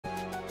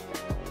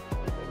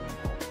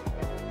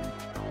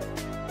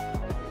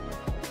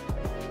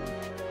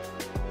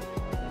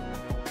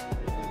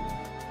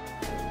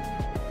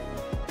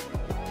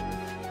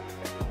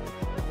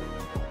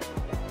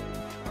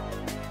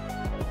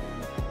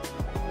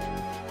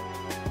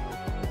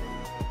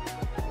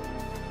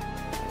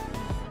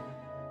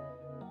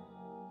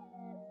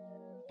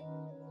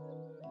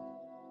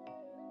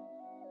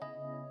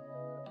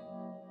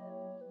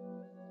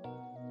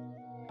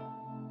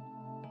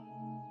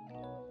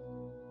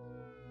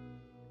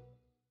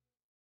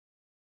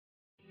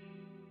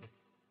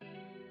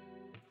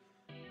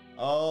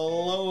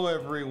Hello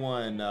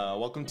everyone,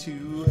 welcome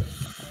to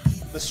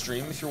the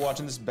stream. If you're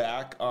watching this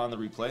back on the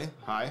replay,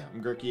 hi,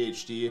 I'm Gurky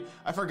HD.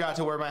 I forgot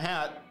to wear my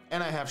hat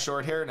and I have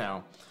short hair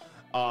now.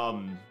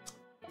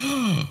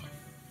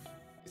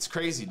 It's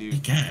crazy,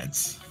 dude.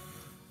 Cats.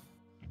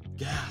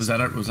 Yeah. Was that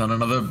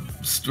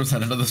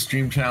another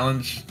stream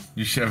challenge?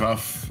 You shave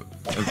off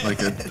like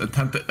a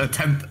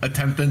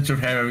tenth inch of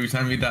hair every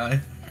time you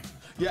die?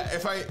 Yeah,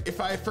 if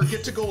I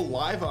forget to go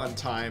live on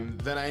time,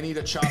 then I need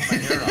to chop my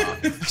hair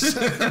off,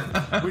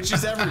 which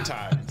is every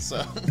time.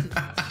 So,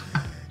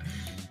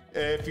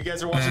 if you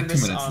guys are watching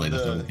this on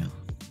the,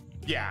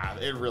 yeah,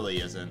 it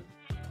really isn't.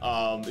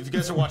 If you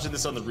guys are watching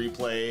this on the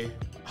replay,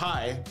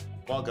 hi,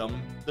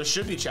 welcome. There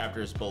should be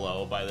chapters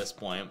below by this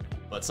point,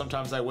 but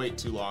sometimes I wait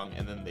too long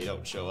and then they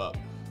don't show up.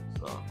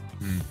 So,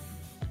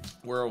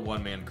 we're a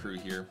one-man crew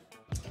here,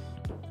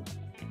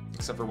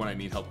 except for when I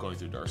need help going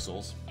through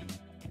Darksouls.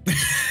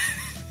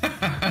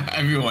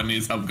 Everyone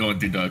needs help going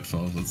through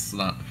Darksouls. Let's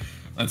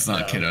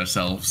not kid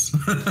ourselves.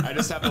 I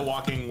just have the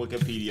walking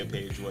Wikipedia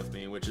page with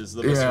me, which is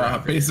the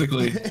most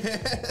basically.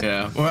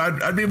 Yeah. Well,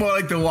 I'd be more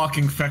like the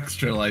walking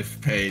Fextra Life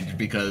page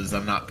because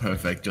I'm not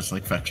perfect, just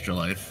like Fextra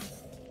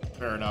Life.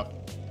 Fair enough.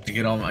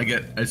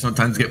 I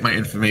sometimes get my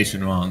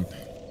information wrong,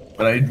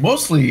 but I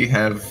mostly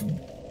have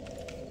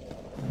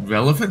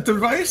relevant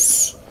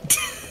advice.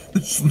 I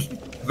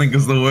think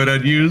is the word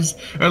I'd use,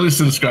 or at least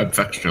to describe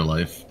Fextra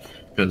Life.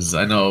 Because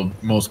I know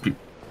most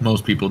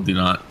people do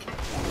not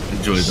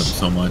enjoy them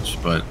so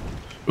much, but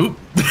oop,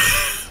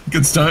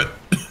 good start.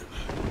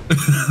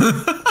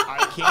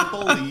 I can't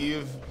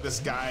believe this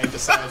guy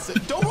decides to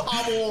don't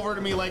hobble over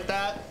to me like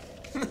that.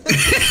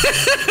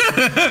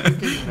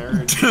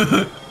 Nerd.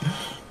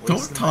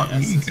 Don't taunt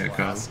me,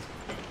 Gecko. Okay.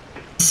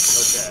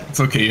 It's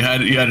okay. You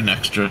had an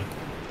extra.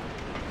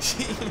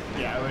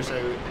 Yeah, I wish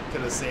I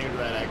could have saved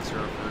that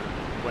extra for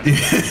when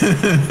it's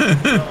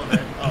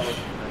relevant.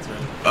 Oh.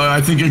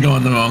 I think you're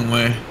going the wrong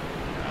way.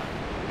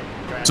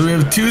 So we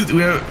have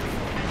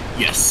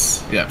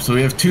so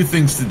we have two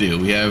things to do.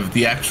 We have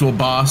the actual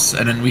boss,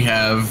 and then we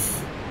have,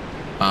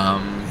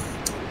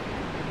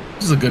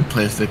 this is a good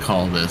place to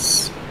call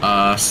this,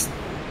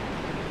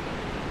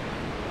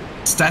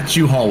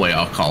 Statue Hallway,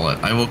 I'll call it.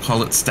 I will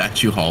call it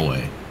Statue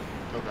Hallway.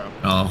 Okay.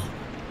 Oh,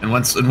 and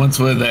once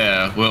we're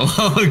there,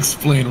 I'll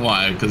explain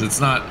why, because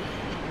it's not,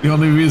 the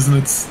only reason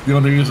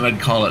I'd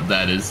call it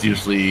that is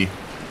usually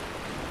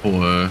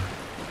for,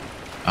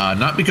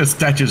 not because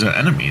statues are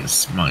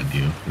enemies, mind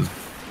you.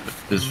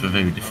 It's for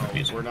very different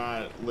reasons. We're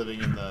not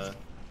living in the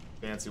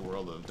fancy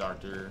world of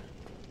Doctor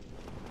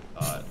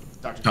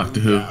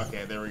Who. Yeah,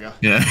 okay, there we go.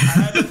 Yeah. I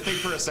had to think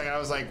for a second. I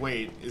was like,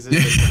 wait, is it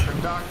a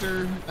different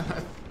Doctor?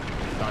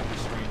 Doctor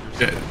Strange or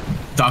something?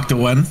 Yeah. Doctor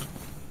when?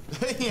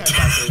 Yeah,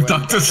 Doctor when.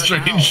 Doctor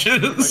Strange.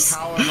 Like,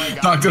 how am I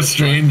Doctor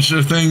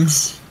Stranger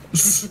things.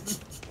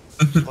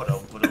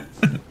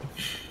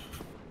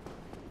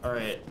 All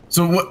right.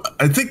 So what?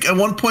 I think at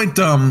one point,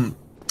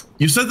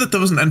 you said that there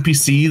was an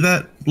NPC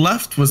that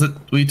left. Were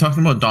you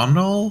talking about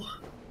Domhnall?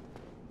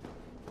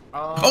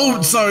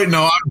 Oh, sorry.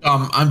 No,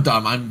 I'm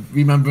dumb. I'm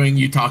remembering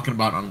you talking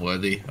about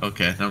Unworthy.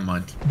 Okay, never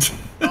mind.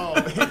 Oh,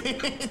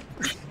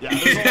 yeah.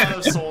 There's a lot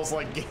of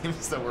Souls-like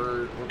games that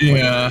we're playing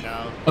right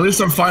now. At least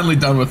I'm finally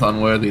done with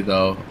Unworthy,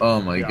 though. Oh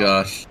my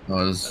gosh,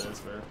 that is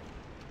fair.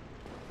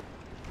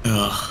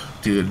 Ugh,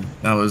 dude,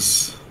 that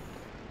was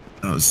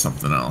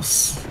something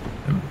else.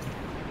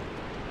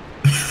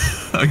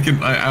 I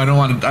don't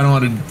want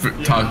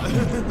to talk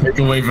take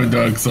away from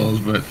Dark Souls,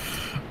 but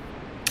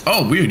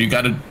oh weird, you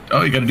gotta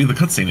do the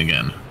cutscene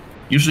again.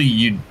 Usually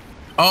you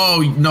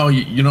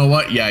know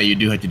what? Yeah, you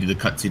do have to do the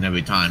cutscene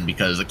every time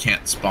because it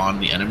can't spawn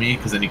the enemy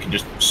because then you can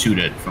just shoot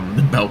it from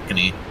the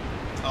balcony.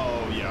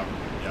 Oh yeah.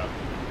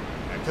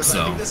 Because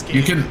I think this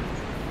game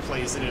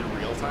plays it in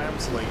real time,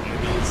 so like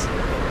enemies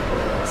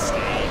stay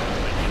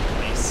like in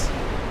place.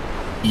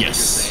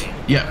 Yes.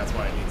 Yeah. That's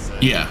why it needs to.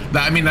 Yeah.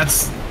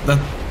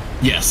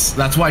 Yes,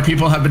 that's why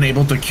people have been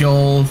able to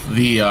kill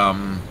the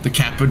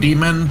Kappa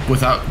demon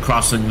without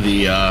crossing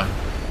the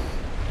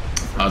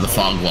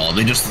fog wall.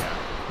 They just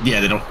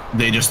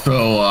they just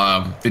throw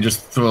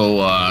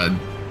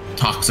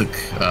toxic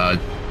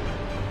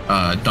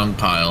dung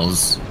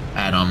piles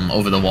at him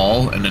over the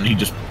wall, and then he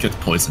just gets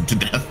poisoned to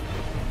death.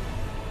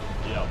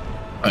 Yep.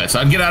 All right, so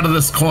I'd get out of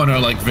this corner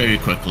like very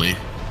quickly.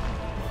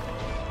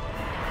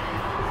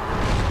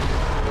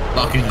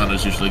 Locking on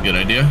is usually a good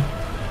idea.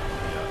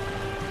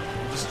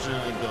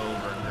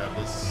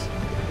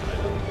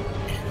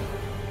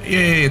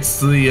 Yay, it's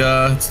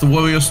the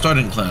warrior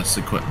starting class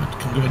equipment.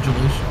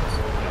 Congratulations.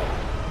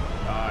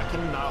 I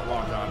cannot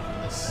log on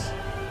from this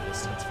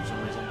distance for some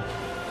reason.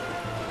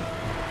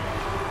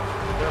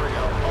 There we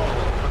go.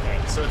 Oh, okay.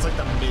 So it's like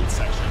the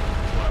midsection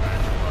is what I'm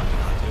actually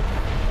logging on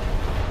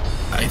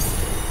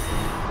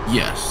to.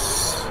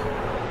 Yes.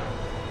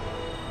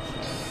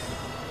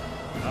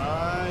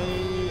 I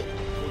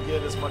will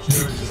get as much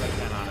damage as I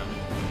can on him.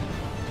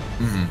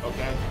 Mm-hmm.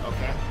 Okay.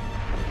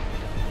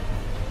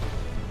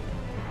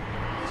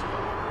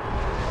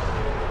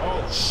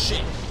 Oh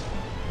shit!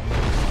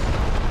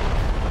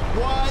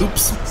 What?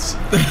 Oops.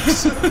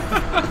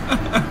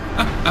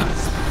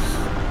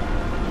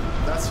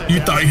 That's you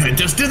thought you had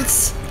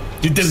distance?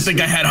 You didn't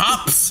think I had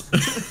hops?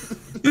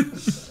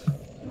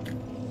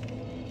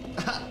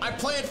 I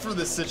planned for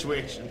this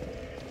situation.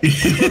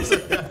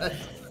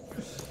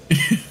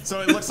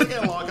 So it looks like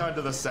I lock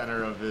onto the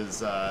center of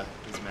his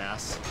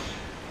mass.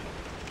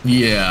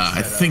 Yeah,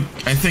 I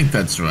think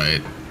that's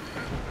right.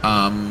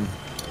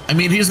 I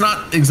mean, he's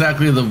not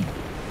exactly a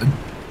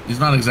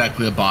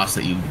boss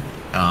that you.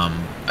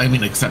 I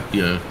mean, except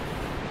you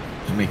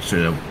to make sure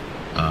your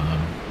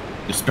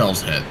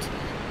spells hit.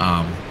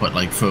 But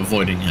like for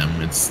avoiding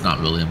him, it's not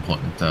really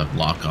important to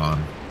lock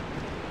on.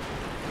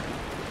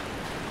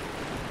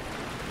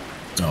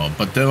 So,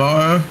 but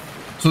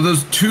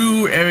there's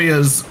 2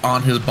 areas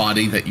on his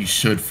body that you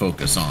should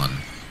focus on.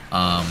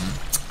 I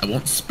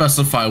won't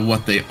specify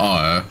what they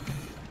are,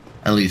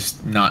 at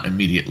least not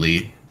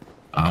immediately.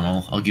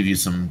 I'll give you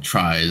some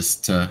tries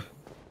to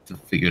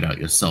figure it out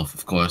yourself,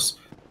 of course.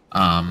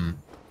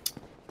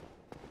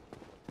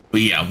 But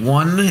yeah,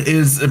 one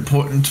is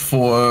important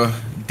for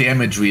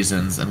damage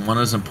reasons, and one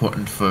is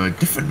important for a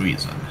different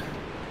reason.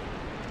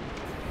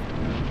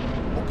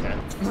 Okay.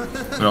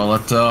 But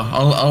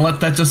I'll let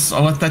that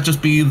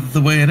just be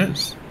the way it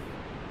is.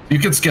 You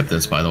can skip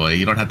this, by the way.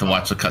 You don't have to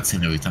watch the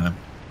cutscene every time.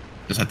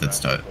 Just hit that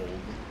start.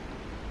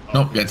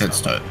 Nope, yeah, hit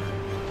start.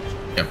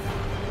 Yep.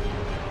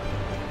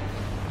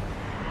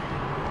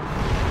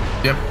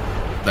 Yep.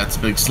 That's a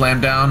big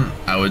slam down.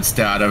 I would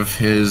stay out of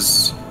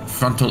his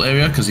frontal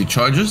area because he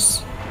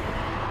charges.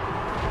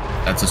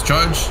 That's his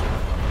charge.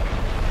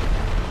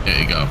 There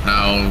you go.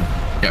 Now,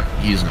 yep,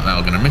 he's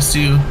now gonna miss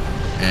you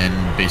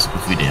and basically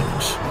 3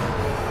 damage.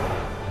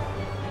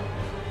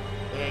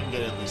 I can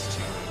get at least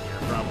 2 in here,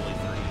 probably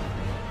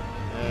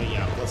 3.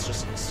 Yeah, let's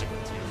just stick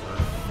with 2 for a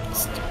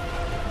moment.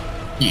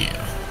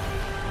 Yeah.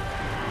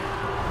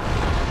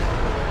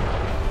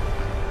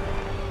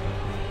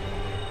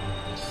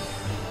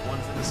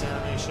 One for this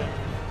animation. I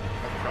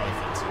could probably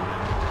fit 2 in.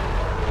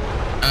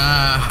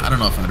 I don't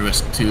know if I'd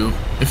risk 2.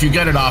 If you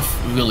get it off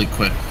really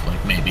quick,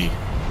 like maybe.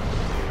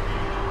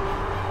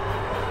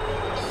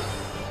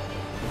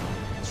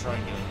 Let's try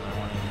and get another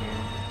one in here.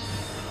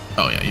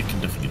 Oh yeah, you can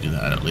definitely do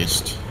that at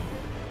least.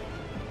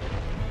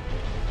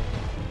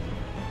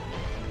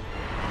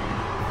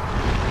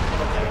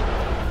 Okay.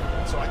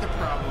 So I could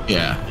probably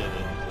get in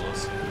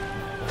close.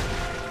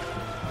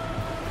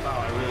 Wow,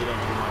 I really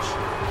don't do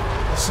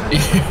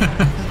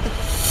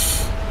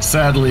much.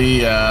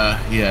 Sadly,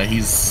 yeah,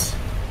 he's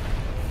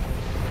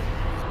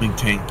big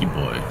tanky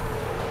boy.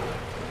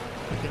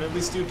 I can at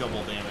least do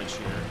double damage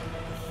here.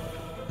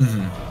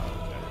 Mm-hmm.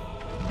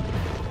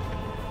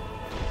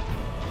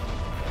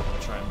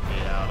 I'll try and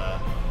bait out a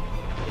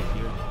hit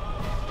here.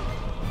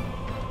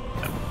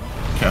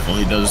 Careful,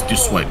 he does do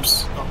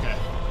swipes. Okay.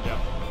 Yeah.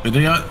 But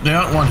they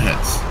aren't one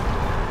hits.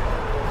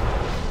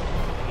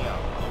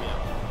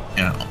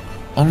 Yeah.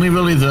 Only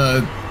really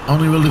the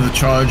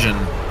charge and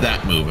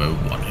that move are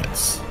one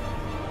hits.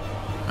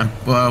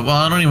 Well,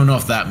 I don't even know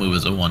if that move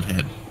is a one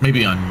hit.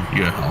 Maybe on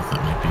your health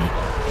it might be.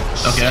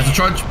 Okay, that's a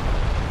charge.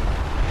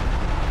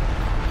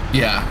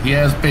 Yeah, he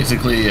has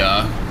basically he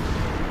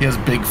has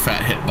big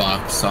fat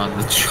hitbox on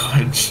the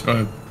charge.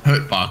 Or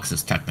hurtbox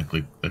is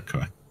technically the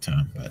correct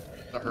term, but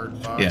the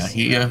hurtbox.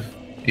 Yeah,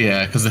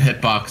 yeah, because the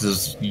hitbox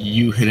is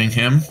you hitting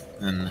him,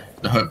 and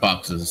the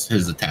hurtbox is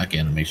his attack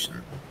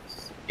animation.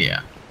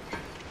 Yeah.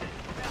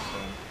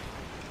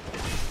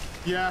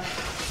 Yeah.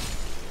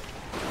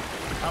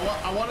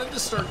 I wanted to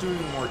start doing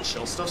more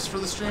chill stuffs for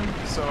the stream,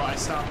 so I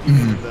stopped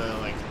using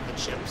the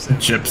chips.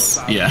 And chips,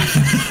 yeah.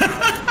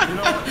 You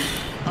know what?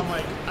 I'm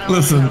like,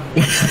 listen.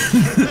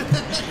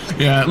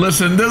 Yeah,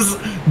 listen. This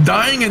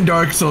dying in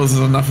Dark Souls is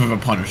enough of a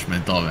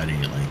punishment already.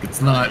 Like, it's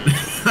not.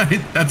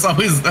 That's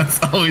always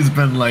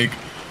been like,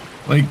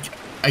 I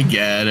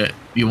get it.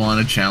 You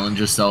want to challenge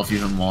yourself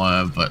even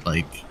more, but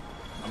like,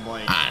 I'm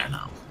like, I don't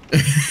know.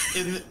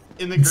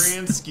 in the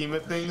grand scheme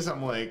of things,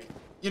 I'm like,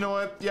 you know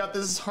what? Yeah,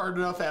 this is hard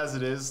enough as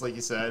it is, like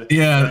you said.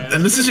 Yeah,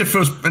 and this is your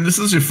first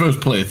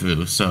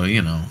playthrough, so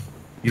you know,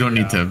 you don't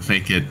need to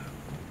make it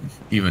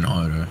even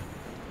harder.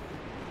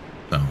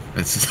 So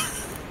it's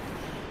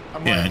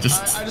I'm yeah, like,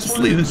 just I just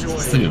leave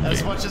want to enjoy it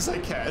as much as I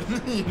can,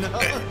 you know?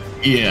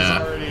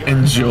 Yeah,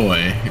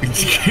 enjoy.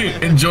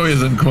 Enjoy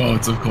is in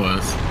quotes, of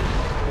course.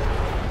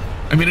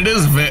 I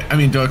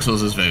mean, Dark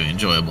Souls is very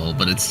enjoyable,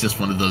 but it's just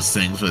one of those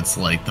things where it's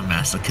like the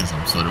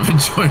masochism sort of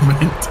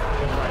enjoyment.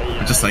 Right,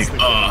 yeah, just like,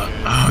 oh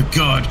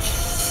god,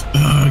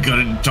 I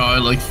gotta die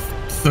like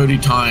 30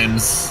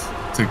 times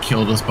to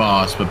kill this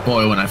boss, but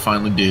boy, when I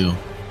finally do.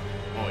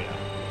 Oh yeah, it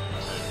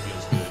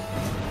feels good.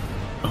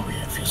 Oh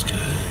yeah, it feels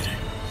good.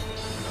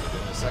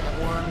 The second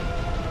one.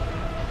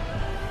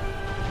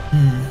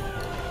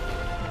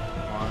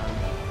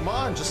 Come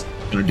on, just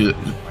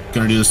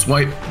Gonna do the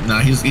swipe.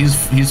 Nah, he's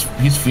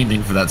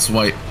fiending for that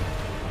swipe.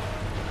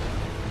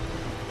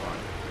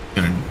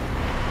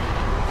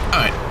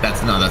 Alright,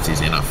 that's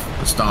easy enough.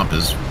 The stomp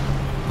is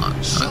not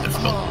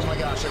difficult. Oh my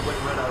gosh, I went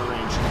right out of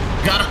range.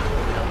 Got him!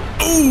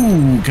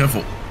 Ooh,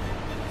 careful.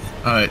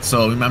 Alright,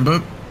 so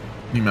remember,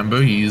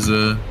 Remember, he's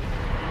a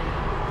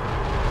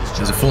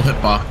full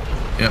hitbox.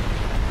 Yep,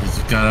 he's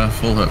got a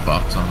full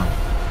hitbox on him.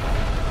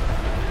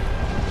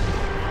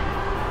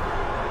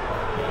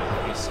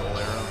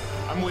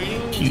 I'm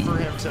waiting for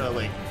him to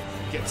like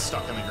get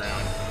stuck in the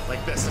ground,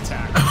 like this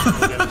attack.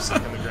 Get him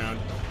stuck in the ground.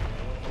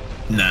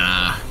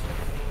 Nah.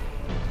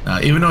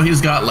 Even though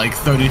he's got like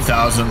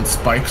 30,000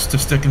 spikes to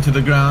stick into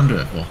the ground,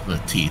 or, well, the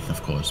teeth,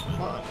 of course. But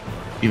what?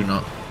 Even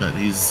though that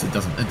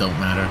it don't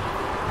matter.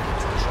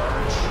 It's a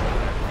charge.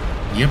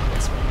 Yep.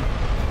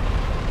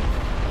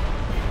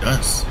 It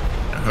does.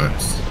 It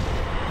hurts.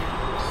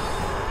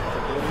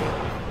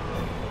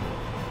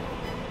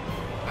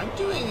 I'm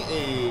doing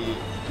a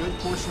good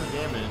portion of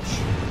damage.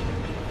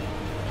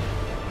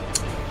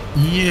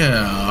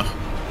 Yeah.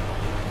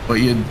 But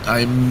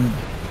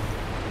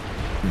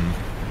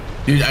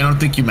Dude, I don't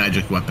think you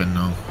magic weapon,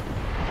 no.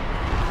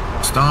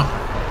 Stop.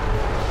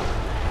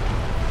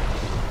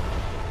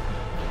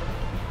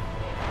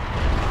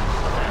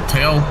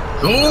 Tail.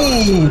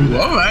 Oh,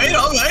 all right.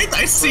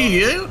 I see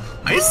you.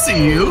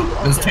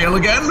 There's tail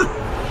again.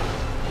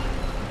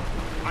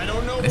 I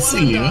don't know what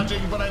I'm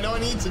dodging, but I know I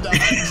need to dodge.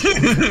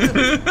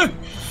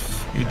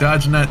 You're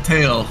dodging that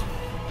tail.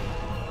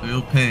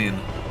 Real pain.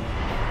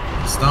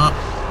 Stop.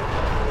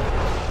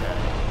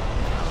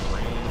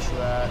 Range for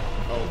that.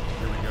 Oh,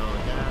 here we go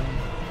again.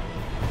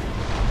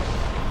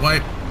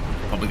 Wipe.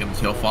 Probably gonna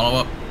tail follow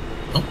up.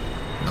 Oh,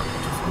 no,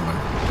 just go back.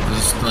 There's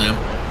a slam.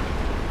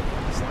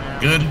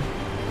 Good.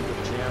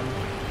 Jam.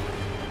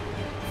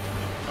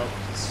 Oh,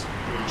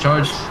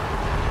 charge.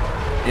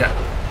 Yeah.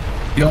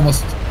 He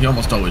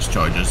almost always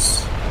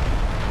charges.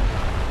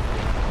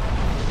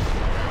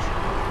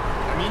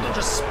 I need to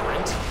just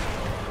sprint.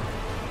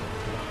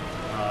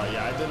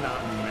 Yeah, I did not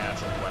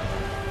magic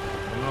weapon.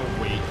 I'm gonna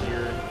wait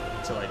here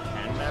until I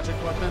can magic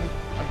weapon.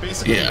 I'm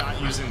basically not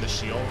using the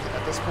shield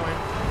at this point.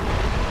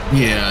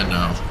 Yeah,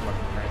 no.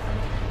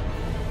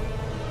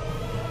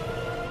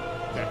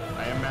 Okay,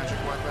 I am magic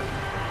weapon.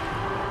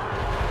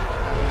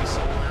 Heavy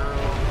soul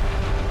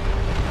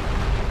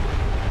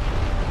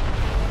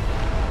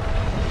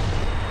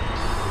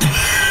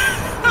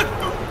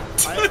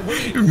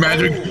arrow.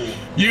 Magic.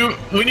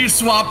 When you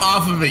swap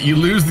off of it, you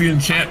lose the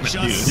enchantment,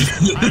 dude. I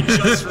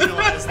just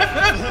realized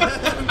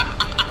that.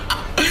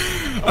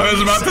 I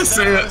was about to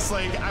say it. I was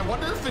like, I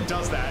wonder if it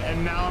does that,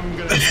 and now I'm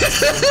gonna.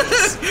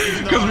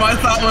 Because my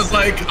thought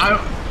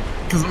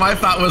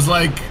was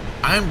like,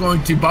 I'm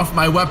going to buff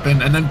my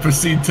weapon and then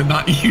proceed to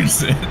not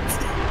use it.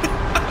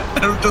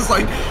 And I'm just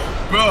like,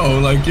 bro,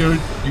 like you're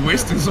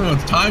wasting so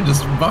much time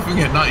just buffing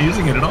it, not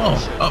using it at all.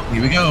 Oh,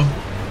 here we go.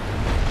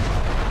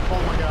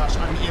 Oh my gosh,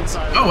 I'm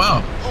inside. Oh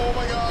wow. Oh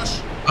my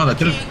gosh. Oh, that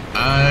didn't.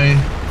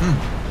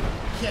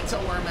 Can't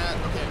tell where I'm at.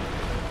 Okay.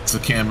 It's the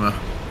camera.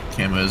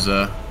 Camera's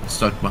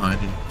stuck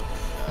behind you.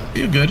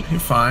 You're good. You're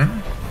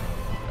fine.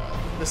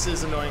 This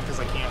is annoying because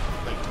I can't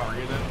like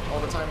target it all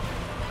the time.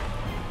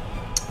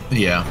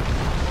 Yeah.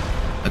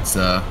 That's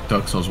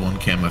Darksouls 1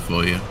 camera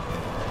for you.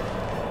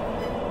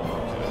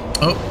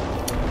 Oh,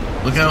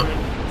 look out!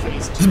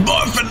 He's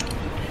barfing.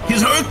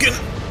 He's hurking.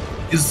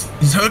 He's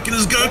hurking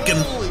his gherkin.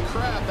 Holy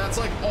crap! That's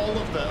like all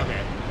of the.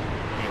 Okay.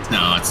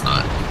 No, it's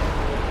not.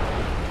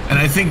 And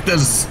I think that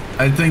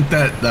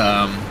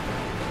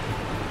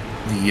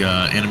the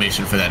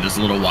animation for that is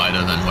a little wider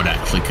than what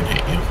actually can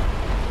hit you.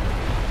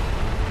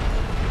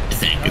 I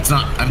think it's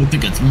not. I don't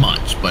think it's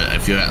much, but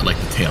if you're at like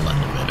the tail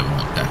end of it, it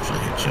won't actually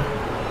hit you.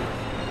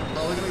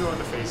 Probably gonna go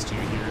into phase 2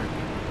 here.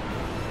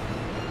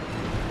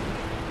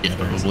 Yeah,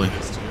 probably.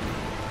 There's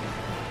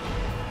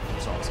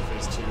also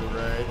phase 2,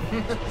 right?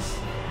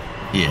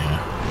 Yeah,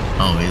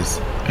 always.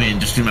 I mean,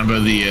 just remember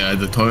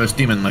the Taurus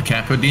demon, the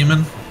Capra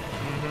demon.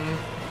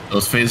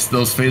 Those phase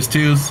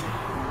 2s.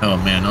 Oh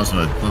man, those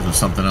are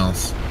something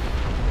else.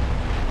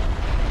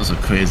 Those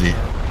are crazy.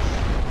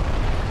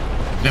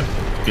 Yep,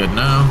 good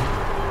now.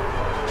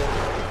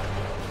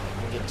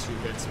 I'll get 2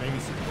 hits, maybe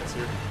 3 hits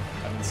here. I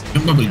haven't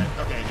seen him yet.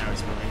 Okay, now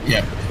he's moving.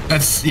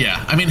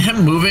 Yeah, I mean,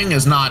 him moving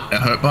is not a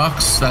hurt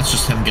box. That's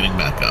just him getting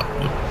back up.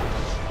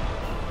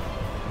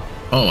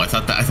 Oh, I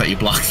thought you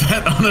blocked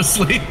that.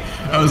 Honestly,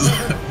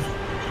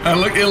 It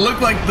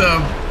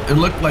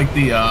looked like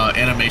the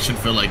animation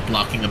for like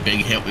blocking a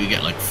big hit where you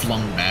get like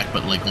flung back,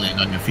 but like land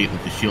on your feet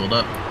with the shield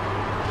up.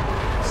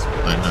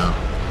 But no.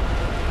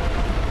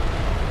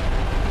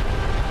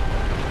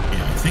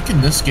 Yeah, I think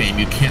in this game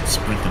you can't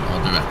sprint in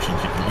all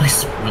directions. You can only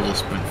really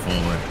sprint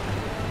forward.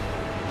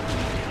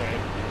 Okay,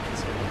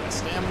 let's get my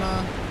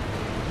stamina.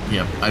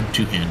 Yep, I'd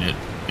two-hand it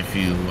if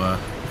you're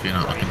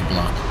not looking to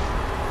block.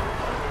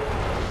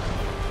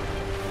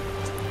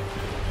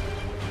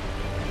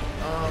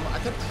 I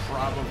could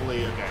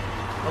probably, okay.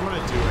 If I'm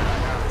gonna do it, I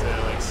have to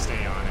like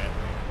stay on it.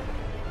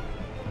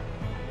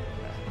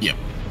 Yep.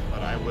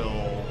 But I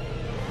will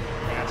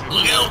magic.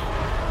 Look out!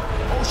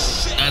 Oh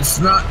shit! That's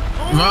not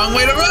wrong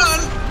way to run!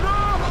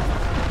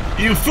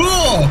 No! You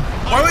fool!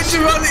 Why would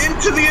you run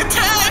into the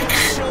attack?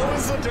 It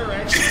shows the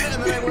direction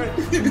and then I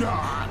went,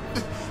 nah.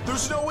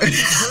 There's no way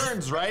he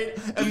turns, right?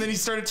 And then he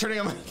started turning,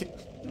 I'm like...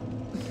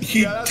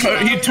 He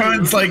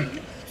turns like...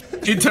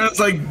 He turns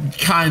like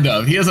kind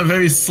of. He has a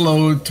very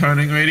slow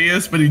turning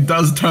radius, but he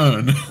does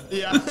turn.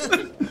 Yeah.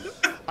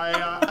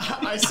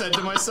 I said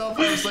to myself,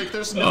 I was like,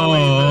 "There's no way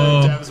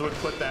the devs would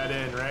put that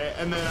in, right?"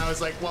 And then I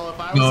was like, "Well, if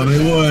I was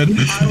they would.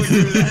 I would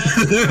do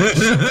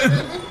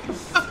that."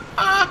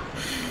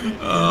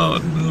 Oh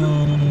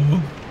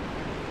no!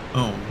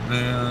 Oh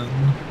man!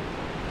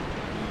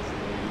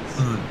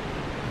 Oh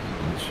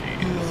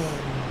jeez!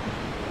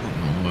 What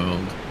in the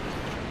world?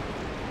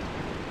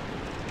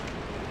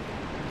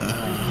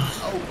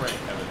 Oh great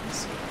heavens!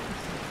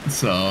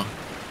 So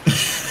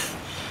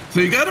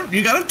you got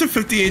up to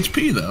 50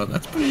 HP though.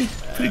 That's pretty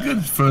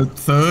good for a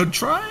third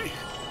try.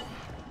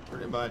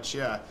 Pretty much,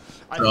 yeah.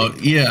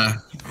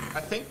 I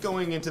think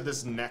going into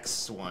this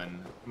next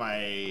one,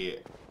 my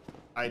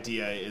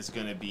idea is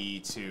gonna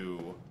be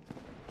to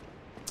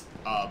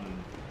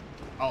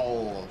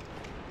I'll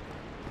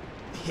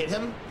hit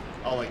him.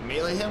 I'll like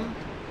melee him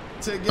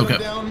to get him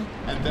down,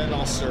 and then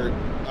I'll start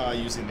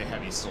using the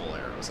heavy soul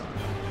arrows on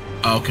him.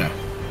 Okay.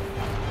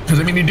 Because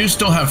I mean, you do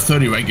still have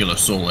 30 regular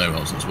soul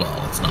arrows as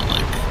well. It's not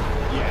like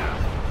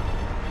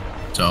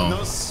so. And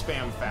those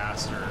spam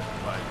faster,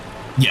 but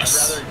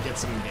yes, I'd rather get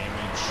some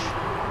damage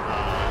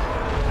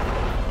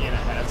in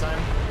ahead of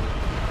time.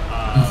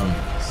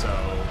 So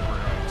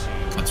we're going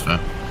to. That's fair.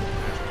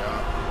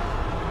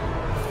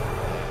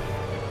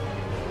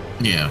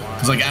 Yeah,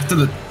 because like after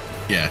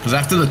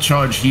the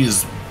charge,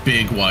 he's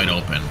big wide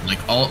open. Like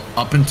all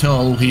up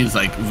until he's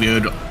like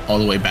veered all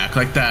the way back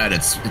like that,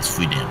 it's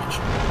free damage.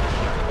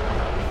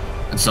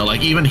 And so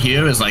like even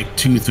here is like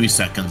 2-3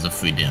 seconds of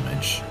free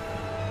damage.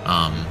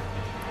 Let him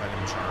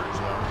charge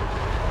though.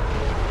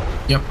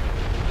 Yep.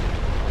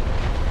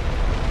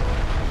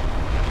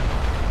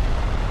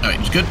 All right,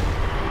 he's good.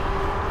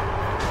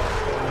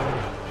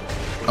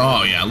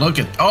 Oh yeah,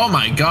 oh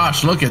my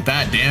gosh, look at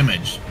that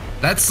damage.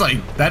 That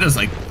is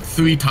like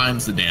 3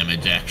 times the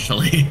damage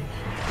actually.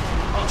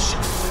 Oh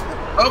shit.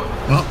 Oh,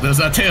 well, there's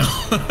that tail.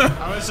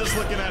 I was just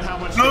looking at how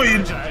much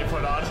damage I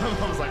put on him.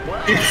 I was like,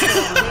 wow, that's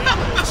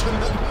a lot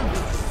of damage.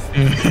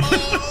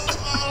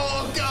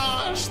 Oh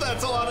gosh,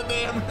 that's a lot of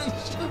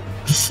damage.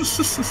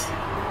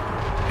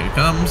 Here it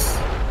comes.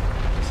 He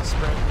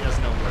has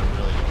nowhere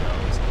really to go.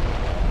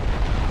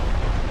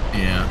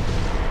 Yeah.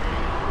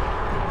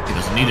 He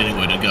doesn't need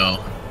anywhere to go.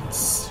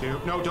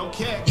 No, don't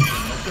kick.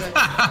 Don't kick.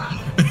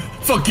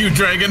 Fuck you,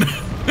 dragon.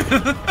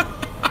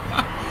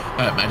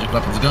 Alright, magic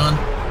weapon's gone.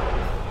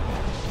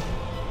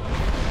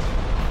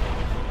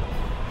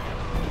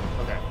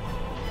 Okay.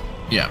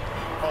 Yeah.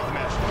 All the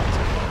magic weapons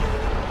are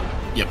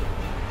gone. Yep.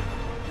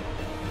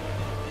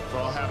 So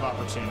I'll have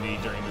opportunity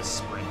during this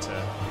sprint to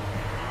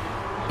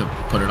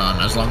put it on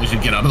as long as you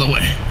get out of the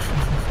way.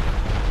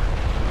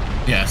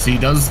 Yeah, so he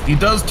does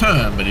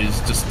turn, but he's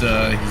just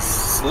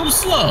he's a little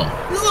slow.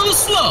 He's a little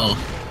slow.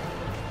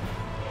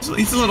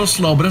 He's a little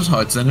slow, but his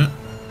heart's in it.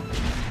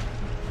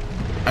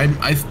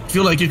 I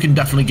feel like you can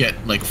definitely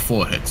get like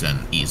 4 hits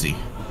in easy.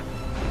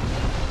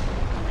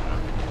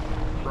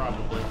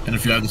 probably. And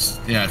if you have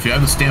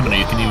the stamina,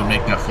 you can even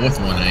make that fourth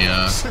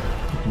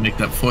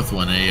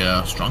one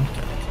a strong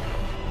attack.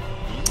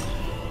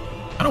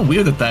 Kind of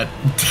weird that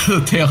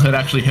the tail hit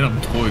actually hit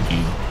him toward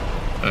you,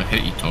 or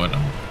hit you toward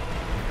him.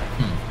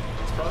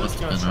 It's probably just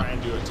gonna try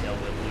and do a tail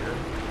whip here.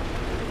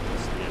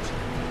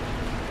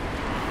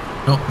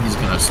 Nope, he's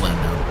gonna slam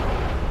down.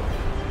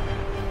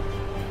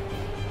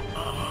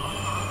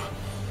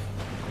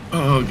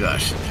 Oh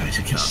gosh, guys,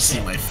 you cannot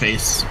see my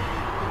face.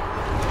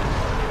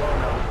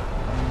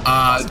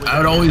 I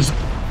would always,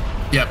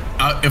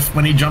 if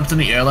when he jumped in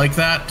the air like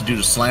that to do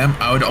the slam,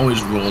 I would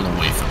always roll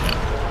away from him,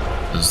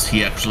 because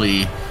he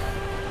actually,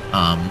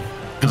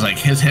 because like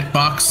his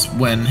hitbox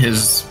when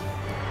his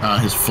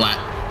flat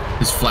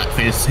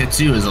face hits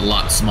you is a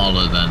lot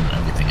smaller than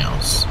everything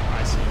else.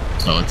 I see.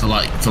 So it's a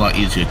lot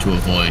easier to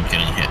avoid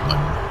getting hit when.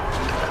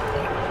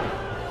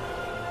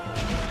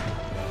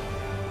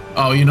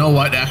 Oh, you know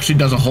what? It actually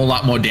does a whole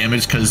lot more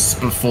damage, because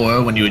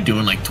before, when you were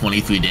doing like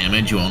 23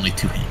 damage, you were only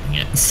 2-handing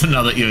it. So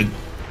now that you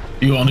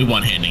were only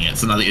 1-handing it.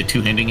 So now that you're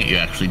 2-handing it,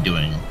 you're actually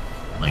doing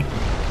like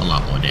a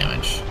lot more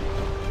damage.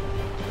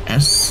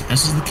 As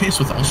is the case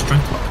with all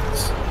strength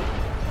weapons.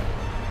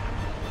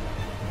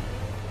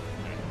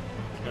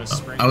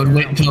 I would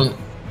wait until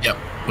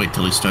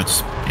he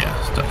starts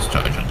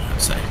charging,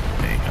 I'd say.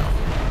 There you go.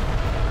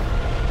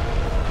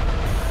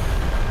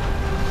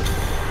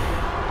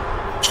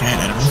 Chad,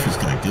 I don't know if he's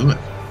gonna do it.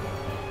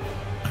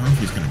 I don't know if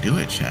he's gonna do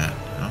it, Chad.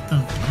 I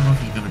don't know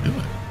if he's gonna do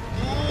it.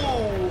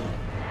 Oh,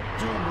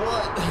 do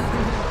what?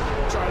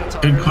 Try to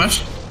target. Good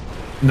question.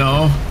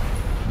 No.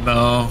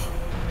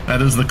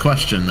 That is the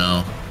question,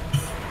 though.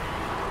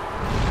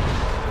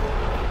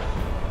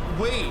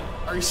 Wait,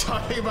 are you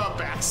talking about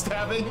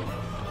backstabbing?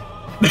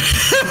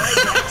 Backstab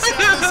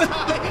this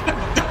guy?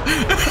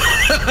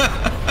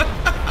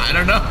 I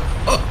don't know.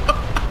 Well,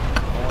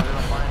 we're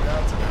gonna find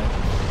out today.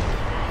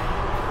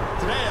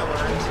 Today I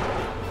learned.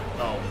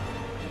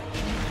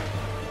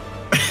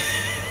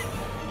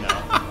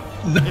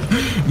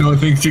 No one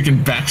thinks you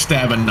can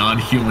backstab a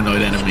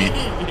non-humanoid enemy.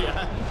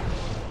 Yeah.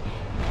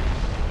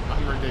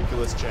 I'm ridiculous.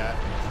 ridiculous, chat.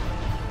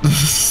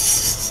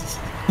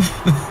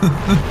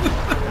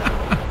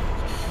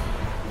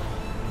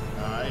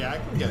 Yeah, I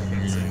can get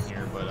hits in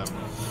here, but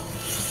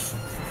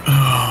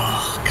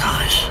oh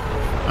gosh.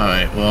 All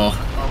right, well.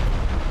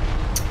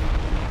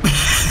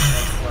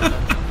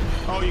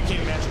 Oh, you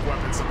can't magic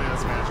weapon something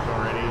that's magic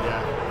already.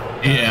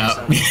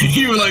 Yeah.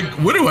 You were like,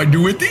 what do I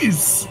do with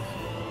these?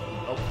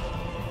 Oh.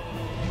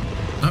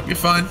 Nope, you're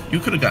fine. You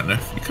could have gotten it.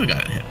 You could have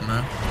gotten hit.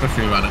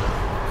 Especially around it.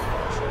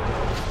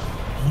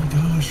 Oh my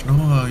gosh,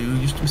 Noah, you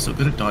used to be so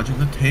good at dodging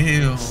the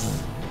tail.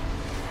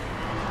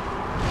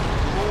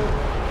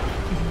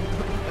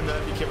 And then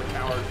I became a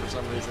coward for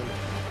some reason.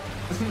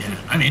 Yeah,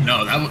 I mean,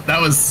 no, that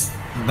was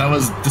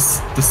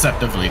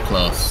deceptively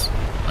close.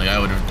 Like I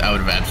would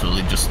have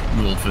absolutely just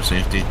ruled for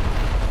safety.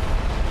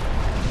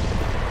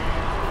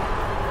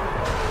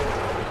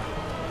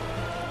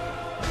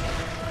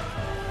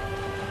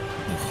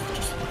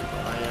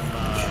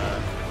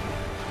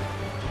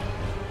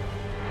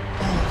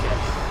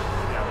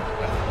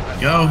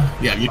 Go.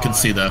 Yeah, you can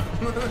see though.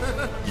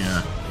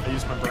 Yeah. I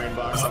used my brain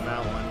box on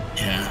that one.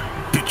 Yeah.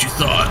 Bet you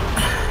thought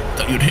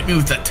you'd hit me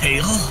with that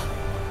tail?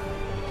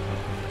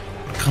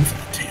 Come for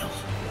that tail.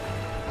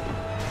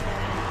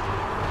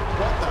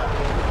 What the?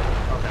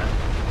 Okay.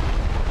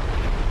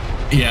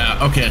 Yeah.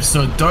 Okay.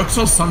 So Dark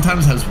Souls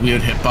sometimes has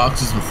weird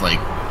hitboxes with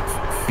like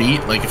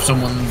feet. Like if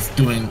someone's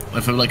doing,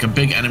 if like a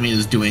big enemy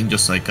is doing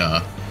just like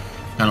kind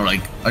of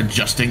like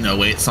adjusting their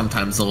weight,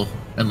 sometimes they'll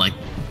and like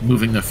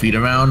moving their feet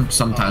around,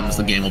 sometimes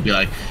the game will be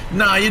like,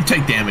 nah, you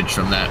take damage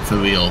from that for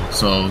real,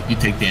 so you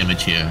take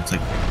damage here. It's like,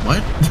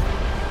 what?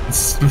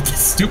 It's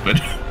stupid.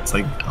 It's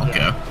like, I don't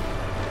care.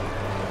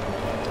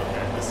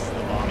 Okay, this is the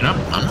bomb. You know,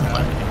 I'm not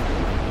playing.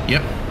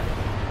 Yep.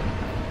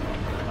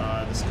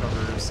 This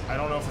covers, I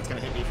don't know if it's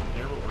gonna hit me from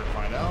here, but we're gonna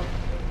find out.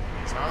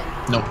 It's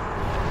not? Nope.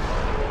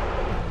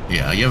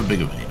 Yeah, you have a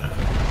bigger arena.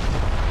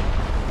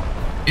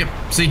 Yep,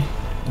 see?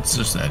 It's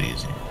just that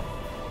easy.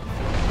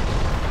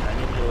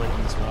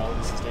 Wall.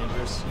 This is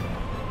dangerous.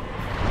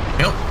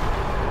 Yep.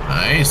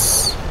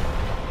 Nice.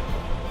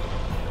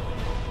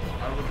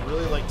 I would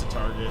really like to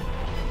target,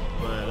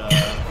 but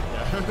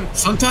yeah.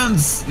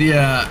 Sometimes,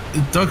 yeah,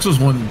 Dark Souls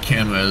 1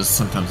 camera is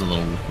sometimes a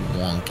little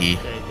wonky.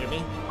 Okay, hit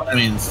me. I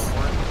mean,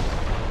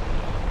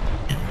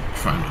 yeah,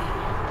 try me.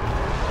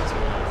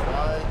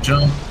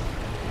 Jump.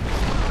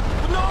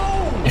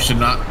 No! You should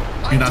not.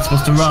 You're not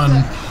supposed to run. Oh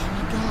my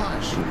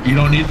gosh. You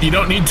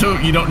don't need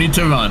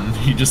to run.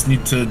 You just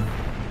need to.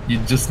 You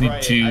just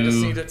need to. I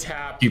just need to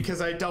tap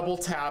because I double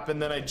tap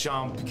and then I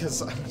jump because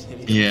I'm an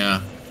idiot.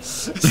 Yeah.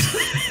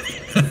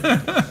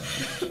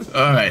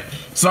 All right.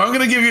 So I'm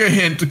gonna give you a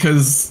hint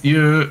because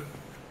you're,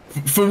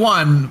 for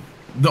one,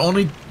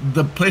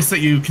 the place that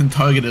you can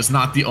target is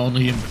not the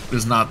only you had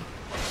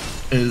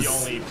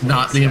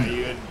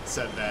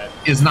said that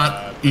is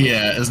not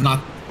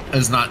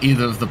is not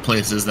either of the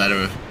places that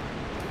are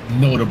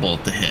notable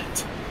to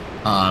hit.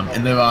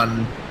 And they're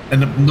on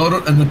and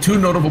the two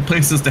notable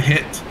places to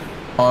hit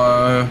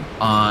are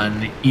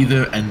on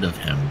either end of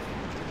him.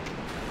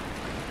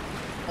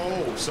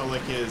 Oh, so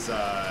like his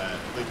like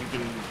you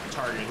can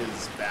target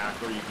his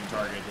back or you can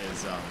target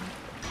his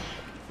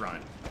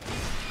front.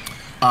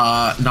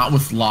 Not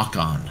with lock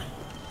on.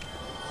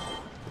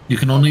 You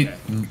can only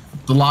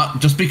the lock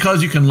just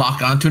because you can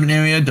lock onto an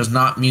area does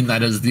not mean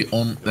that is the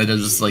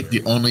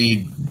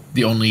only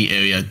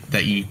area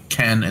that you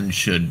can and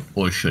should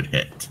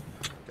hit.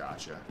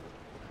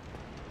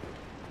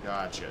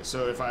 Gotcha.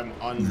 So if I'm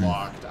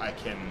unlocked, I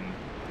can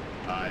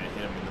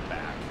hit him in the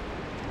back.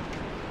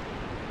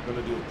 I'm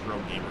gonna do a pro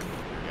gamer move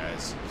here,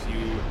 guys. If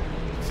you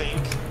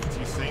think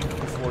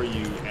before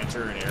you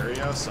enter an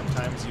area,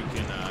 sometimes you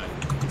can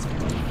get some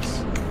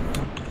bonus.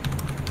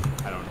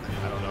 I don't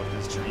know if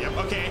this is true. Yep.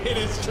 Okay, it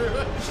is true.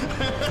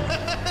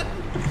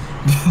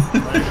 I'm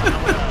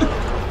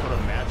gonna put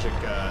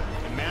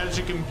a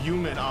magic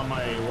imbuement on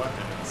my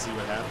weapon and see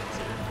what happens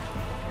here.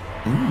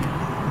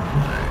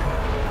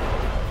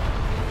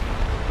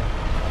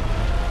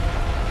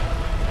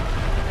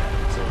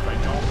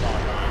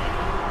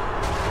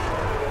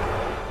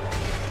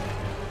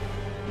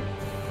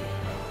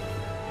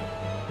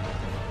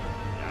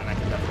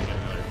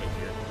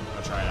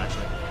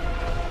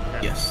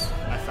 Yes.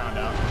 I found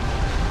out.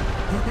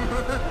 Okay.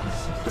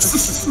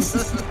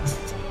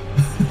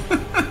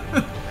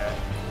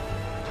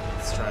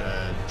 Let's try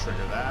to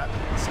trigger that.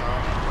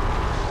 Stop.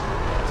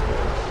 That's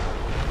good.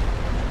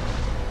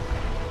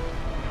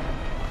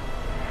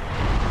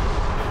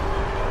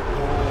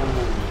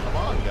 Oh, come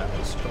on,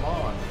 guys. Come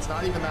on. It's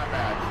not even that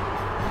bad.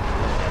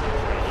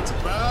 It's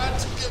about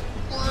to get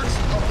worse.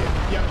 Okay.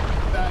 Yep.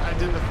 That I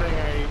did the thing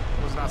I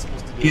was not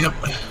supposed to do. Yep.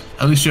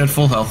 At least you had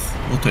full health.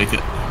 We'll take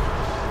it.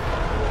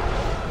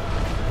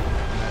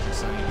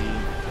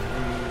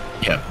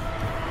 Yep.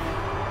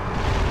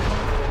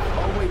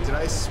 Oh wait, did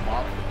I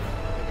swap? I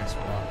think I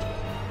swapped.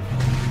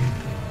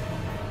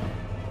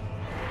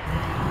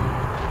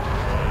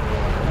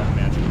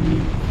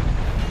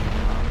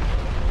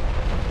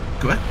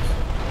 Go ahead.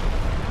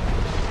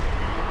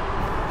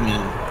 I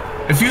mean,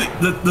 If you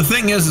the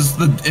thing is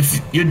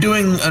if you're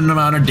doing an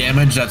amount of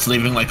damage that's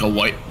leaving like a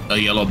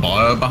yellow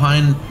bar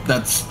behind,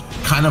 that's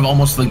kind of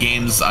almost the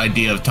game's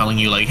idea of telling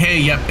you like, hey,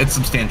 yep, it's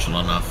substantial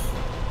enough.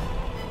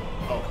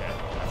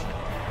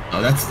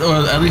 Or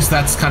at least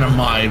that's kind of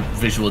my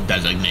visual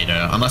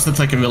designator. Unless it's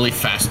like a really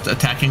fast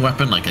attacking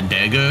weapon, like a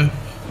dagger,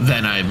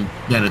 then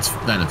it's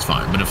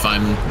fine. But if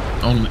I'm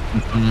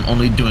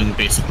only doing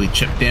basically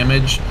chip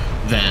damage,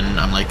 then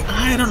I'm like,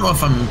 I don't know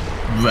if I'm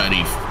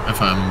ready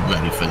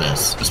for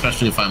this.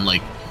 Especially if I'm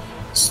like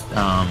if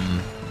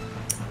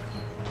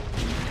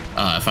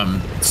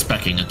I'm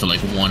speccing into like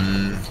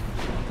one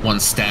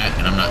stat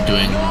and I'm not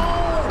doing.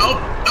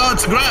 Oh,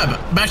 it's a grab!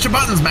 Mash your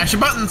buttons! Mash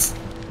your buttons!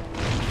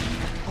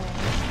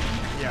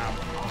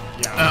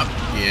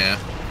 Yeah.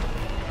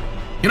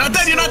 You're not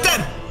dead! You're not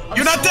dead!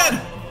 You're not dead!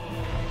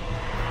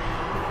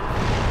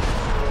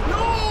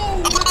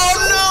 No!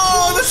 Oh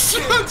no! The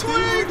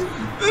shockwave!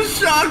 The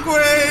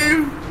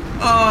shockwave!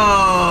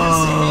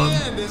 Oh!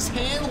 His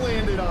hand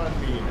landed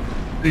on me.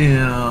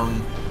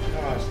 Damn.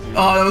 Gosh, dude.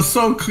 Oh, that was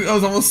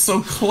almost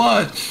so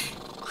clutch.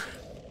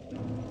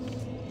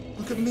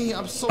 Look at me!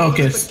 I'm so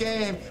good at the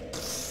game.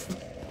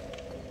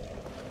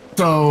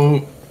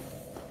 So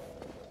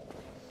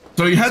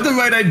you had the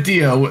right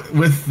idea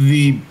with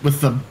the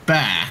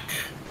back.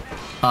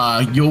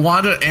 You'll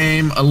want to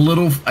aim a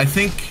little. I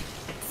think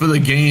for the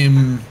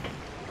game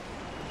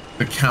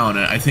to count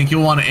it, I think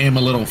you'll want to aim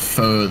a little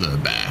further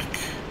back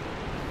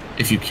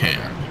if you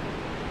can.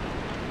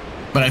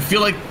 But I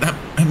feel like that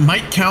it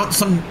might count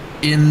some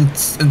in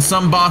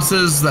some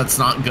bosses. That's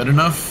not good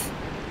enough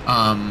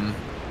to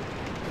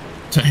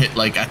hit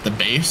like at the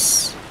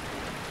base.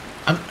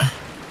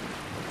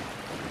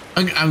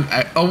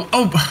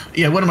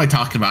 Yeah, what am I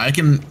talking about? I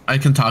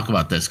can talk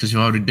about this because you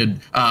already did.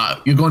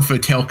 You're going for a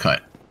tail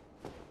cut.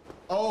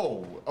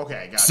 Oh,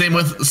 okay, gotcha. Same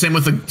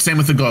with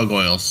the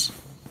gargoyles.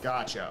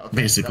 Gotcha. Okay,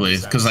 basically,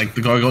 because like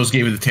the gargoyles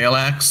gave you the tail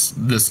axe.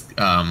 This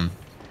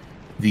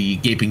the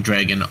gaping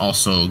dragon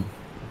also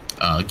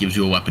gives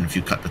you a weapon if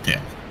you cut the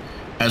tail,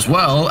 as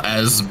well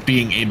as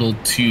being able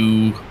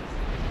to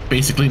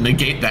basically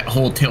negate that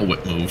whole tail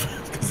whip move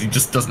because he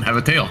just doesn't have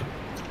a tail.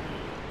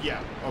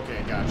 Yeah.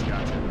 Okay. Gotcha.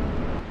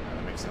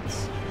 That makes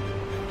sense.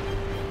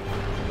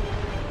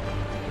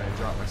 Can I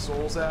drop my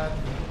souls at?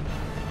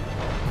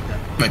 Okay.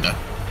 Right there.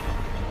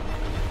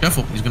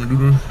 Careful, he's gonna do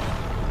the.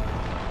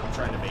 I'm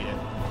trying to bait it.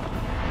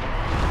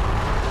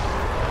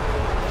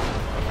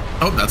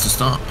 Oh, that's a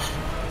stomp.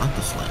 Not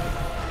the slam.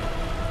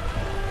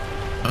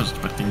 I was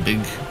expecting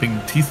big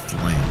teeth to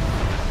land.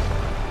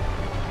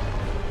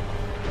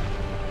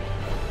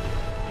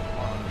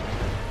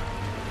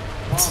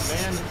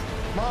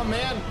 Come on,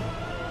 man.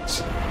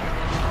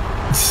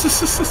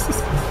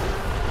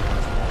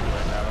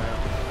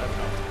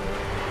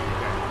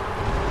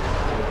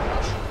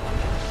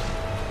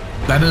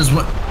 That is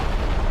what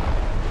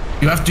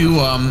you have to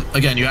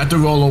again, you have to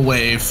roll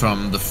away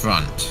from the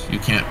front. You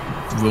can't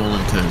roll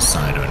into his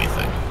side or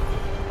anything.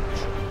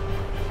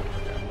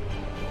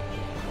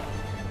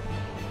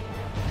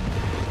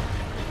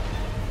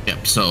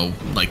 Yep, so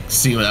like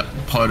see where that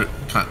part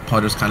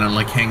is kind of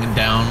like hanging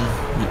down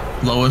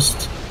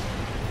lowest?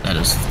 That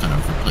is kind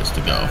of the place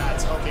to go.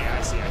 Okay,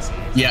 I see.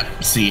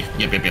 Yep, see.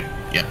 Yep,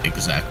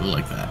 exactly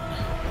like that.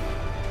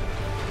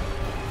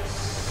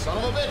 Son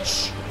of a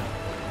bitch!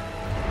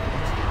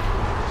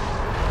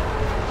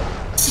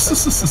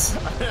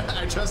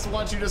 I just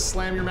want you to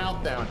slam your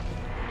mouth down.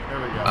 There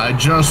we go. I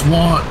just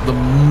want the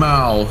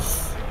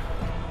mouth.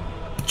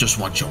 I just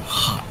want your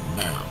hot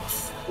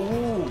mouth.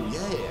 Ooh,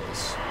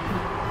 yes.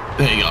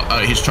 There you go.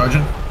 Alright, he's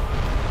charging.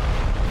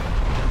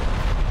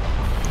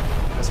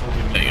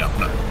 There you go.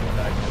 No.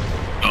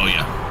 Oh,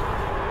 yeah.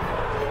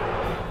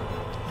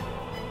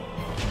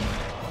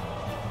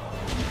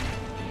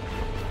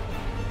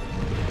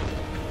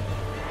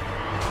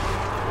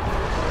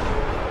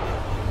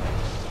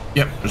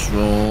 Yep, just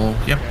roll.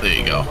 Yep, there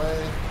you go.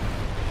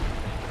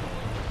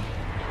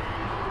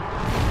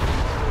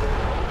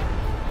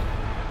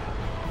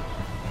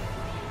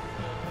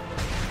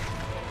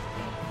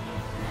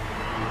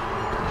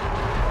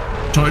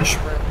 Charge.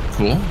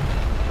 Cool.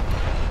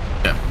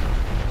 Yep.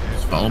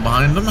 Just follow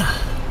behind them.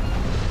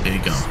 There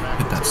you go.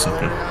 Hit that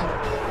sucker. Oh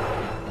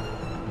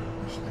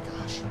my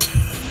gosh.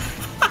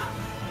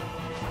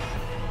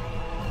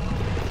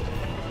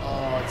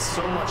 Oh, it's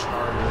so much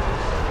harder.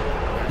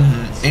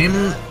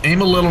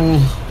 Aim a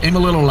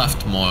little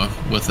left more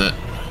with it.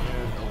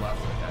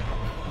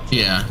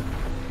 Yeah.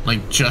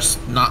 Like just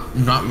not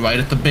right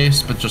at the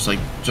base, but just a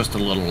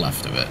little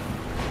left of it.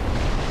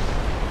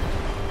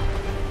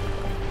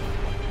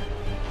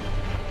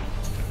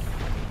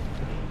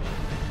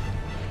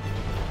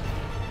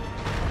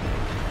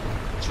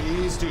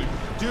 Jeez,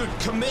 dude,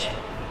 commit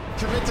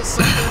to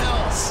something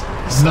else.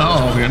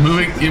 No,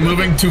 you're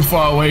moving too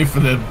far away for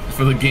the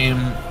game,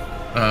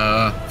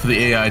 for the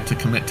AI to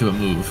commit to a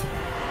move.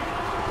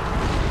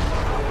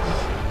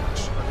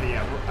 Okay,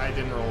 yeah, I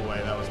didn't roll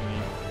away. That was me.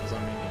 It was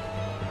on me.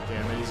 Okay,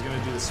 and then he's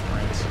gonna do the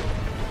sprint.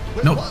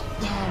 Wait, nope. What?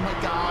 Oh my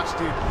gosh,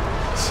 dude.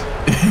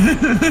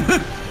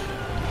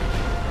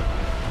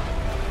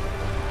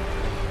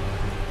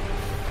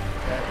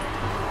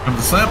 From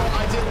the slap. Oh,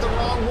 I did the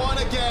wrong one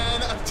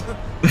again.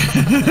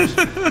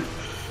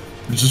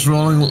 Just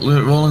rolling a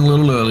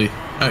little early.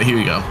 All right, here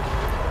we go.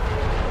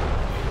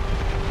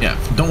 Yeah,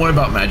 don't worry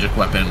about magic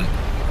weapon.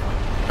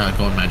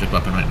 Going magic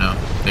weapon right now.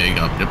 There you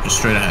go. Yep, just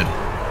straight ahead.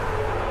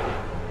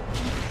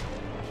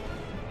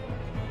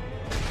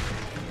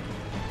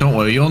 Don't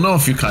worry, you'll know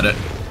if you cut it.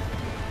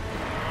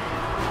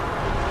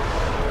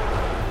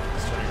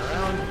 Turning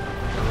around,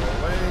 roll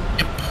away.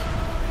 Yep.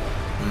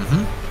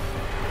 Mm-hmm.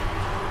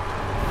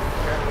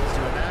 Okay, he's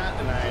doing that,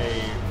 and I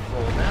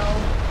roll now.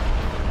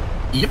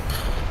 Yep.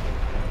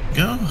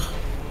 Go.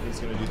 He's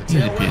gonna do the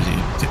tail whip. Easy.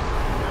 That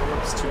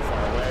whip's too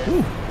far away.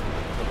 Ooh.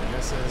 Couple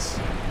misses.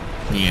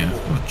 Yeah.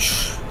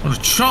 What a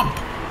chump.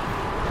 Okay.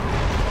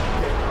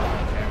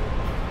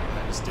 I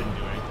just didn't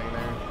do anything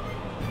there.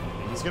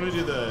 He's gonna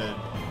do the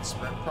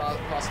sprint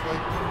possibly.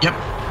 Yep.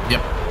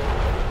 Yep.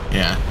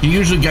 Yeah. He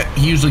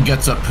usually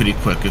gets up pretty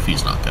quick if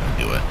he's not gonna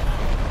do it.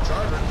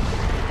 Charger.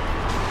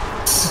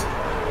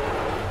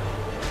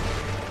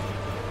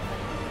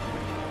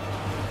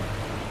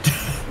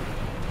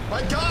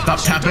 My God!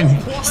 Stop tapping.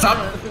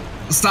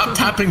 Stop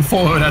tapping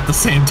forward at the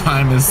same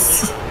time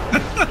as.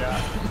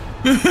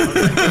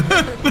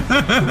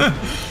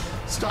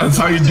 That's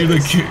how you do the.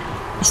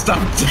 Stop.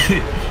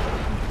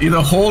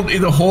 Either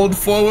hold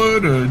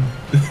forward or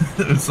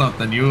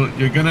something. Your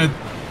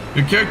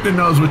character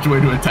knows which way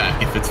to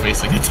attack if it's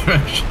facing a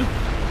direction.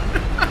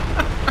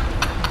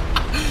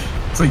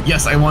 It's like,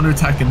 yes, I want to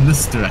attack in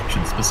this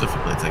direction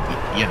specifically. It's like,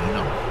 yeah, I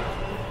know.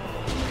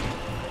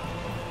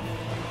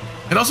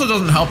 It also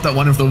doesn't help that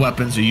one of the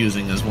weapons you're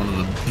using is one of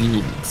the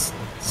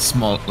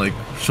small, like,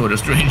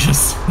 shortest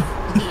ranges.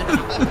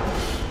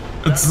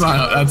 That's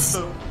not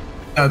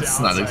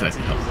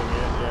exactly helpful.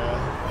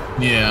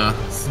 Yeah,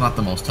 it's not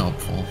the most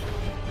helpful.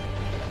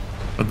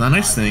 But the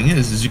nice thing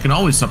is you can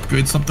always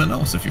upgrade something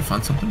else if you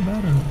find something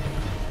better. Yeah,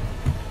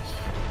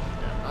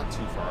 not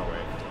too far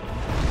away.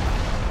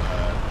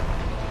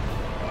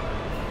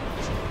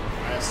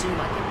 I assume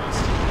I can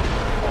just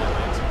fall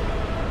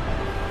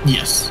into.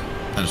 Yes,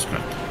 that is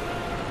correct. Okay.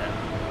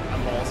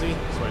 I'm ballsy,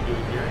 so I do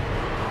it here.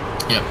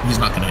 Yep, he's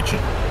not gonna hit you.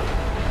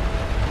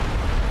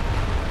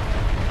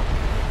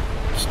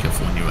 Just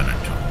careful when you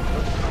enter.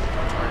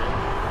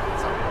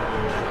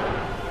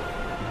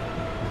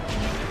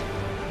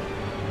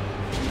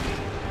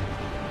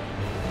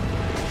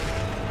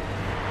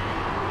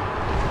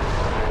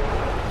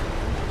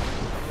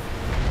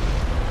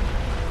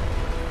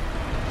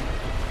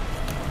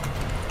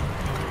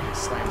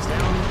 Slams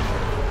down.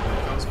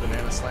 Here comes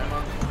banana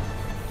slammer.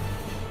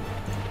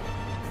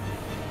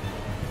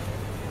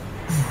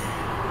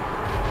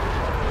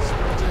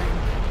 Sprinting.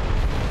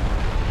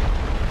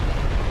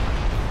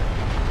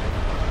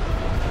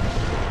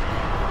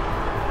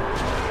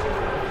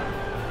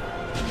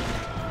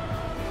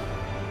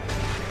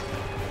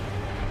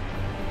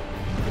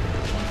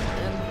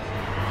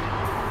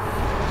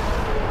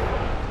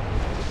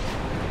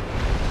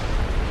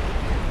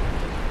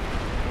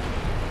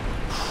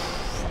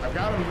 I've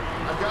got him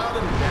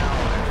down,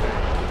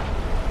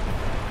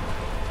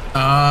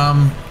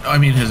 I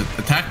mean, his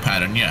attack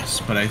pattern,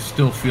 yes, but I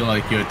still feel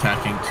like you're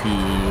attacking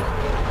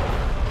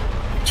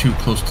too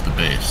close to the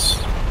base.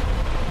 Okay,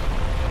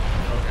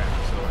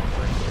 so like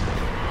right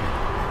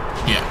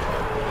here. Yeah.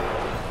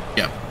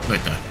 Yep,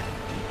 right there.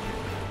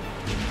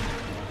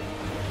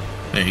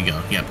 There you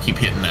go. Yep, keep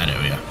hitting that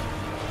area.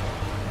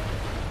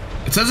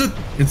 It says it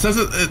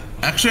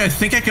actually, I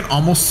think I can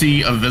almost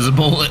see a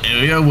visible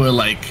area where,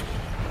 like,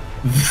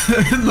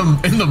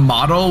 in the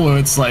model where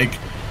it's like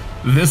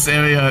this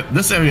area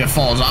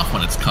falls off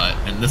when it's cut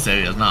and this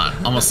area is not,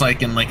 almost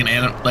like in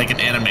an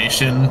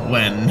animation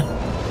when,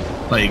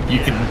 like, you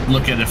can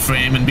look at a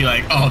frame and be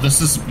like, oh,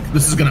 this is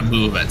gonna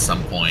move at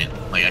some point.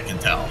 Like, I can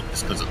tell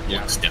just because it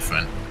looks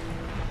different.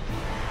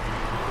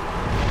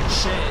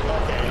 Shit.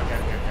 Okay.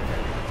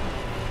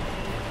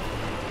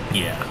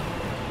 Yeah.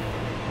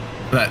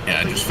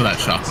 Just for that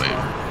shockwave.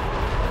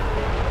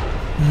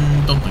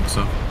 Don't think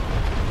so.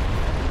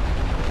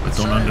 But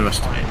don't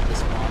underestimate.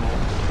 This model.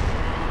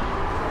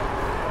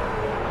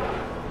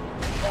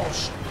 Oh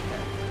shit.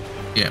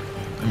 Yeah,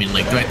 I mean,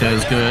 like, right there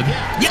is good.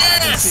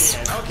 Yes!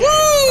 Okay.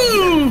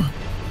 Woo!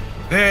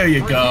 There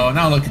you go.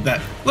 Now look at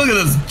that. Look at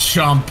this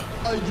chump.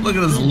 Look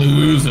at this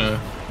loser.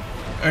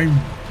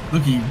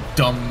 Look at you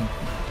dumb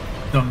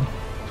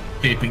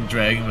gaping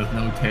dragon with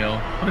no tail.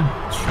 What a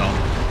chump.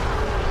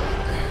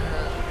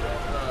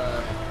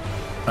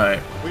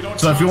 Alright.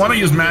 So if you want to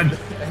use mad,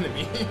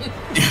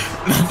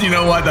 you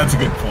know what? That's a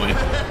good point.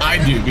 I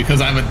do because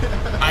I'm an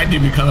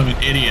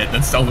idiot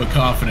that's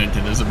overconfident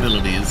in his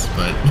abilities,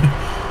 but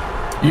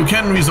you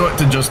can resort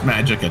to just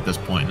magic at this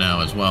point now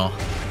as well.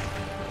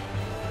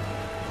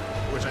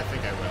 Which I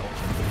think I will.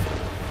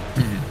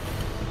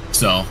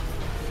 So.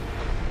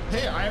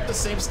 Hey, I have the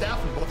same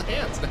staff in both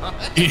hands now.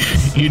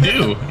 You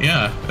do,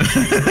 yeah.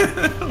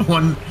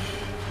 One.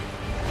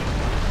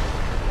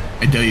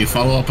 I dare you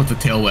follow up with the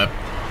tail whip.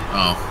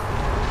 Oh.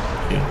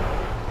 Yeah.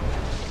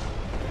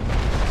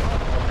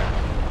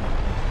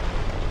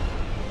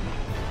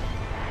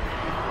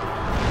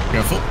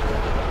 Careful.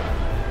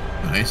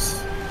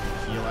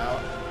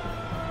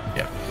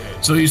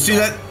 So you see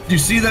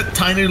that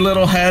tiny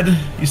little head?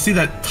 You see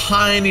that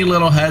tiny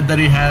little head that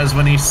he has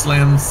when he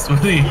slams, when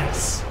he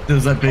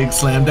does that big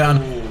slam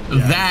down?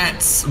 Yeah.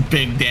 That's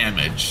big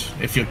damage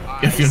if you're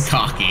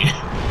cocky.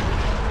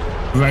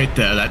 Right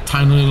there, that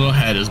tiny little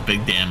head is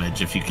big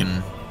damage if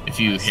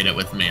you hit it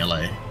with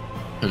melee.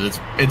 Because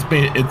it's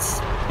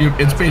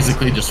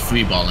basically just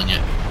freeballing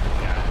it.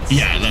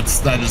 Yeah,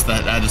 that is the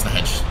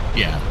head.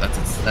 Yeah, that's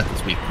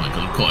its weak point.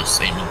 Of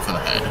course, aiming for the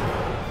head.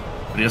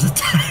 But he has a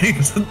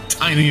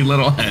tiny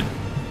little head.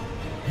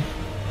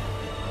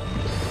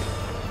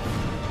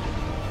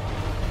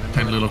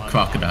 Tiny little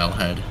crocodile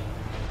head.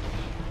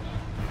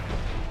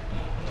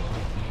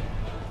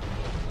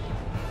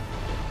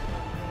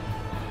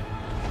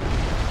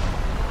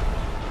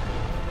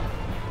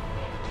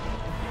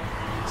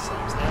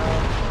 Slams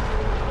down.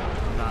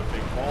 I'm not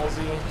big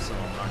ballsy, so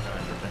I'm not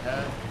gonna hit the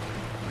head.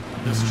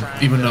 I'm just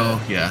trying Even to though,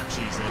 yeah.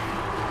 cheese it.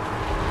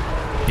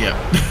 Yeah.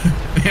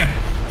 Yeah.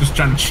 Just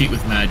trying to cheat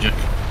with magic.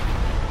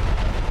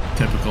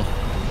 Typical.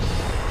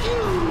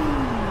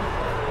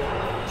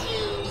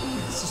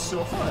 This is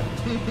so fun.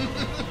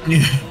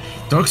 Yeah.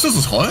 Dark Souls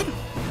is hard?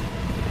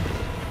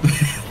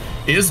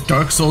 Is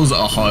Dark Souls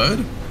a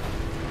hard?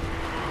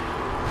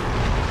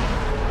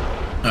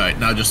 Alright,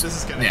 now just... This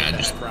is gonna hit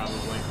just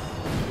probably.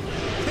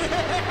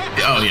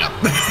 Oh, yeah.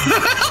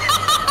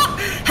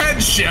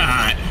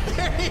 Headshot!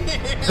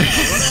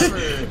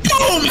 Whatever.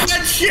 Boom!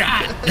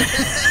 Headshot!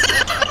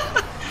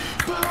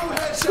 Boom!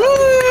 Headshot! Woo!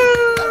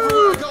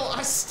 Everywhere I go,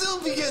 I still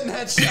be getting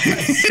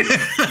headshots.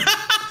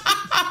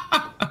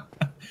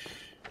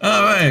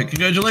 Alright,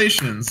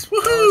 congratulations.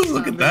 Woohoo!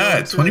 Look at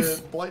that. 20.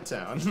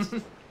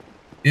 Blighttown.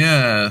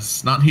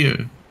 Yes, not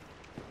here.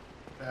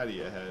 Out of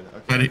your head.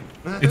 Okay.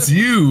 It's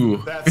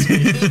you. That's me.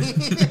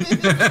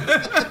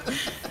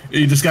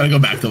 You just gotta go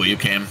back the way you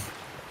came.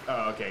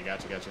 Oh, okay.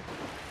 Gotcha.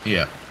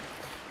 Yeah.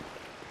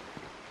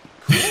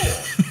 Cool.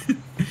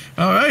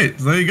 All right,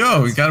 there you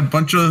go. We got a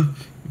bunch of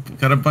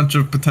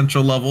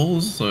potential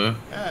levels.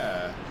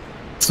 Yeah.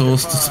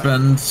 Souls to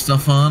spend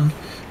stuff on.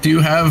 Do you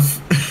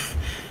have?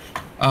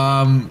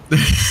 I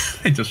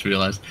just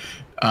realized.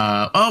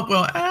 Oh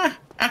well.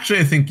 Actually,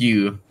 I think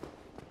you.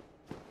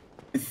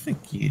 I think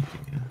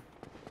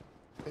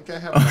I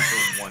have enough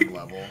for one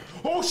level.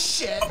 Oh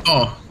shit!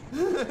 Oh.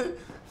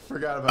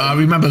 Forgot about.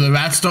 Remember, the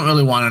rats don't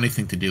really want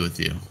anything to do with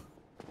you.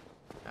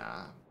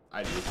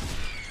 I do.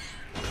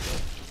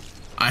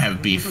 I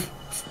have beef.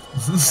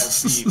 I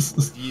have beef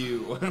with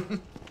you.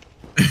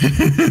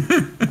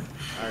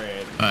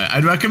 Alright.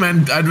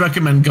 I'd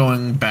recommend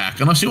going back,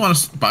 unless you want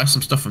to buy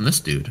some stuff from this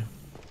dude.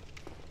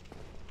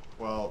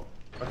 Well,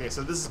 okay,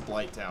 so this is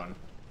Blighttown.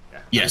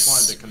 Yeah. Yes. I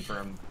just wanted to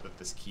confirm that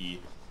this key.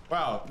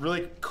 Wow,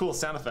 really cool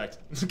sound effect.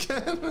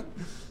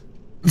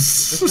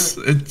 Just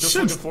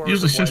looking forward to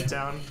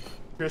Blighttown,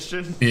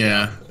 Christian.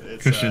 Yeah,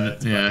 Christian.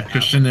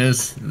 Christian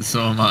is.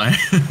 So am I.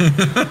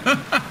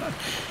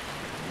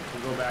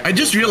 I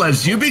just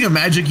realized you being a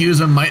magic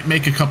user might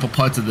make a couple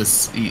parts of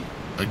this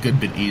a good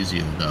bit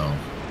easier, though.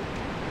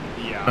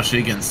 Yeah. Especially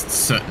against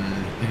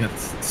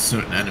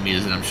certain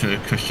enemies that I'm sure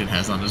Christian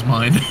has on his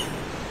mind.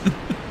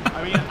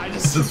 I mean, I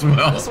just want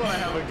to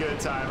have a good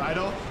time. I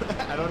don't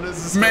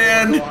necessarily.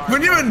 Man,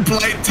 when you're in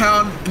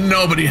Blighttown,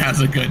 nobody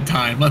has a good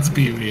time. Let's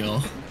be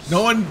real.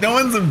 No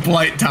one's in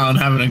Blighttown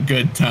having a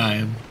good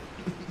time.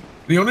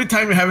 The only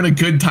time you're having a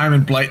good time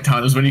in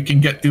Blighttown is when you can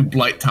get through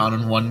Blighttown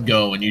in one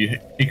go, and you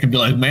can be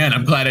like, man,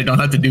 I'm glad I don't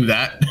have to do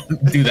that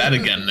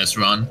again this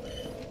run.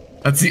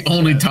 That's the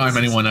only time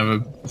anyone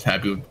ever is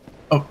happy with.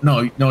 Oh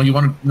no, you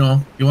want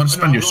to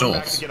spend your souls.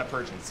 Back to get a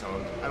purging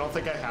stone. I don't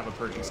think I have a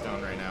purging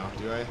stone right now.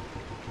 Do I?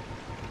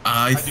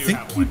 I think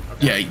have one.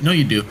 Okay. Yeah, no,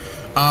 you do.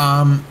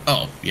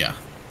 Oh yeah.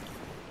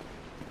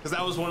 Because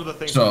that was one of the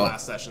things from the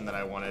last session that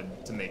I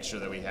wanted to make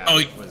sure that we had.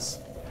 Was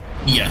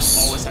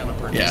yes. Always have a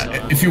purchase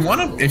stone. If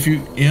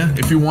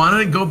you want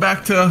to go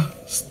back to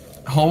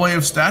Hallway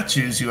of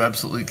Statues, you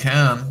absolutely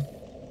can.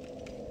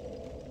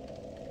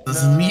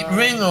 There's a neat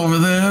ring over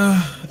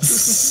there.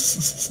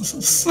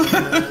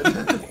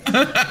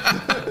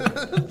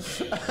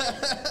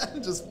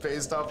 Just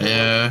based off of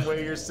the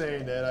way you're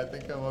saying it, I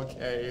think I'm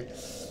okay.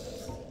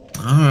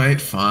 Alright,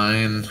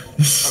 fine.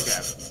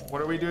 Okay,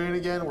 what are we doing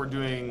again? We're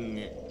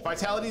doing...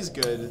 Vitality's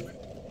good.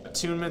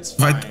 Attunement's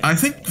fine. I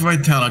think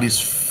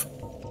Vitality's...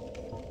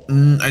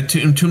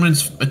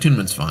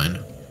 Attunement's fine.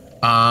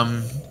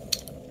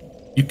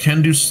 You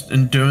can do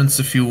Endurance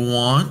if you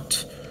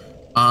want.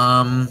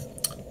 I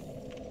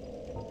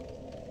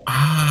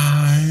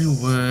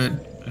would...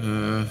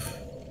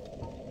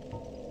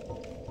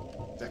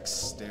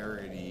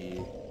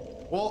 Dexterity...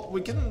 Well,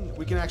 we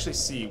can actually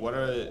see what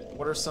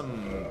are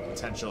some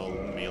potential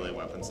melee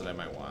weapons that I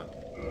might want.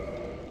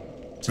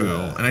 True,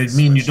 and I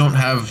mean you don't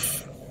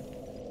have,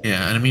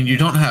 and I mean you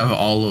don't have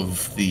all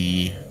of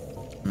the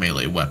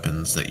melee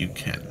weapons that you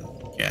can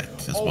get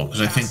as well,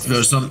 because I think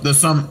there's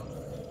some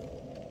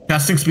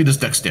casting speed is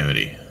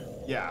dexterity.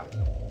 Yeah.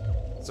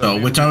 So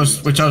which I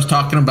was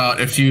talking about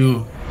if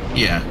you,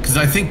 because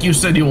I think you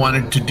said you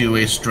wanted to do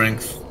a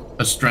strength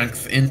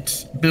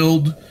int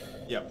build.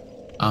 Yep.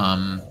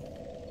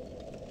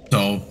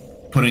 So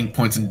putting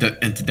points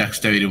into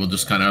dexterity will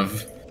just kind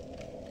of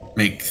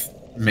make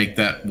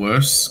that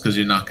worse because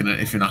you're not gonna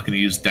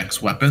use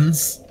dex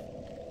weapons.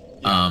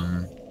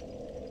 Yeah.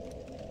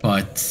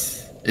 But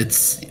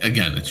it's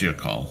your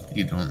call.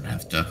 You don't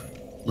have to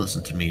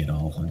listen to me at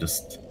all.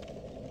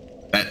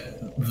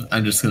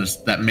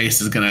 That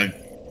mace is gonna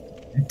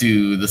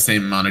do the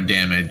same amount of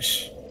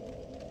damage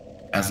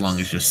as long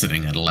as you're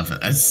sitting at 11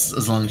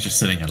 as long as you're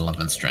sitting at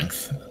 11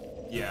 strength.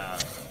 Yeah.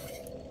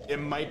 It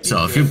might be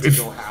good to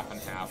go half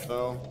and half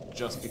though,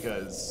 just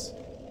because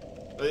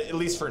at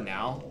least for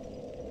now.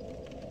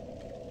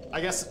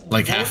 I guess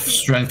like half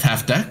strength,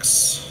 half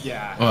dex?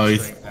 Yeah, half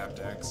strength, half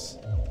dex.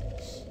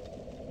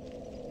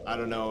 I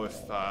don't know if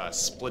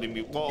splitting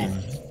me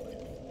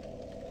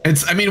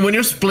I mean when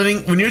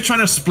you're trying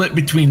to split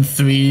between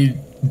 3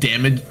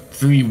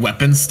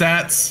 weapon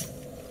stats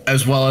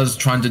as well as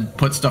trying to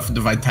put stuff into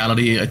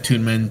vitality,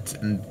 attunement,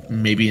 and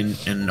maybe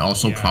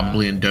also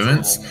probably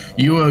endurance,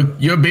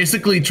 you're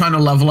basically trying to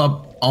level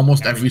up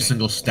almost every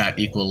single stat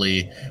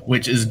equally,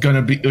 which is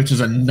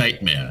a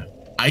nightmare.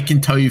 I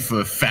can tell you for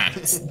a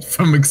fact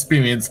from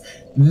experience,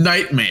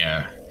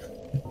 nightmare.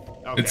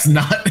 Okay. It's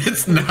not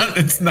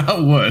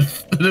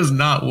worth. It is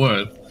not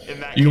worth. In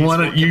that case, we'll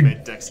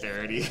commit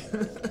dexterity.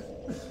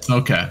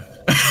 Okay.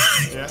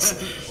 Yeah.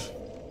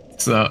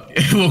 So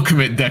we'll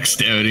commit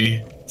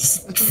dexterity.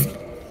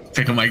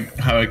 Pick up my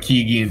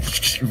Harakigi and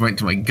right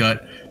to my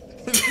gut.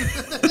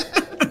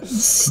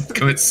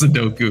 Commit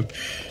Sudoku.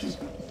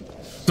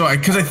 So,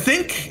 because I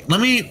think let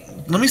me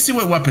see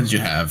what weapons you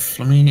have.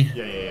 Let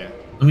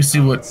me see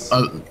what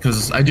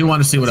because I do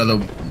want to see what other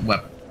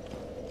weapon.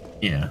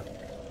 Yeah.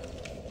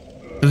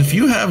 Because if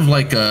you have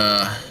like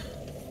a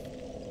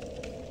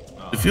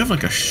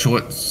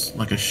short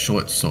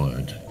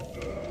sword,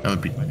 that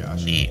would be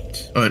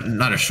neat. Or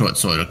not a short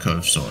sword, a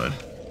curved sword.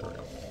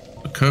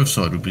 A curved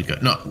sword would be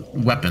good. No,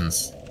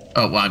 weapons.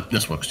 Oh, well,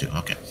 this works too.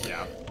 Okay.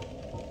 Yeah.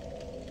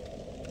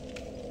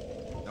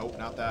 Nope,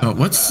 not that. Oh,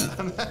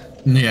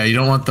 yeah, you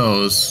don't want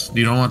those.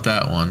 You don't want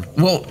that one.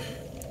 Well,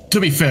 to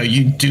be fair,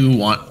 you do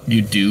want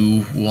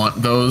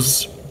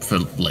those for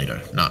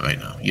later, not right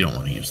now. You don't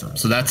want to use them.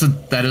 So that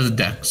is a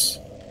dex.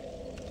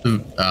 The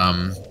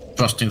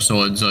thrusting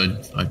swords are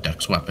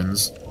dex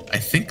weapons. I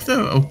think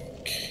they're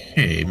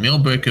okay.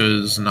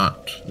 Mailbreaker is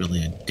not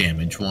really a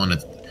damage one.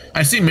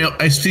 I see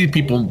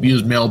people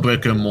use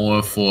Mailbreaker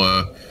more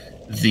for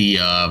the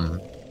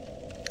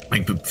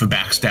like for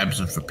backstabs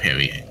and for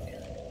parrying.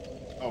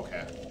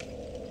 Okay.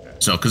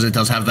 So because it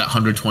does have that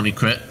 120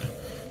 crit,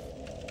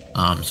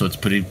 so it's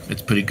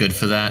pretty good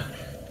for that.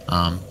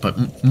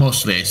 But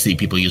mostly I see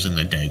people using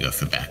the dagger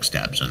for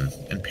backstabs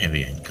and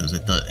parrying because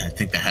I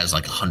think that has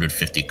like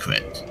 150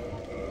 crit.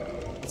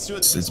 Let's do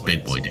it. It's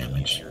big boy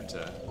damage.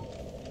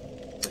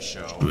 To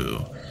show.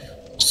 True.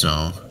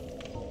 So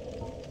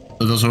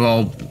those are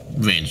all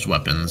ranged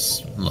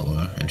weapons,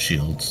 lower, and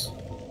shields.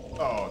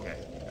 Oh, okay.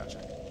 Gotcha.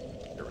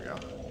 Here we go.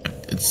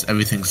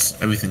 Everything's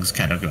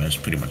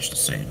categorized pretty much the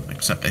same,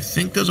 except I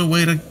think there's a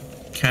way to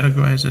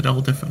categorize it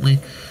all differently.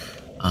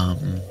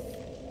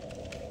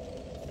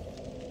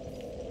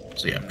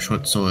 So yeah,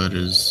 short sword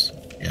is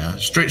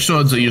straight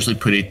swords are usually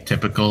pretty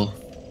typical.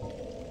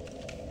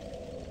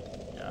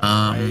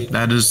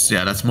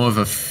 That's more of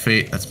a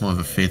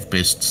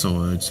faith-based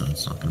sword, so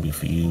it's not gonna be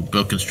for you.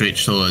 Broken straight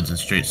swords and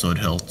straight sword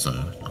hilts are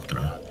not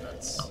gonna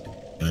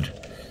be good.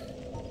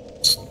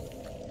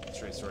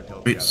 Straight sword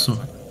hilt. Straight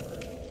sword.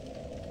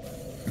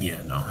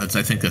 Yeah, no, I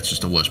think that's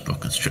just a worse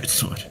broken straight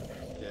sword.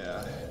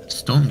 Yeah.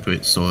 Stone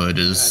great sword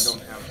is. I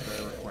don't have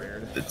the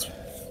required.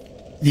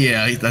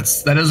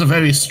 That is a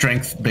very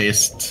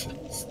strength-based,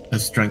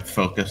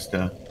 strength-focused.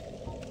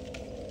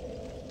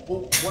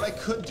 Well, what I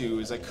could do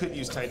is I could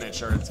use Titanite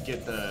shards to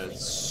get the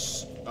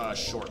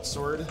short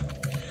sword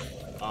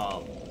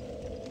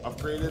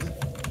upgraded.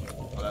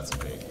 Oh, that's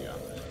big,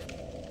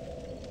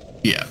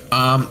 yeah.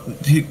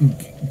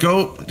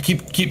 Go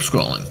keep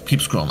scrolling. Keep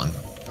scrolling.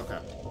 Okay.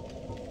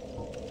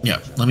 Yeah.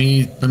 Let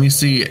me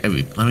see I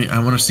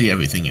want to see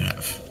everything you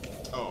have.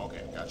 Oh,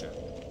 okay. Gotcha.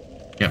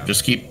 Yeah.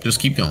 Just keep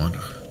going.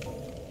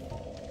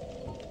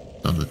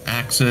 So the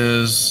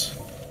axes.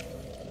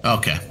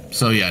 Okay.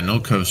 So yeah, no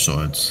curved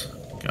swords.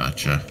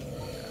 Gotcha.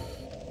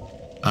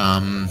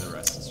 The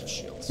rest is just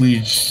shields.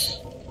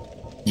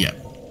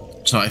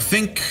 So I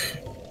think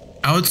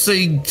I would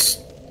say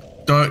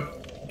start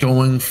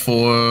going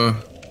for,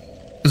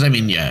 because I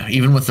mean, yeah,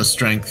 even with the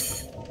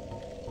strength,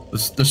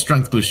 the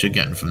strength boost you're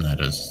getting from that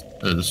is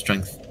the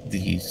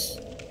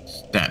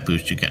stat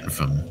boost you're getting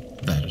from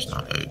that is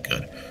not very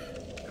good.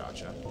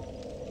 Gotcha.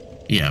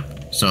 Yeah.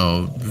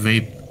 So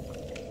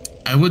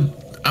I would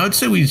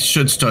say we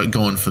should start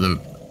going for the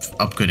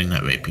upgrading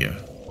that rapier.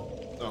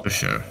 For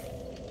sure.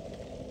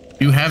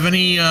 Do you have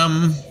any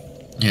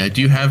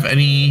do you have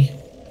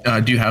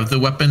the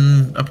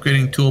weapon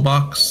upgrading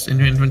toolbox in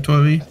your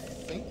inventory? I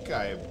think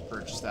I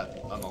purchased that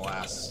on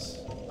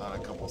a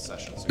couple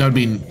sessions. That'd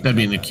be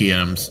in the key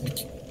items.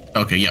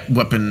 Okay, yeah,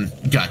 weapon.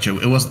 Gotcha.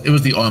 It was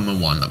the armor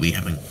one that you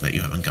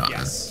haven't gotten.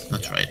 Yes.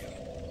 That's right.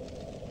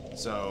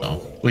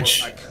 So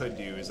which what I could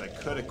do is I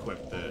could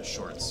equip the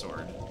short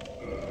sword.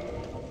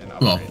 And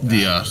well,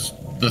 the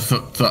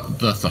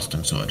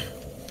thrusting sword.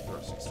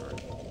 Thrusting sword.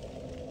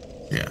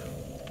 Yeah.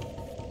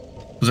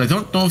 Because I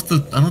don't know if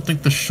I don't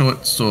think the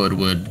short sword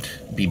would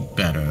be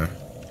better,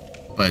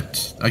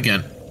 but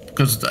again,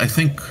 because I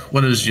think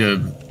what is your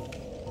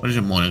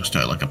morning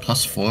star, like a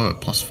 +4 or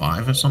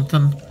 +5 or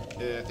something?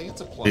 Yeah, I think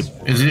it's a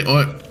 +4. Is it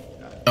or?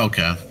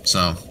 Okay,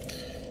 so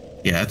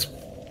yeah,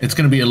 it's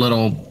gonna be a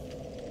little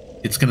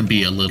less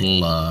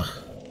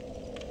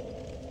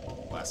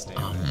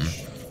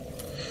damage.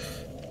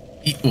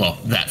 Well,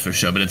 that for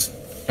sure, but it's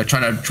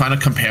trying to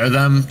compare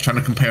them. Trying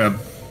to compare a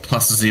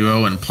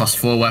 +0 and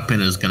 +4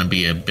 weapon is going to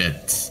be a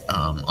bit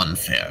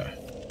unfair.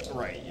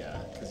 Right, yeah,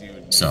 because you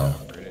would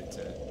upgrade it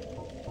to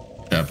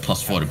the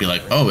 +4 to be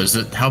like, oh, is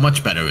it? How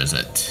much better is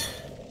it?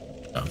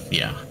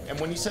 Yeah. And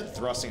when you said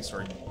thrusting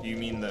sword, do you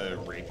mean the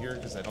rapier?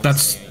 Because I don't.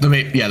 That's the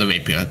rapier.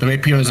 The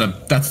rapier is the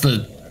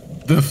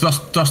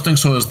thrusting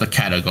sword is the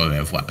category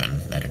of weapon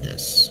that it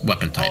is.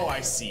 Weapon type. Oh, I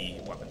see.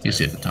 Weapon type. You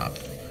see at the top.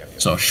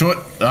 So short,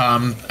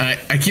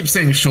 I keep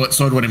saying short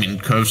sword, what I mean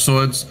curved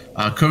swords.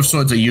 Curved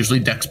swords are usually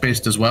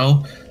dex-based as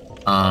well,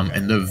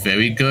 and they're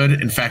very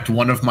good. In fact,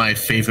 one of my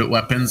favorite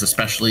weapons,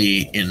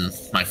 especially in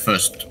my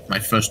first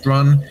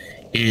run,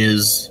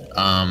 is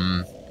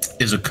a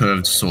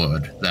curved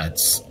sword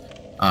that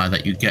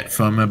you get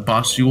from a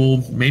boss you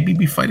will maybe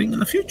be fighting in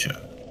the future.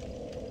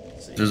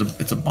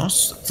 It's a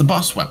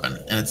boss weapon,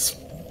 and it's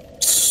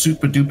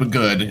super duper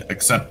good,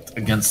 except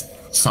against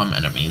some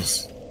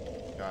enemies.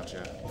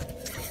 Gotcha.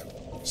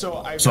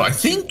 So I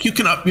think you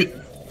can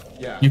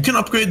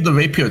upgrade the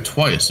rapier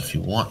twice if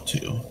you want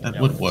to. That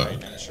would work.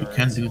 You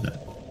can do that.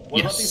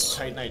 What about these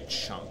Titanite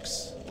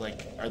chunks?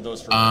 Like, are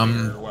those for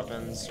later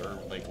weapons or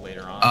like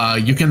later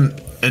on? You can.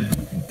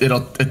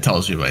 It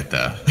tells you right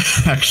there.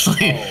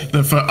 Actually,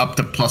 they're for up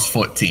to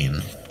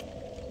 +14.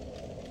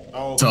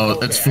 Oh. So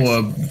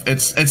okay,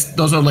 it's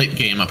those are late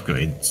game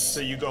upgrades. So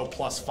you go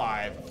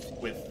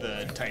 +5 with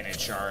the Titanite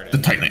shard. The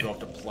Titanite. You go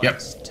up to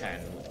 +10.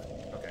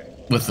 Okay.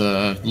 With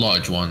the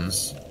large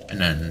ones,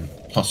 and then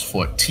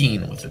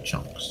 +14 with the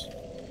chunks.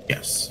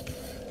 Yes.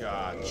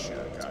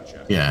 Gotcha.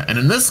 Yeah, and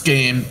in this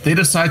game, they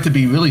decide to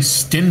be really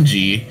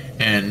stingy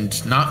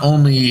and not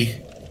only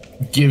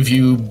give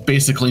you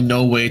basically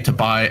no way to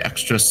buy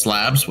extra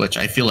slabs, which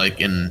I feel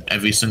like in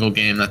every single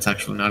game that's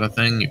actually not a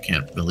thing. You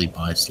can't really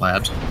buy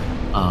slabs.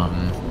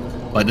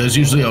 But there's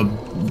usually a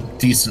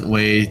decent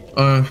way.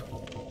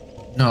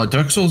 No,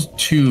 Dark Souls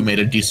 2 made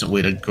a decent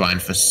way to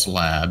grind for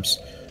slabs.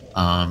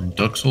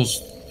 Dark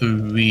Souls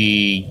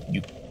 3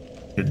 you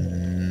could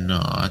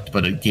not,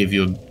 but it gave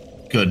you a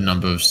good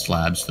number of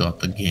slabs throughout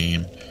the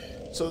game.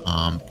 So,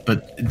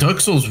 but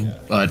Dark Souls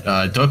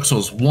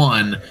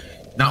 1,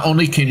 not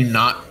only can you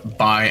not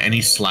buy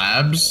any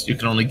slabs, you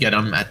can only get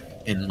them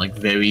in like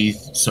very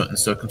certain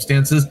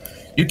circumstances.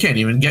 You can't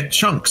even get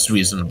chunks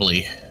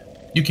reasonably.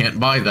 You can't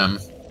buy them.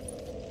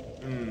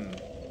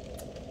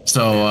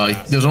 So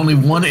there's only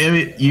one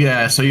area.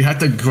 Yeah, so you have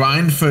to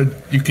grind for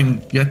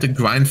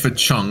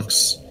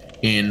chunks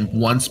in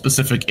one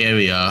specific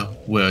area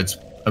where it's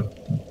a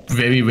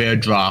very rare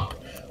drop.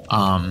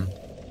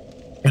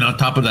 And on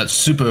top of that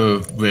super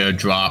rare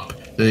drop,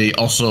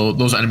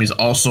 those enemies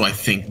also, I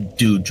think,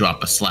 do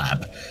drop a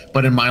slab.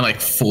 But in my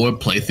like 4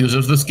 playthroughs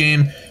of this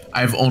game,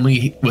 I've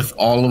only, with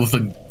all of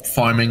the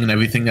farming and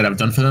everything that I've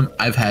done for them,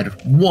 I've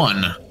had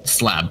 1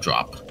 slab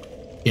drop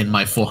in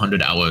my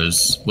 400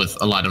 hours, with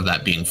a lot of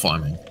that being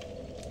farming.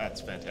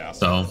 That's fantastic.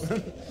 So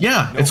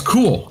yeah, it's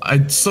cool. I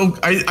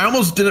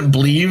almost didn't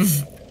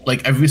believe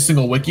like every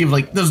single wiki of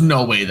like, there's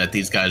no way that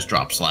these guys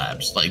drop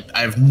slabs. Like,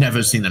 I've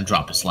never seen them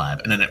drop a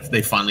slab. And then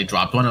they finally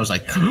dropped one. I was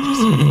like,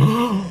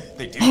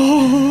 they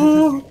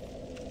do.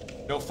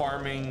 No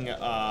farming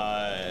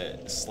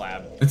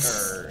slab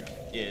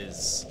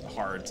is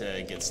hard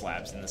to get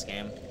slabs in this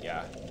game.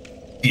 Yeah.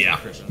 Yeah.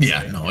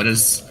 No, it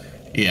is.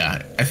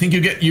 Yeah, I think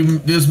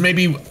there's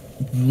maybe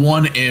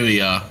one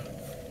area,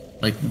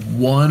 like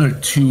 1 or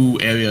 2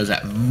 areas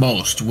at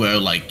most, where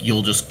like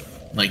you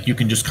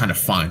can just kind of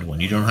find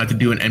one. You don't have to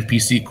do an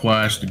NPC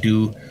quest to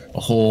do a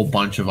whole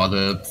bunch of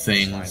other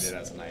things. Find it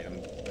as an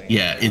item thing.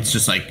 Yeah, it's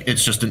just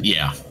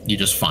you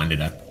just find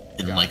it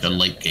in like a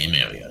late game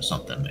area or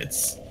something.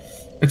 It's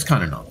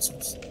kind of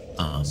nonsense.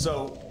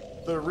 So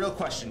the real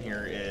question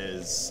here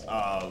is,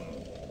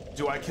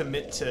 do I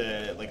commit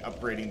to like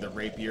upgrading the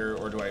rapier,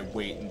 or do I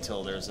wait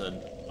until there's a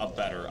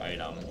better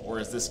item? Or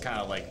is this kind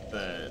of like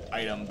the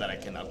item that I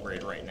can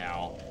upgrade right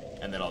now,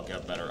 and then I'll get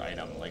a better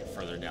item like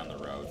further down the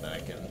road that I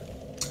can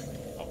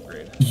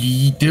upgrade?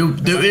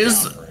 There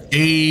is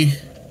a...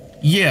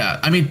 Yeah,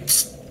 I mean,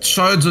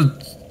 shards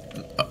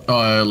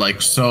are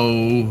like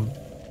so...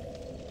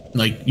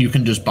 Like, you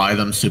can just buy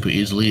them super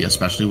easily,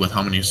 especially with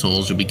how many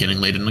souls you'll be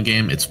getting late in the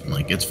game. It's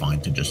fine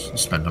to just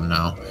spend them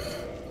now.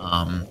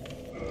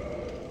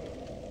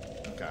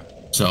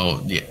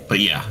 So yeah, but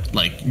yeah,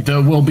 like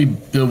there will be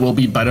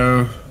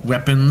better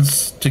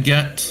weapons to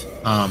get,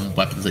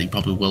 weapons that you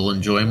probably will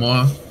enjoy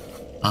more.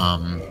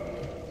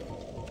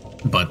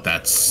 But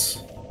that's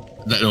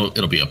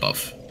It'll be up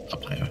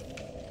higher.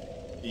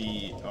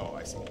 Oh,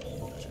 I see.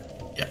 Gotcha.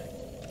 Yeah,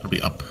 it'll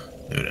be up.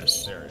 There it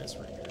is. There it is,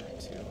 right here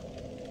too.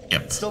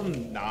 Yep. It's still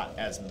not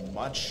as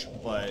much,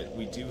 but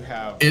we do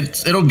have.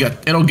 It'll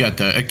get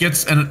there. It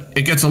gets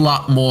a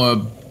lot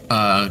more.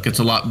 Gets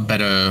a lot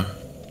better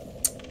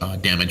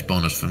damage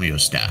bonus from your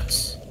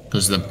stats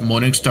because the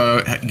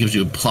Morningstar gives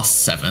you a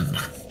 +7,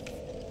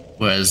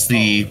 whereas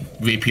the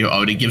Rapier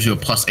already gives you a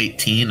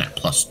 +18 at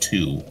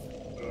 +2,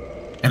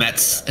 and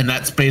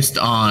that's based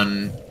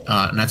on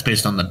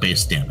the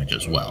base damage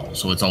as well.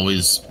 So it's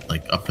always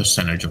like a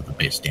percentage of the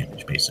base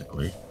damage,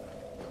 basically.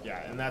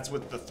 Yeah, and that's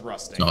with the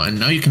thrusting. So and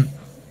now you can,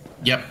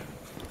 yep,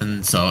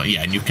 and so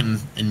yeah, and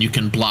you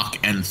can block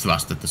and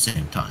thrust at the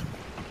same time.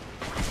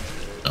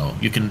 So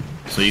you can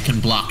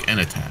block and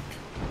attack.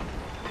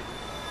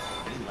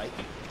 I like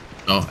it.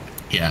 Oh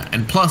yeah,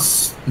 and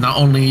plus not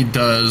only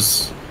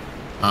does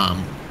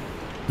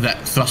that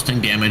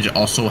thrusting damage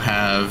also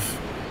have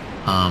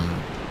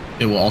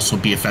it will also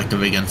be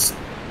effective against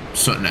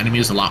certain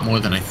enemies a lot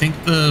more than I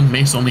think the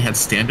mace only had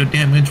standard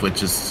damage,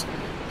 which is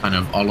kind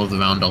of all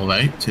around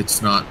alright.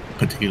 It's not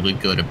particularly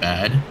good or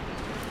bad.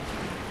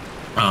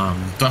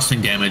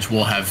 Thrusting damage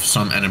will have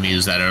some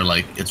enemies that are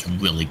like it's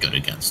really good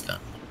against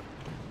them.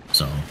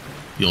 So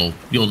you'll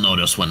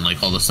notice when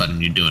like all of a sudden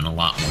you're doing a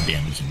lot more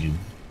damage than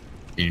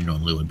you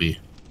normally would be.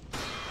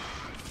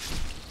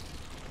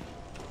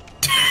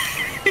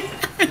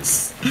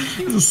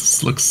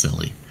 This looks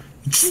silly.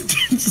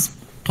 Just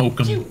poke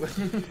him.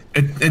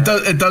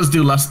 It does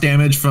do less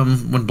damage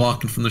from when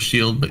blocking from the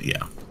shield, but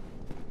yeah.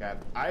 God,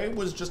 I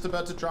was just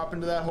about to drop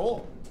into that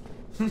hole.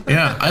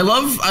 Yeah, I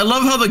love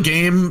how the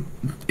game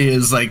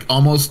is like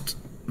almost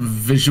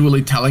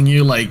visually telling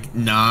you like,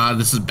 nah,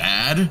 this is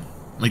bad.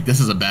 Like, this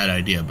is a bad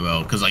idea,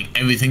 bro. Because, like,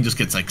 everything just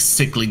gets, like,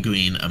 sickly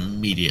green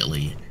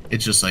immediately.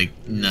 It's just like,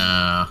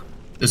 nah,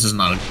 this is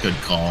not a good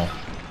call.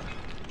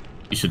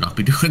 You should not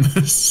be doing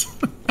this.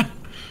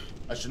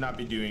 I should not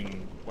be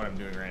doing what I'm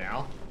doing right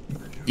now?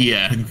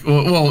 Yeah,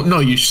 well, no,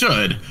 you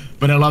should.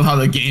 But I love how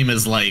the game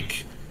is,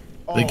 like,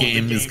 the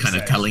game is kind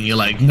of telling you,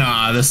 like,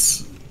 nah,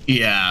 this...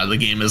 Yeah, the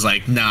game is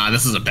like, nah,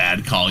 this is a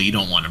bad call. You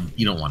don't want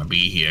to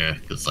be here.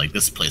 Because, like,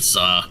 this place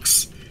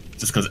sucks.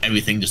 Just because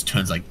everything just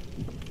turns, like...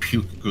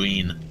 puke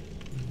green.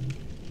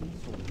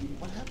 So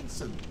what happens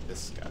to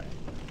this guy?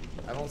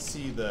 I don't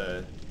see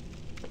the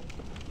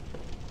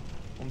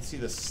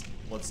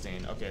blood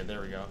stain. Okay, there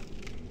we go.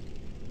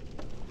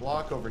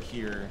 Block over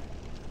here.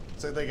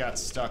 Looks like they got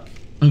stuck.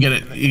 I'm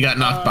getting you got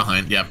knocked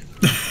behind. Yep.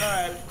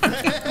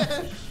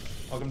 Alright.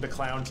 Welcome to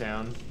Clown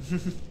Town.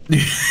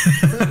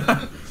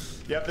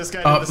 Yep, this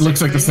guy.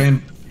 Looks like the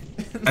same.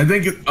 I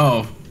think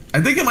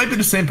it might be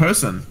the same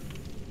person.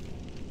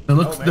 It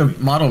looks the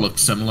model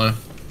looks similar.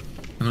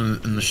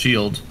 In the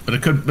shield, but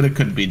it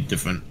could be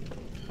different.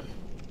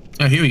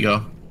 Oh, here we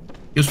go.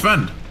 His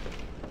friend.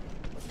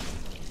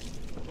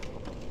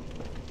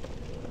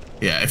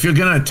 Yeah, if you're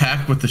gonna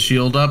attack with the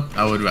shield up,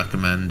 I would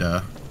recommend.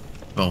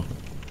 Well,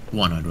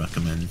 I'd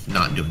recommend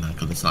not doing that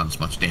because it's not as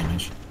much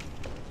damage.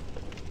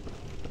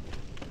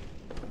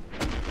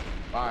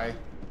 Bye.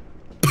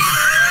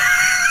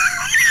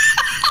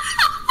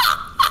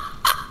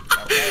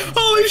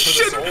 Holy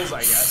shit! Souls,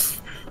 I guess.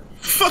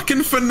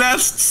 Fucking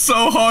finessed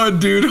so hard,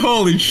 dude.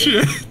 Holy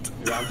shit.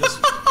 Yeah, I'm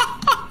just...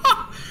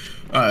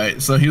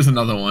 Alright, so here's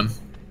another one.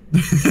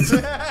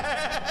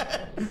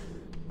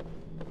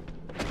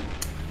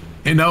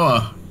 Hey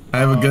Noah, I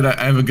have a good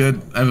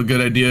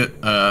idea.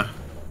 I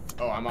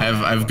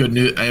have good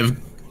news. I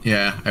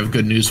have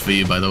good news for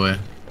you, by the way.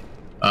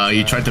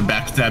 You tried to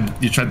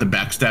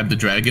backstab the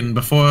dragon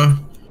before.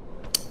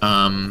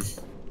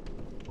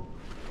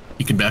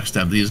 You can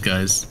backstab these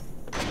guys.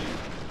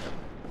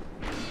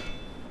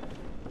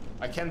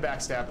 I can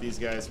backstab these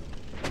guys,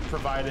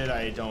 provided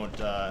I don't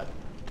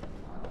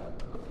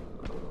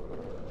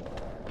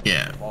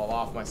yeah. fall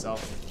off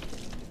myself.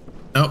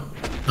 Nope.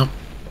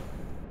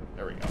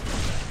 There we go.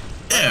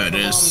 There it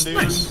is.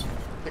 Nice.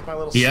 Take my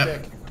little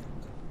stick.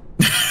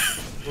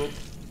 Oop.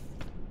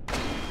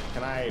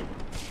 Can I?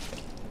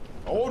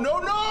 Oh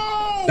no!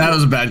 That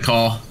was a bad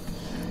call.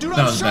 Dude,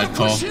 I was trying to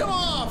push him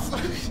off.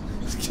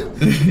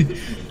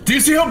 Do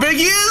you see how big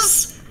he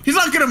is? He's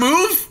not gonna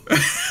move.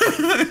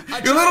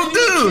 You're a little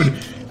dude.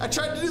 I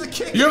tried to do the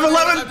kick. You have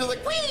 11. I'm just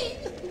like, whee!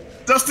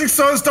 Dusting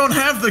swords don't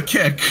have the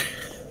kick.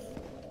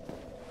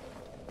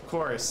 Of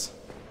course.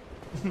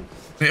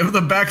 They have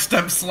the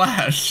backstep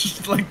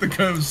slash, like the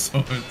curved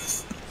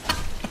swords.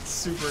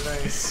 Super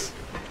nice.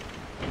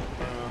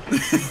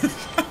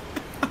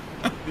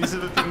 These are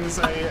the things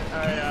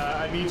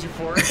I need you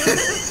for.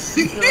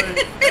 You're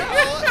like,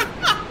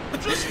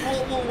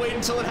 yeah, we'll wait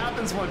until it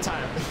happens one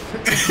time.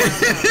 Get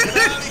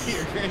out of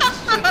here, my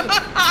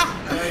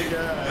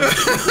God.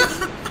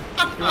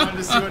 You wanted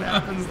to see what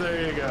happens?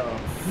 There you go.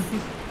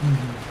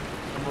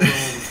 I'm a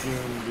little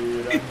goon,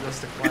 dude. I'm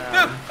just a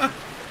clown.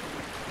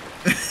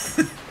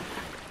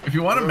 If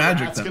you want to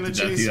magic them to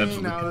death, you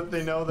absolutely now that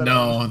they know that.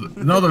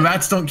 No, the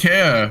rats don't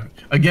care.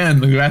 Again,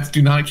 the rats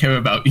do not care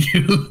about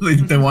you.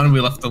 They want to be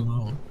left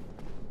alone.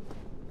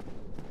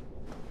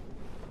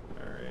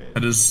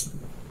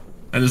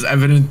 That is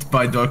evident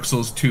by Dark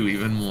Souls 2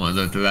 even more.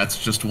 That the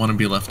rats just want to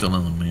be left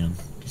alone, man.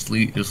 Just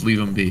leave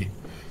them be.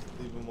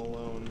 Leave them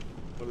alone.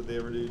 What did they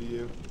ever do to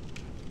you?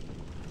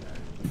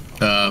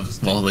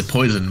 Well, they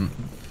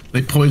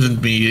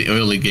poisoned me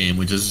early game,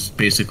 which is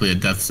basically a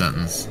death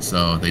sentence.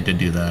 So they did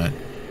do that.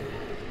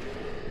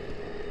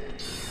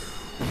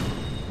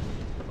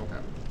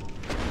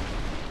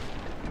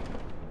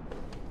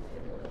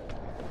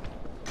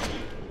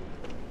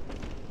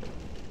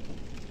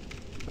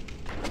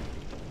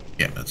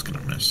 Yeah, that's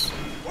gonna miss.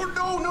 Oh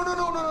no!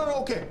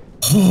 Okay.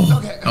 Oh,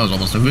 okay. That was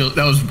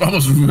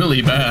almost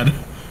really bad.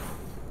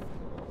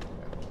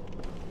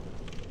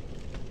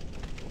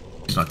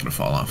 He's not gonna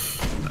fall off.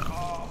 No.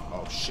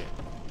 Oh shit.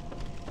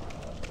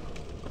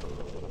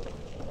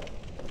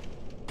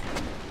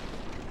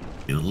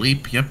 You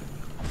leap. Yep.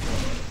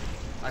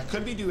 I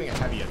could be doing a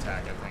heavy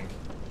attack. I think.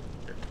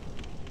 Here.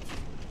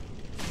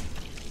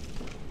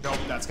 Nope,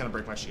 that's gonna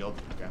break my shield.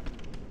 Okay.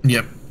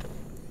 Yep.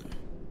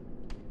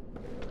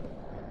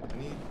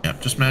 Yep,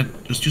 just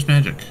magic.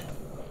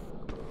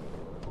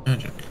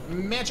 Magic.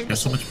 Magic Got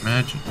so missile. much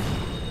magic.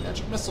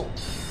 Magic missile.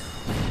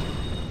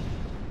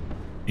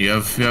 You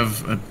have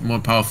a more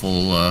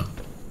powerful.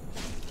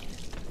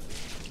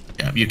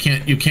 Yeah, you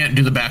can't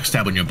do the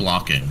backstab when you're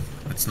blocking.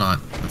 That's not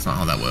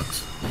how that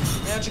works.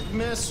 Magic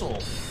missile.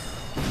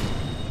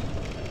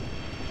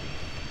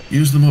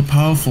 Use the more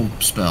powerful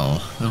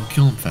spell. That'll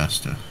kill him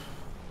faster.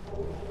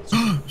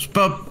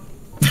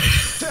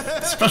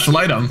 Special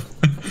item.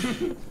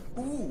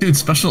 Dude,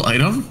 special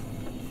item?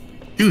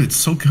 Dude, it's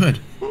so good.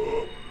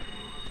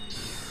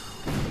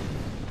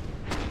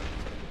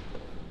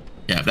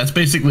 Yeah, that's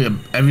basically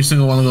every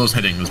single one of those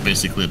hitting was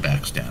basically a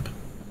backstab.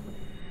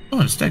 Oh,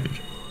 and it's staggered.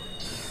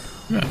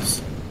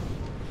 Yes.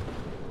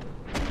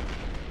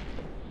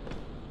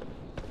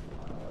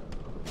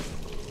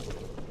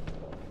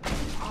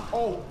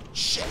 Oh,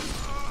 shit.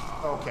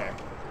 Okay.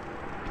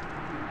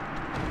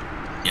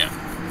 Yeah.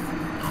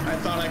 I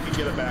thought I could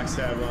get a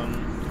backstab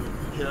on.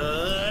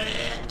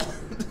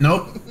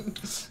 Nope.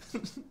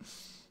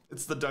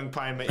 It's the dung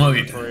pie in my Oh,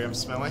 inventory I'm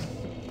smelling.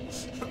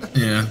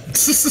 Yeah.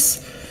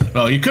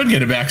 Well, you could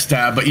get a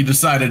backstab, but you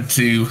decided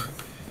to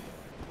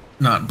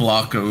not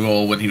block a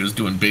roll when he was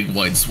doing big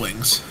wide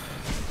swings.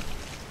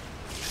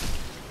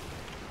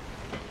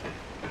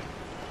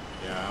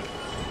 Yeah.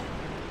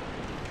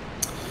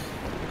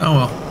 Oh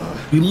well.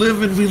 We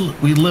live and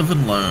we live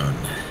and learn.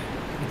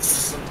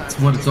 It's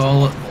what it's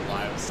all.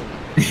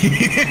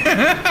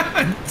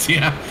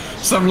 Yeah.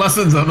 Some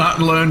lessons are not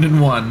learned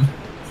in one.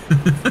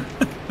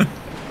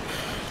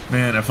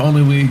 Man, if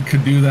only we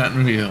could do that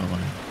in real life.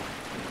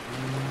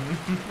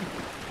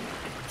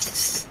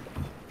 Let's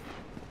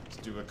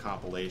do a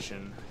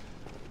compilation.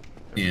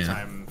 Every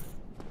time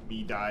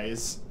me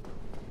dies.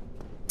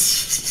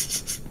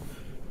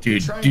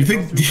 Dude, do you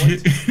think...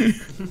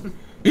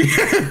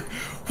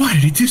 Why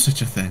did he do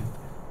such a thing?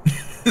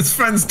 His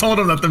friends told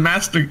him that the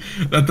master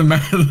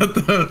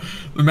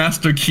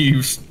key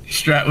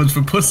strat was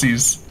for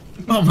pussies.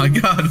 Oh my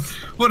god,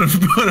 what a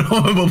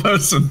horrible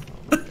person.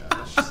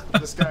 Gosh,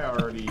 that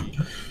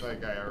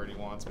guy already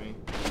wants me.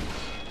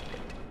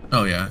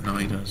 Oh yeah, no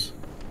he does.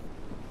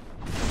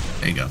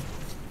 There you go.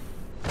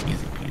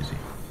 Easy peasy.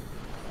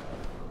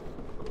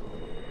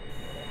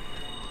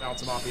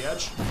 Bounce him off the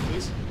edge,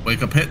 please.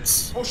 Wake up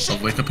hits. Oh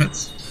shit! Wake up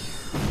hits.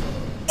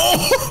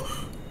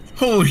 Oh!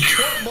 Holy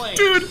crap,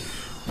 dude!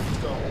 Let's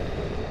go.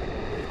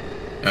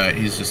 Alright,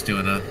 he's just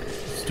doing a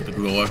stupid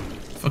roar.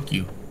 Fuck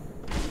you.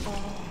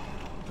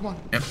 Come on.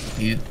 Yep,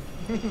 he...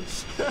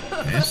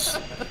 Nice.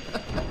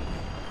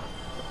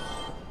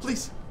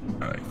 Please.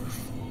 Alright.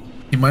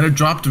 He might have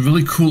dropped a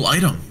really cool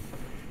item.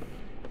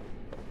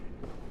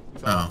 He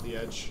fell off the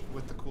edge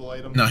with the cool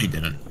item? No, he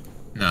didn't.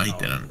 No, he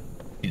didn't.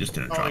 He just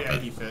didn't drop yeah,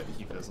 it. he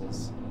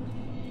fizzles.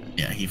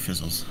 Yeah, he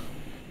fizzles.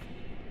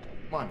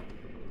 Come on.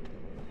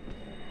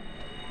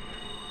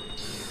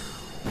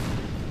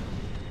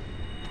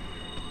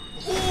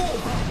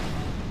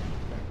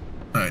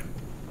 Alright,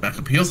 back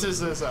up here. This is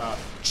his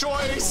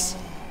choice!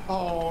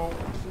 Oh,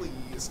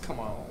 please, come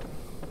on.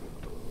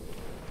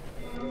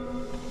 I don't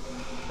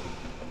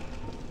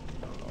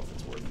know if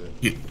it's worth it.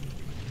 Yeah.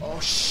 Oh,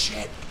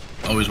 shit!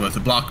 Always worth a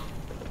block.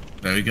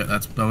 There you go,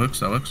 that works,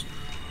 that works.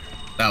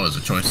 That was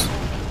a choice.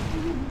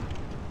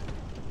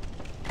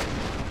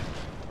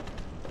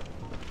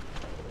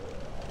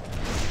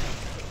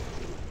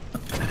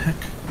 What the heck?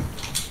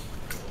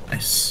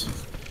 Nice.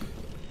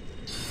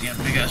 Damn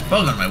big ass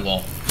bug on my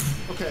wall.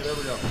 Okay, there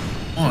we go.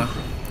 Oh.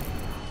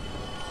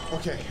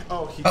 Okay.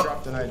 Oh, he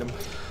dropped an item.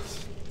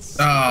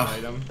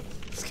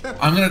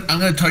 I'm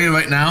gonna tell you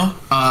right now.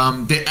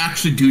 They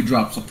actually do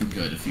drop something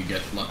good if you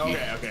get lucky.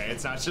 Okay.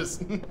 It's not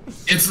just.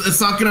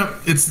 it's not gonna.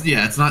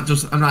 It's not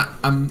just.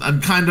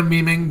 I'm kind of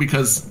memeing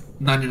because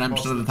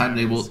 99% of the time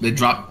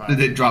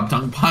they drop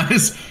tongue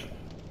pies.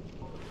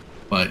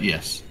 But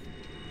yes.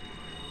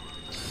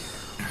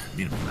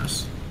 Need a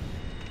mess.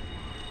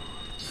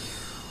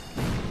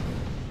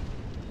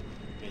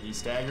 Okay, he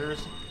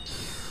staggers.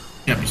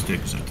 Yep, he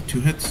staggers after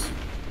 2 hits.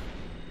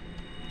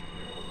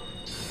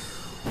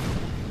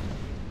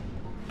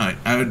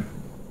 would.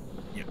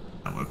 Yeah,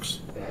 that works.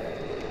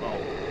 Oh.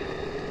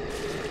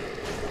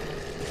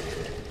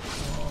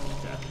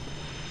 Okay.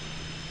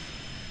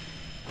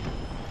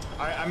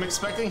 I'm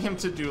expecting him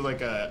to do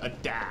like a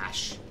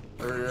dash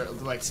or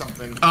like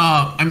something.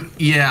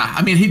 Yeah.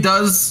 I mean, he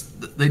does.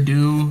 They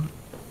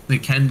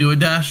can do a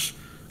dash.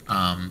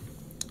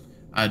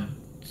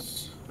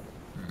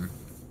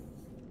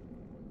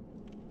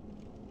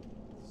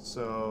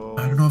 So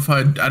I don't know if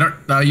I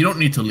don't. You don't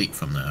need to leap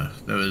from there.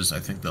 There is, I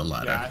think, the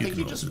ladder. Yeah, I think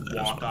you just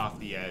walk off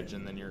the edge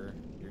and then you're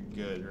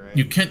good, right?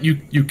 You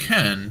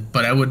can,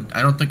 but I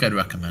don't think I'd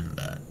recommend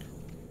that.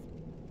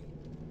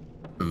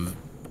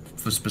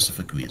 For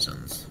specific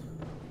reasons.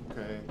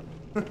 Okay.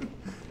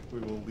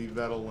 We will leave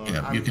that alone.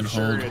 Yeah, you can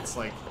hold. It's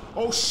like,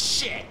 oh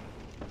shit.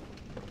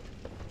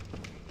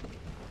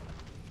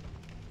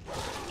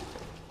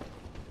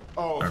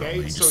 Oh, okay.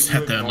 You just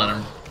sit there and let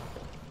him.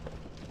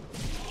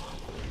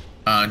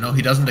 No,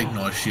 he doesn't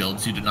ignore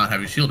shields. You do not have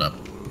your shield up.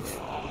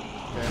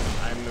 Okay,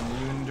 I'm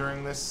immune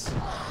during this.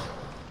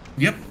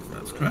 Yep,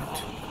 that's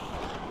correct.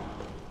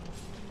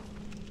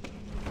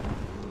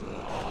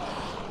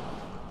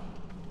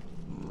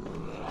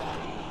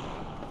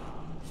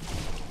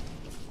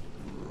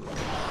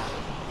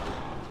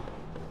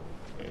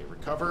 Okay,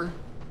 recover.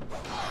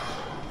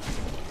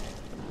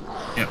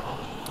 Yep.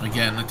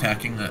 Again,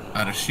 attacking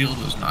out of shield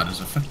is not as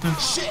effective.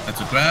 Shit!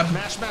 That's a grab.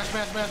 Mash.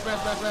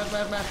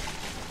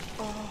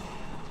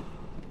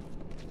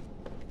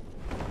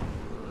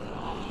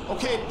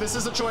 Okay, this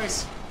is a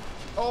choice.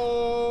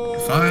 Oh.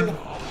 You're fine.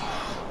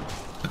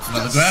 That's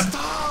another grab.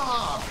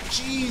 Stop!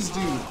 Jeez,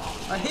 dude.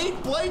 I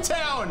hate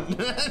Blaytown!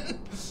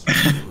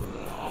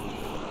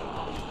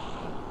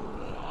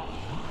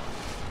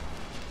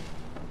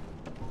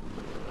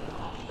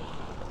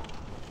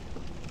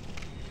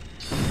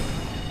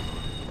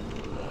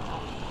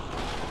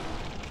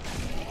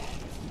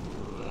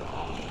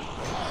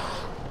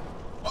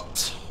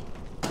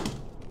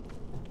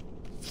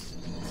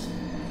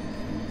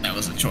 That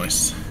was a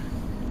choice.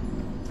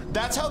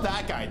 That's how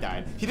that guy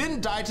died. He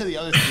didn't die to the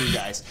other three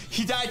guys.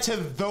 He died to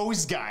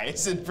those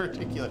guys in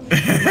particular.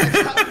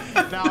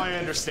 Now I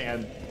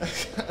understand.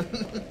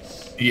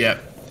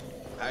 Yep.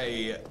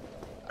 Gosh,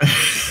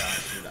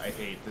 dude, I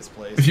hate this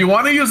place. If you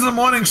want to use the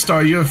Morning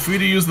Star, you're free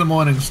to use the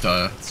Morning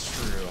Star. It's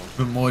true.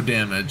 For more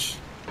damage.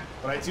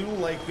 But I do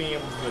like being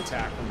able to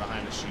attack from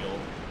behind a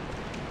shield.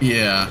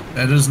 Yeah,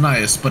 that is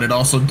nice, but it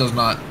also does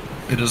not.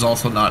 It is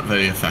also not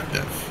very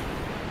effective.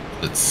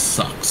 It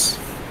sucks.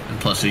 And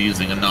plus, you're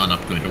using a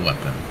non-upgraded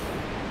weapon.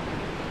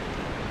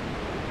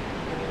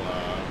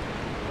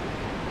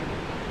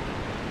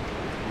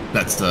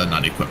 That's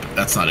not equipping.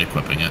 That's not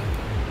equipping it.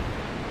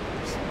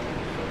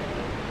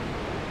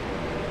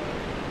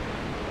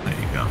 There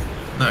you go.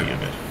 No, you're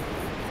good.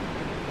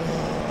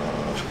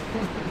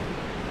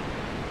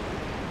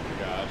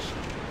 Gosh.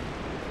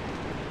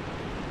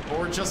 But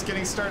we're just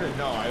getting started.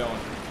 No, I don't.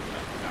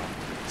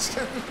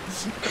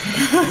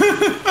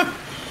 No.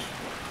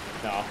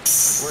 No,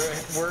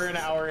 we're an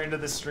hour into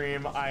the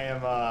stream. I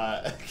am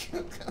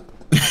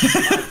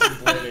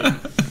contemplating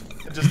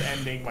just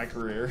ending my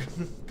career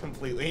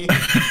completely. Okay.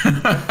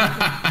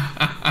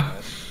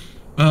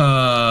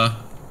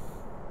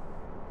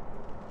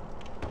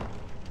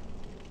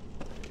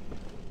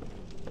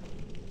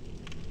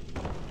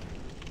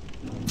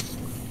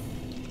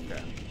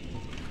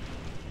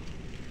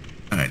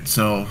 All right,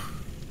 so.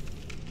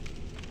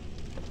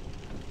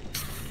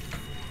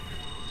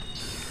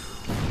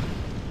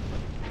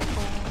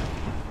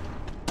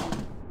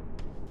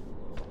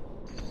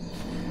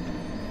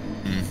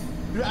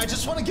 I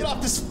just want to get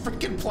off this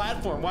freaking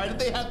platform. Why did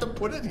they have to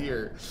put it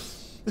here?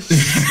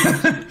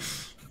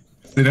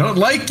 They don't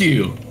like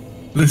you.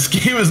 This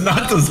game is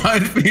not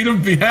designed for you to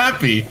be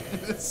happy.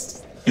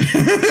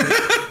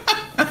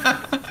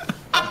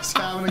 I was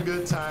having a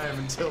good time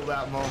until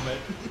that moment.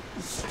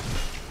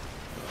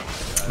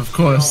 Of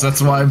course,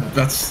 that's why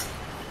that's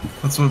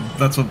what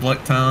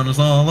Blacktown is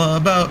all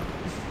about.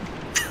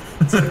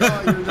 It's like,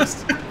 oh,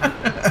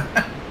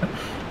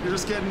 you're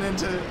just getting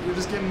into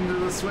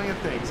the swing of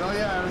things. Oh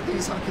yeah,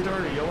 everything's hunky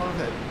dory. You'll love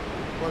it.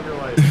 Love your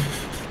life.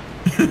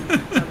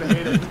 Time to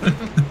hate it.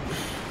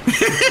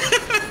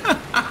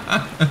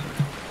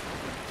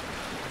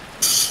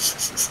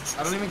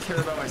 I don't even care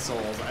about my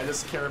souls. I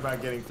just care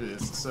about getting through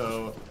this.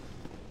 So,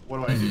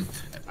 what do I do?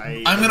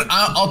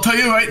 I'll tell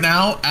you right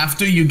now.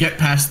 After you get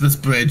past this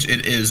bridge,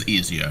 it is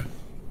easier.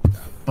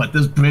 But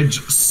this bridge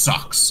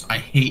sucks. I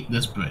hate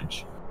this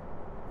bridge.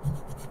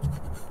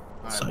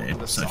 Welcome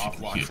to Soft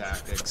Lock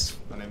Tactics.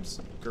 My name's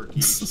Gurky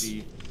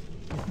HD.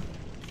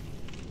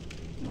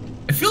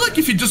 I feel like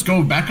if you just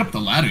go back up the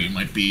ladder, you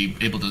might be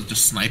able to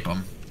just snipe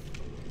him.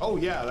 Oh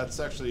yeah, that's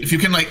actually. If you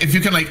can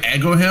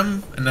aggro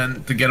him and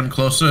then to get him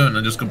closer and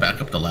then just go back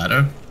up the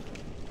ladder.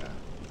 Yeah.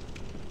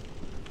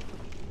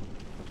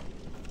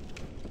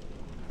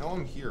 No,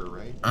 I'm here,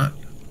 right?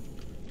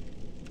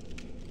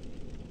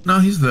 No,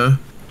 he's there.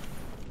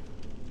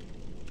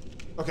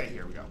 Okay,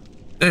 here we go.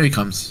 There he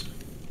comes.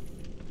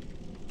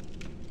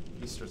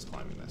 He starts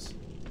climbing this.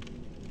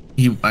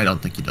 I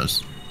don't think he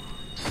does.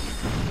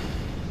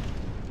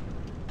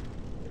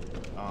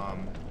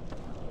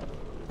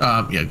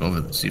 Yeah, go over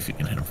and see if you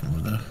can hit him from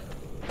over there.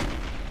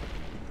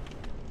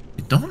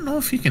 I don't know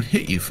if he can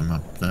hit you from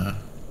up there.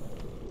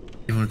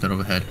 Even with that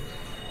overhead.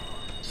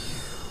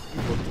 He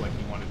looked like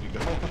he wanted to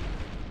go.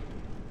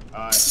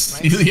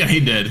 Nice. Yeah, he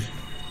did.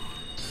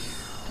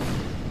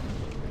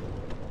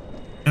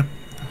 Yep,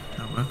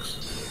 that works.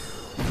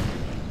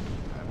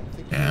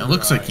 Yeah, it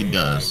looks like he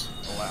does.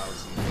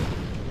 Allows you to do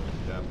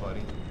that,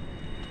 buddy.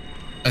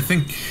 I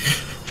think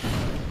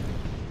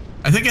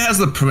it has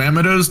the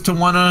parameters to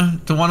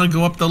wanna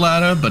go up the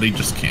ladder, but he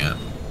just can't.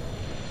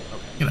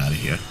 Okay. Get out of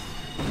here.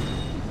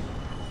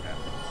 Okay.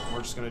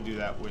 We're just gonna do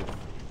that with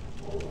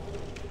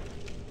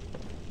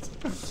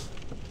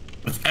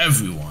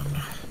everyone.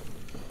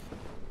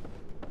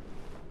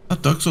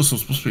 That Dark Souls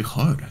was supposed to be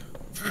hard.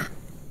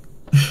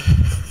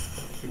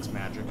 Fix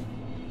magic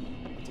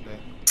today.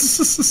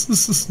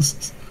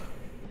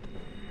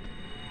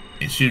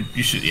 You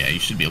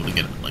should be able to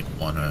get it like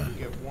one or. You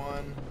get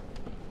one.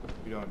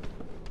 We don't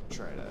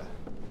try to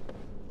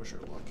push our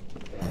luck.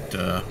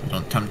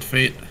 Don't tempt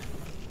fate.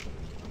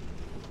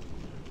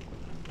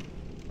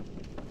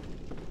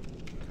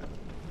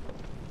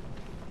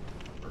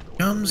 Okay.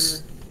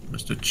 Comes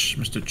Mr.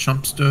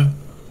 Chumpster.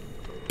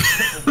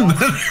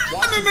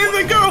 And then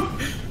they go.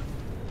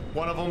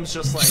 One of them's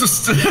just like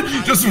just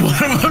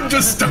one of them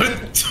just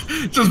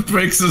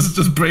breaks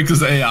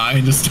his AI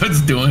and just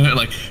starts doing it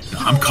like, no,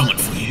 I'm coming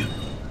for you.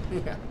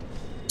 Yeah.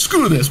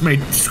 Screw this,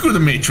 mate. Screw the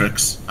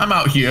Matrix. I'm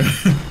out here.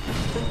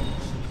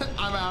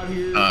 I'm out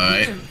here. All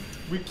right.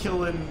 We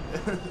killing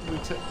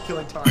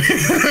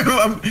Tarnished.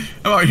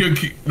 I'm out here.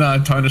 Nah,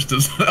 Tarnished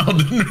is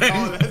Elden Ring.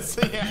 Oh, that's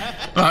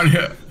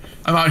yeah.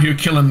 I'm out here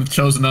killing the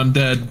chosen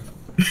undead.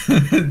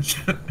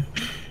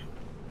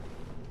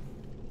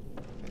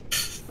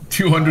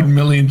 200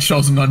 million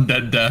chosen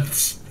undead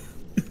deaths.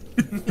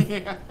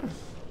 Yeah.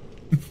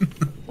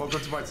 Welcome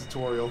to my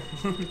tutorial.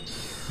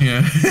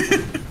 Yeah.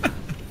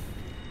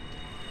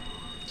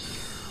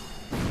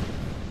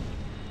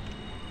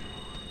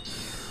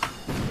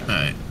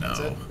 Alright,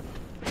 no.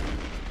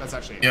 That's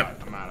actually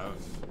yep. I'm out of.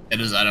 It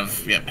is out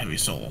of, yep, heavy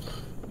soul.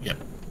 Yep.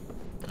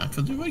 Not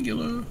for the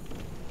regular.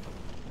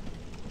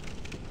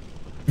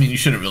 I mean, you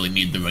shouldn't really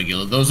need the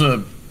regular.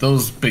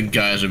 Those big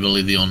guys are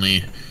really the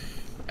only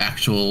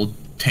actual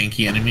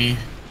tanky enemy,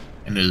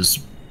 and there's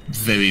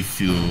very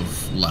few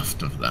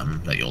left of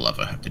them that you'll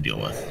ever have to deal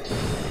with.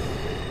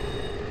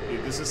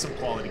 Dude, this is some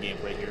quality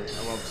gameplay here.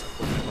 I love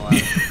looking at the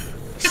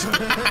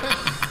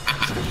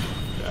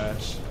lab.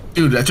 Gosh.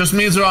 Dude, that just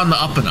means they're on the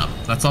up and up.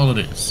 That's all it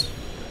is.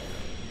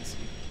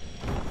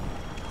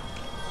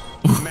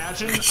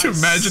 Imagine if you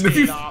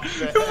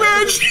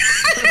imagine.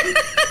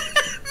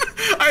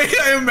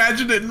 I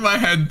imagined it in my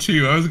head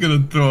too. I was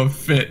gonna throw a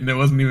fit, and it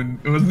wasn't even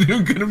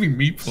gonna be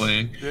me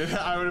playing. Yeah,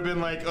 I would have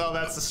been like, "Oh,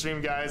 that's the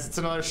stream, guys. It's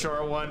another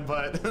short one,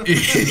 but let's be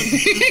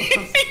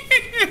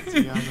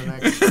on the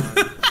next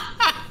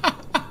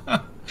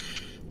one."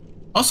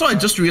 Also, I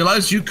just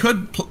realized you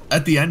could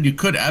at the end. You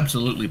could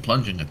absolutely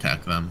plunging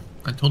attack them.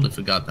 I totally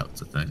forgot that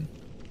was a thing.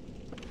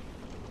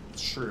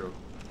 It's true.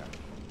 Okay.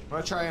 I'm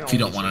gonna try and. If you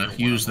don't want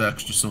to use the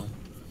extra soul,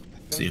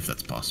 see if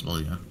that's possible.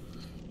 Yeah.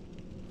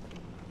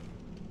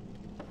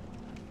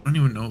 I don't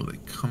even know where they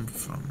come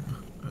from.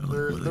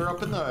 They're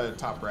up in the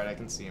top right. I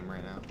can see them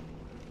right now.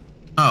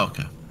 Oh,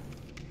 okay.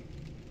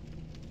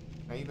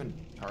 Can I even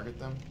target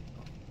them?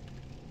 Oh.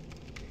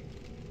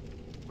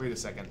 Wait a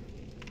second.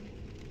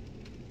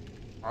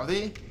 Are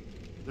they?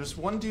 There's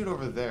one dude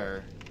over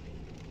there.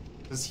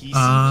 Does he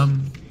see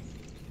me?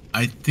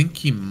 I think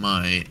he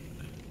might.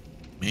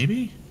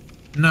 Maybe?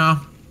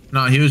 No.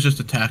 No, he was just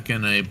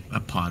attacking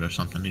a pod or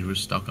something he was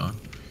stuck on.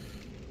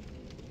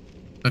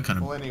 That kind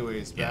of. Well,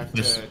 anyways, back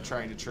to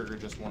trying to trigger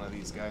just one of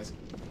these guys.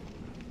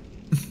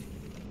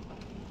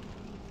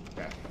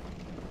 Okay.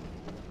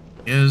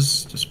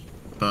 Just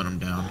burn him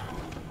down.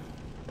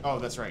 Oh,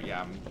 that's right.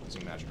 Yeah, I'm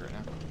using magic right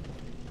now.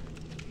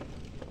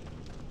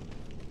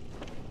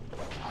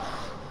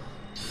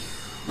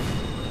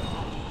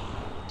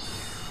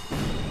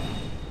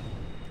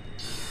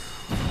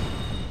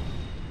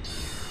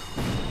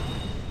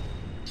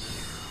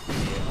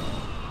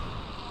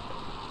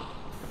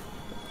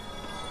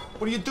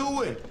 What are you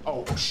doing?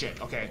 Oh,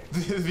 shit. Okay.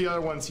 The other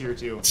one's here,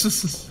 too.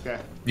 Okay.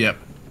 Yep.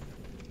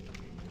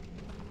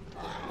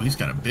 Oh, he's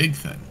got a big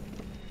thing.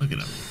 Look at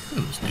him.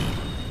 Look at this dude.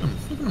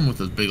 Look at him with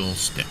his big old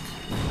stick.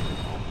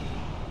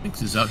 Thinks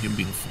he's out here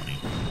being funny.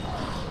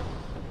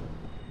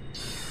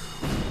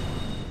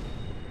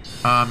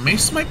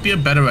 Mace might be a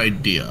better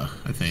idea,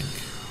 I think.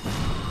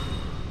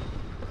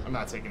 I'm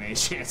not taking any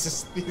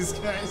chances with these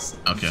guys.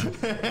 Okay.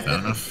 Fair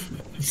enough. I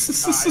do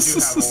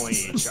have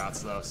only 8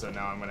 shots, though, so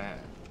now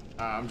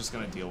I'm just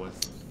gonna deal with.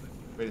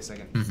 Wait a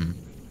second. Mm-hmm.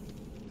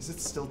 Is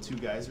it still 2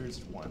 guys or is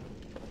it 1? I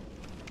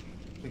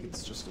think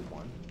it's just a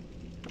 1.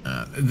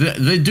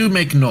 They do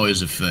make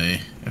noise if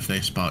they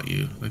spot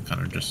you. They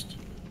kind of just.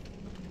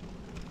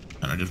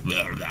 Blah,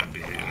 blah, blah.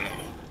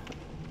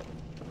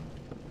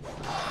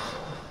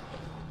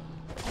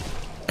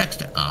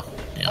 Next. Oh,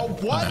 yeah. Oh,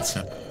 what?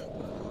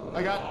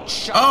 I got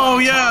shot. Oh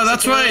yeah,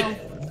 that's right.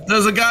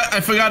 There's a guy.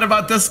 I forgot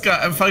about this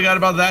guy. I forgot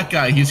about that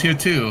guy. He's here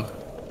too.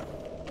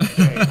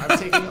 Okay, I'm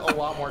taking a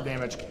lot more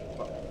damage.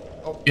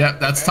 Oh, yeah,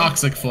 that's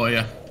toxic for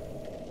you.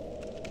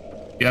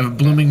 You have a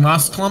blooming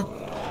moss clump?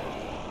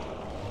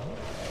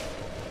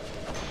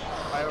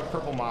 I have a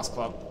purple moss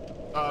clump.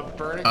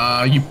 Burning.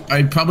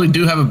 I probably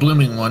do have a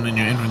blooming one in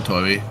your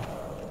inventory.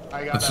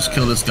 Let's just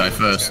kill this guy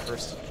first.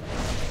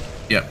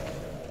 Yep.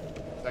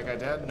 Is that guy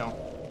dead? No.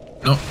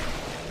 Nope.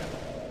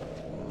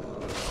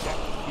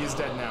 Yeah, he is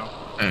dead now.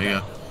 There you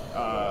go.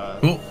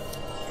 Cool.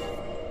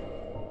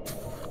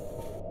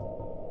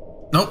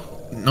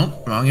 Nope.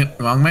 Nope.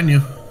 Wrong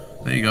menu.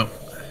 There you go.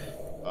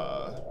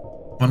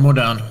 One more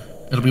down.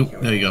 It'll be.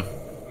 There you go.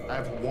 I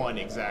have one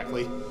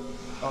exactly.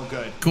 Oh,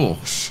 good. Cool.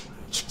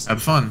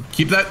 Have fun.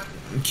 Keep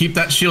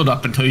that shield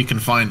up until you can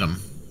find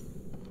him.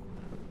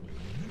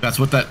 That's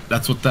what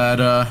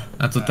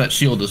that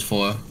shield is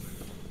for.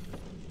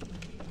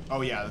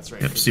 Oh yeah, that's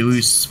right. Yep. See,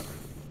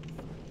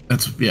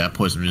 that's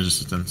poison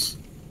resistance.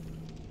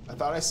 I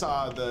thought I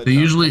saw the they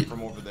usually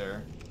from over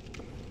there.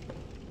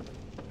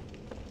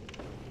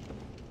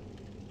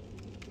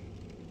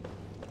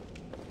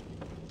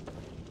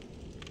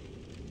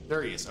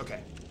 There he is.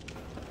 Okay.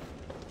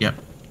 Yep.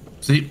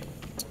 See?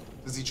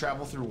 Does he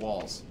travel through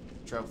walls?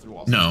 Travel through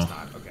walls? No. He's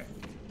not. Okay.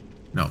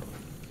 No.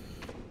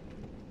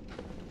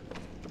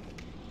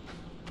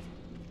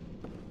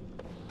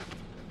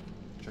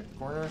 Check the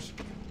corners.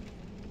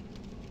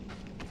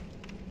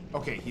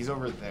 Okay, he's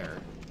over there.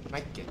 Can I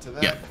get to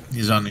that? Yeah,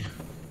 he's on the.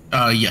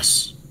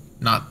 Yes.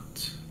 Not.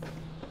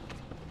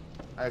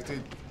 I have to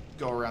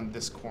go around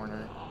this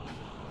corner.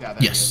 Yeah,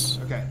 there yes.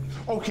 He is.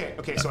 Okay.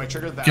 Okay, so I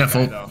triggered that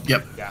Careful. guy, though.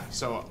 Yep. Yeah,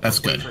 so that's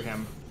wait good for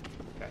him.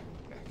 Okay.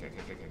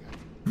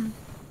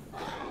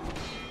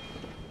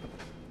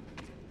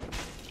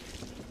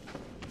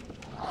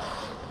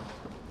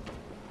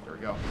 There we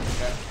go.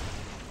 Okay.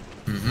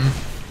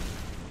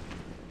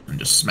 And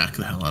just smack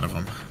the hell out of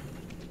him.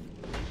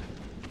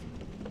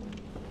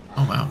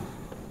 Oh wow.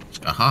 He's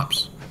got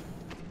hops.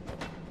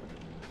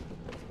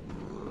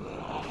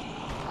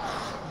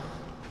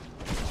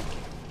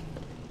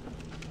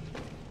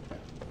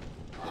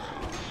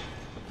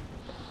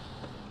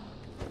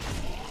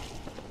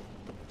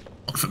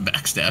 For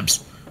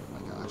backstabs. Oh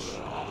my gosh.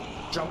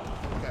 Jump.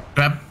 Okay.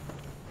 Grab.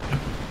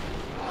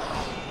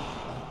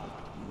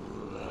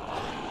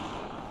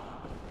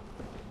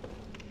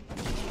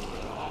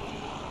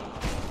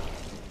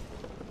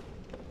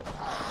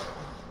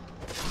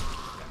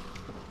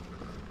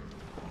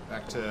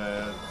 Back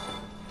to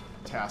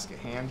task at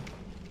hand.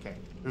 Okay.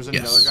 There's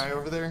another guy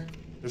over there.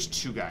 There's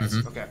two guys.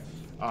 Okay.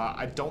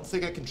 I don't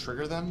think I can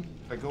trigger them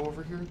if I go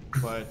over here,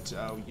 but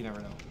you never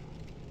know.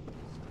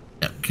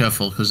 Yeah,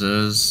 careful, because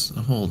there's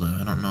a hole there.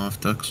 I don't know if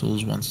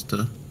Darksouls wants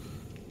to,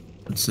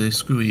 let's say,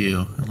 screw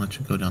you and let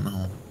you go down the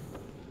hole.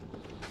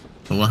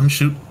 So let him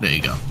shoot. There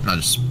you go. Now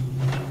just.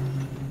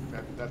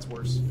 That's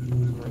worse.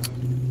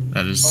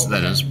 That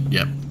is.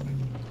 Yep.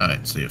 All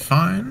right. So you're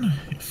fine.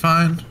 You're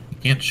fine. He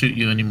can't shoot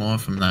you anymore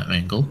from that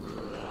angle.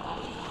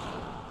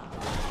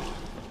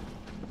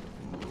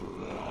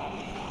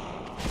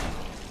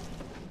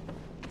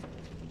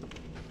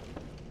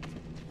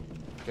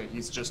 Okay,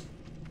 he's just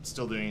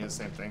still doing the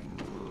same thing.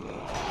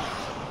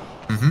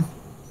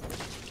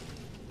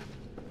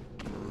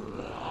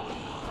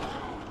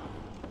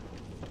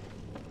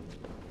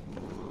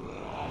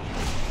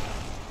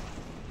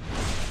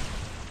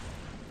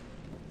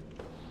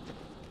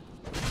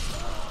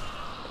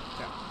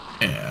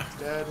 Yeah.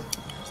 Dead.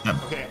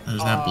 Okay.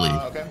 There's that bleed.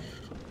 Okay.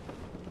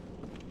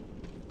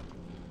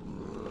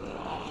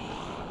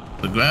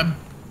 The grab.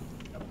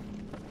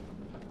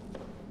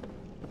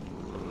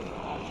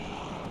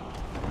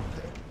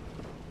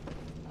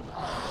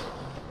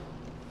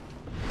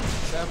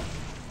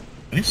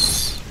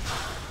 Nice.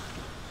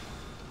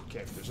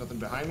 Okay, there's nothing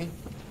behind me.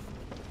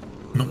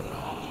 Nope.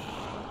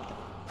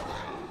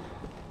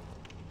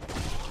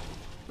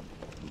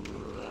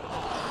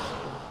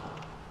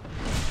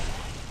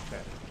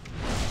 Okay.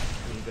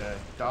 I need to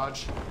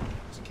dodge,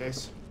 just in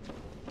case.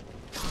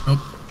 Nope.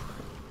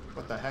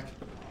 What the heck?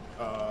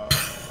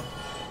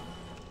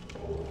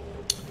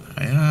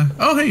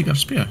 Oh, hey, you got a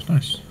spear.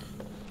 Nice.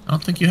 I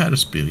don't think you had a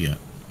spear yet.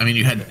 I mean,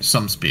 you had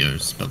some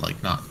spears, but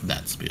like not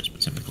that spear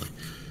specifically.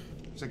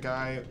 There's a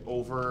guy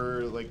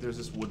over, like, there's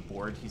this wood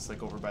board. He's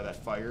like over by that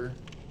fire,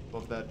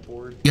 above that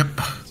board. Yep.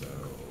 So,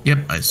 yep,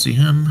 I see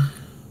him.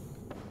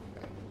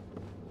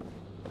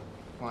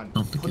 okay. Come on.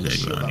 Don't think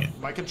he's aggro on you.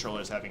 My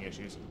controller's having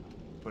issues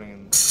putting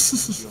in the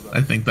shield up.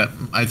 I think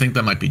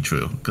that might be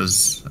true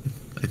because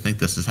I think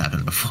this has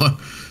happened before.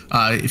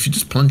 If you're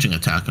just plunging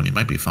attack him, he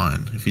might be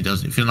fine. If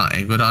you're not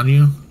aggroed on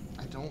you.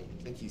 I don't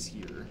think he's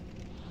here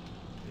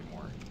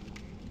anymore.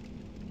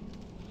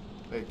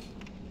 Like,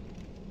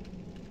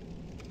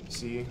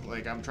 see,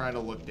 like I'm trying to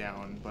look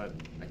down, but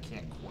I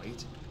can't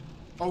quite.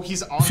 Oh,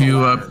 he's on the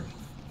ladder.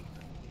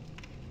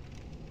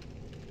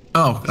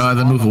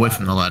 Then move away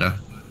from the ladder.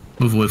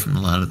 Move away from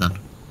the ladder then.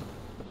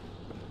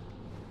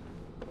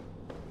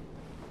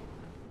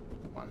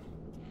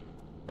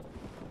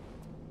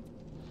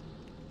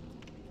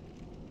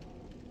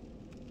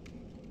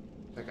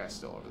 That guy's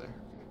still over there.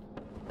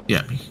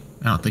 Yeah,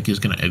 I don't think he's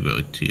gonna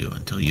aggro to you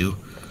until you.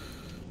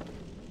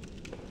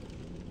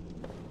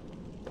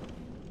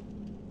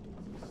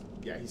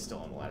 Yeah, he's still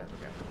on the ladder.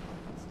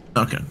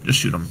 Okay, just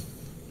shoot him.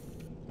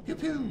 Pew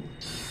pew.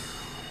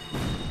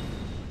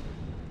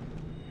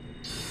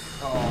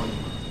 Oh,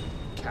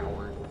 you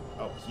coward.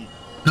 Oh,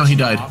 No, he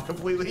died. Off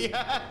completely.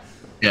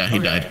 Yeah, he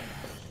died.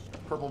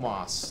 Purple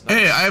moss.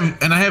 Nice. Hey,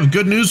 I have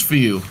good news for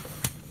you.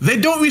 They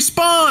don't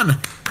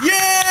respawn!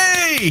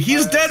 Yay!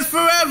 He's dead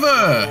forever!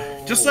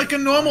 Oh, just like a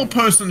normal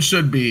person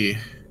should be.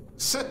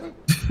 Thank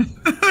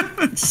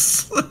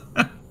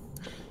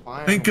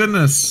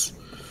goodness.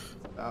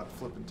 About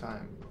flipping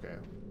time. Okay.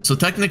 So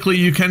technically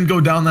you can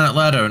go down that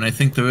ladder, and I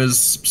think there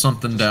is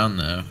something down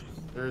there.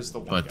 There's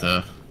the one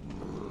guy.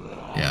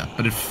 Yeah,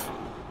 but if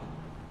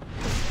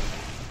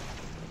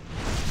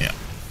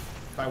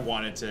I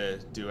wanted to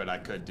do it, I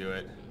could do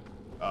it.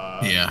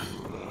 Yeah.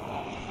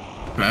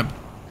 Grab.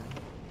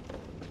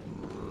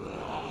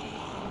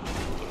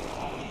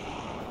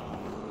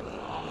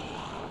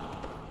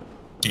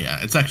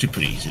 Yeah, it's actually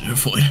pretty easy to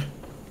avoid.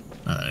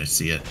 I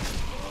see it.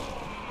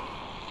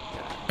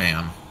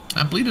 Bam.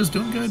 That bleeder's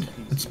doing good.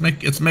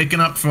 It's making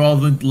up for all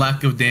the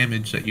lack of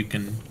damage that you're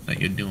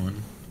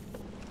doing.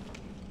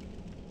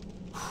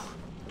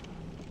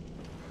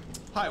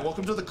 Hi,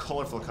 welcome to the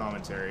colorful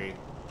commentary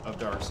of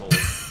Darksouls.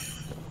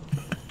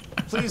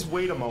 Please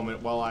wait a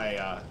moment while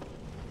I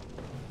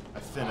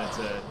finna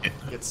to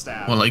get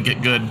stabbed. While I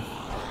get good.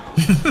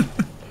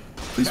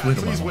 Please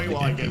wait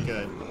while I get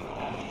good.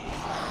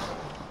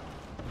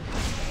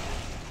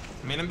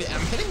 I mean, I'm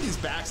hitting these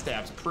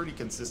backstabs pretty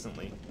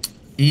consistently.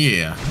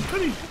 Yeah,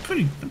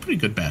 pretty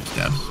good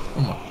backstabs.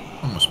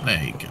 Almost.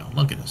 There you go.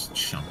 Look at this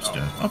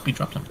chumpster. Oh, he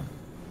dropped something.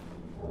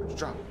 Where'd you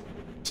drop?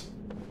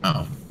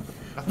 Oh.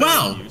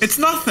 Wow, it's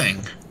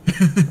nothing.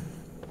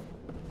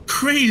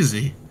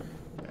 Crazy.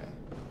 Okay.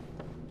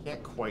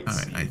 Can't quite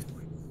see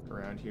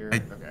around here.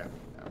 Okay.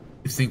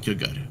 I think you're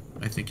good.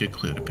 I think you're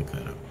clear to pick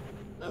that up.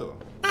 Oh.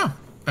 Oh,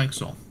 thanks,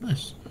 Soul.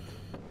 Nice.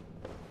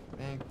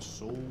 Thanks,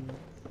 Soul.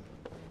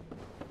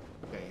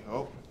 Okay.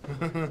 Oh.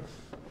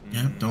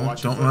 Yeah.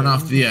 Don't run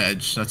off the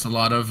edge. That's a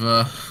lot of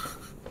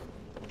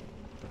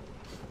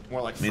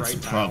more like made fright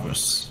some time.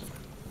 progress.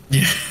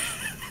 Yeah.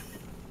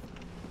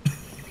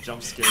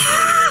 Jump scares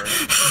everywhere.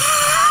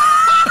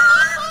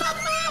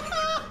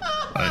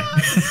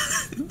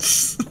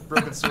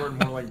 Broken sword,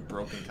 more like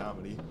broken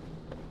comedy.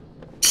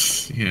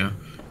 Yeah,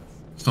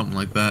 something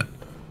like that.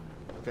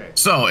 Okay.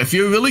 So if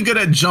you're really good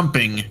at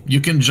jumping,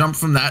 you can jump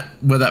from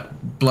where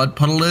that blood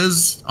puddle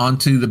is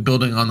onto the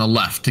building on the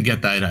left to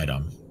get that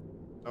item.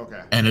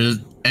 Okay. And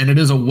it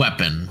is a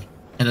weapon,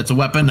 and it's a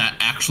weapon that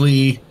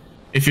actually,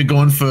 if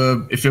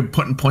you're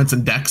putting points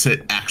in dex,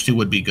 it actually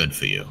would be good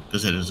for you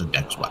because it is a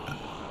dex weapon.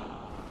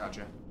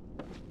 Gotcha.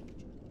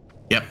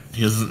 Yep.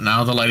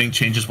 Now the lighting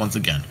changes once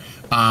again.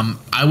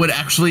 I would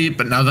actually,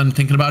 but now that I'm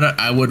thinking about it,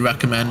 I would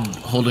recommend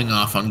holding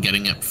off on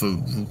getting it for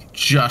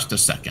just a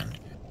second.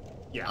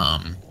 Yeah.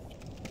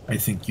 I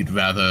think you'd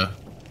rather.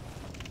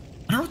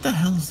 I don't know what the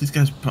hell is these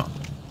guys'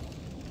 problem.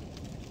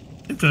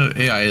 I think the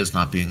AI is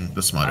not being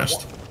the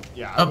smartest.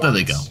 There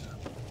they go.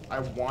 I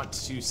want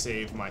to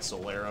save my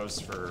soul arrows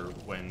for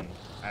when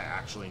I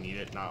actually need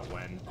it, not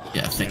when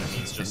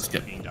enemies just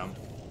being dumb.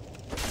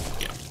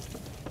 Yeah.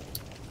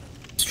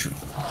 It's true.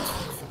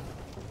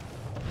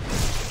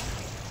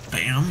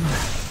 Bam.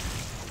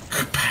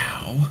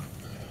 Pow.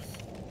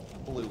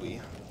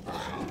 Bluey.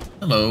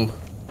 Hello.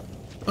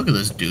 Look at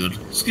this dude.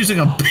 He's using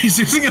a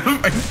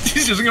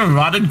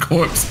rotted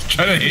corpse to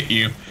try to hit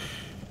you.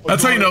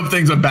 That's how you know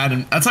things are bad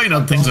in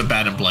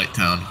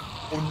Blighttown.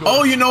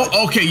 Oh, you know,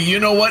 okay, you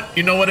know what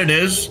it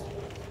is?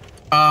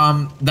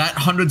 The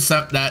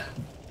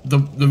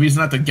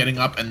reason that they're getting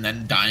up and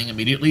then dying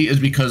immediately is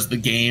because the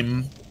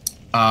game,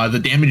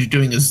 the damage you're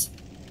doing is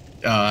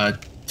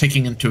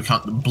taking into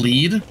account the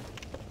bleed.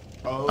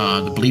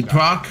 The bleed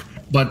proc,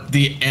 but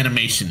the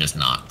animation is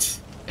not.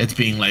 It's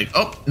being like,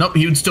 oh, nope,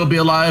 he would still be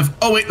alive.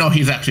 Oh, wait, no,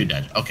 he's actually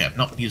dead. Okay,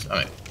 nope, he's, all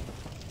right.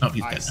 Nope,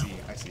 he's dead now.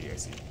 I see.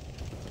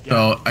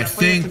 Yeah, so, I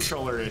think... a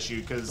controller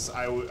issue, because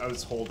I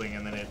was holding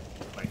and then it,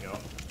 like, oh.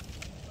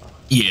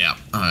 Yeah,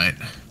 all right.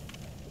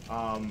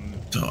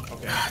 So,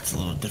 okay. It's a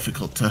little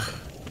difficult to...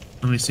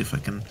 Let me see if I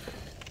can...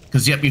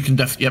 Because, yep, you can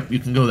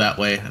go that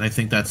way, and I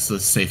think that's the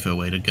safer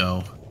way to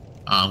go.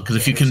 Because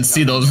if you can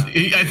see those,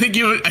 I think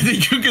you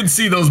can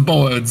see those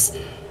boards.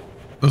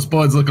 Those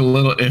boards look a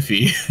little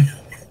iffy.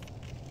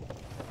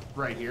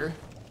 Right here?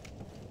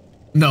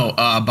 No,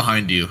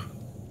 behind you.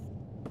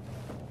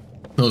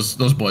 Those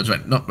boards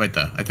right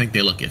there. I think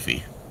they look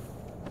iffy.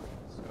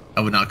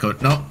 I would not go.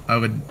 No, I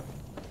would.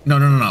 No,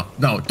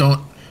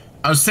 don't.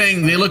 I was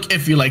saying they look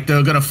iffy, like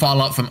they're gonna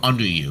fall out from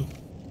under you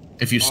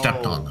if you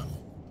stepped on them.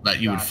 That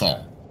you would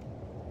fall.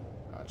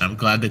 Gotcha. I'm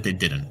glad that they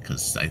didn't,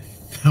 because that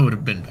would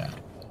have been bad.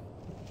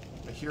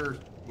 I hear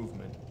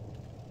movement.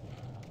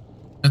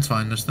 That's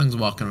fine. There's things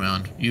walking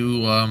around.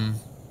 You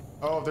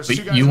Oh, there's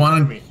two guys in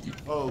front of me.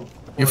 Oh.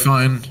 You're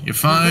fine. You're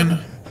fine.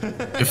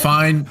 You're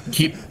fine.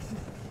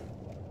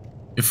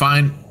 You're You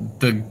find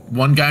the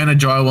one guy in a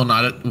jar will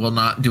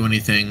not do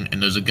anything,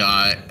 and there's a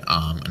guy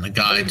and a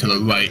guy to the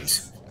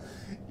right.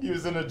 He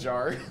was in a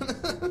jar.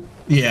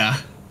 Yeah,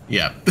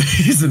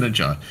 he's in a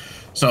jar.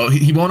 So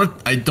he won't.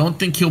 I don't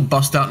think he'll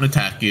bust out and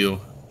attack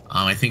you.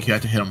 I think you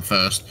have to hit him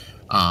first.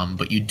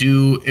 But you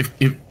do. If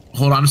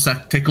hold on a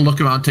sec. Take a look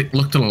around.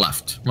 Look to the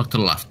left. Look to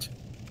the left.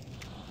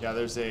 Yeah,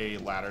 there's a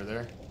ladder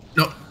there.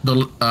 Nope.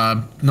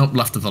 Nope.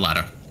 Left of the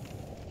ladder.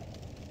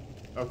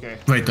 Okay.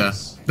 Right there.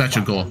 That's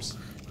your goal.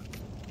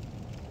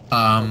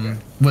 Okay.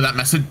 Where that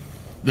message,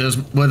 do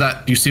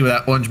you see where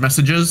that orange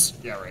message is?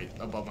 Yeah, right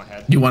above my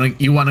head. You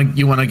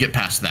wanna get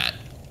past that.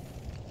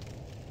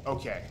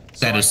 Okay.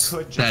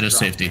 So that is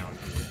safety. Down.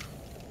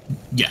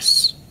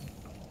 Yes.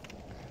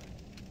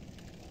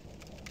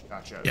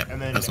 Gotcha. Yep.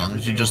 And then as long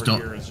as you just don't.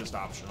 Here is just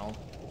optional.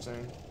 You're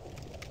saying?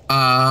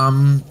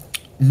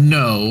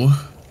 No,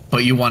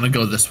 but you want to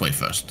go this way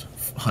first.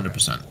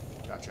 100%.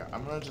 Gotcha.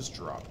 I'm gonna just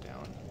drop down.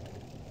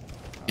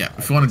 Yeah,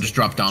 if you want to just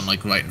drop down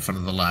like right in front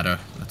of the ladder,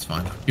 that's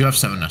fine. You have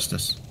 7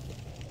 Estus.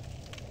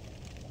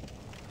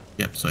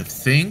 Yep, so I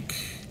think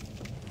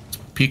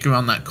peek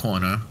around that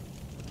corner.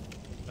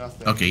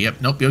 Nothing. Okay, yep,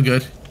 nope, you're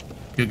good.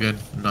 You're good.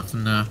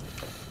 Nothing there.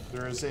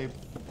 There is a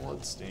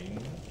blood stain.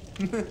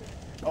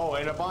 Oh,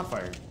 and a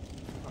bonfire.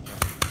 Okay.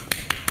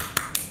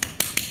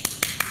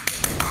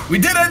 We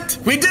did it!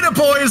 We did it,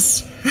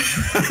 boys!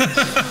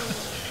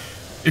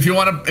 If you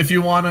wanna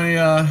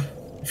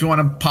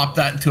pop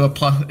that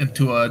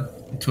into a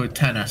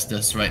 10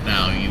 Estus right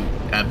now,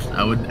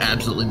 I would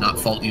absolutely not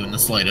fault you in the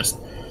slightest.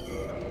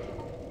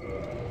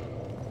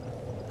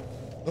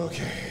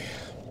 Okay.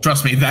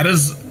 Trust me, that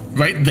is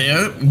right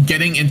there.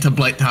 Getting into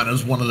Blighttown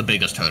is one of the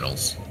biggest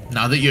hurdles.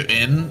 Now that you're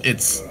in,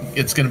 it's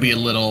gonna be a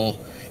little.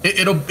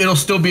 It'll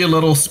still be a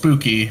little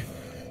spooky,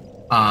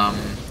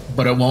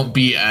 but it won't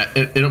be.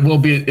 It will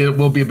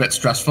be a bit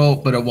stressful,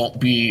 but it won't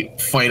be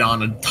fight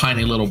on a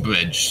tiny little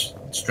bridge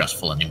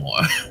stressful anymore.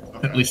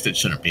 Okay. At least it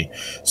shouldn't be.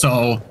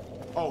 So.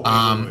 Oh,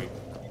 wait.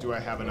 Do I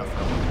have enough?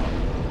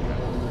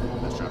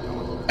 Okay. Let's drop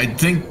down. I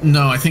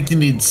think you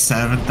need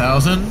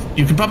 7,000.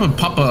 You can probably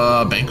pop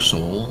a bank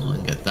soul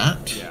and get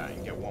that. Yeah, you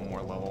can get one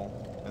more level,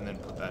 and then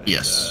put that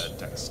into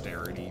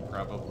dexterity,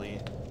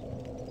 probably.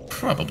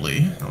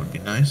 Probably. That would be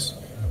nice.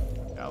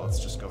 Yeah, let's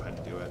just go ahead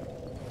and do it.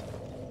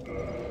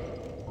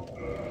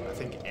 I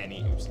think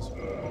any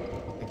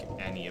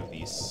of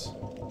these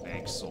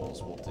bank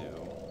souls will do.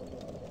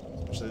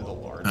 Especially the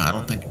large I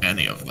don't think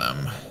any of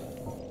them.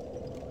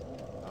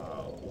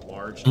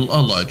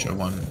 A larger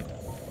one.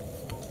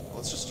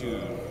 Let's do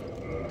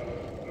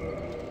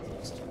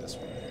this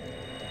one.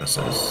 This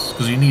is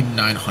because you need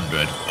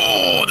 900.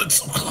 Oh, that's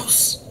so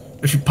close.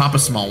 If you pop a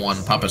small one,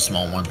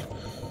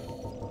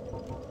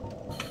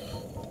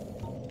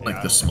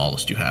 like the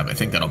smallest you have. I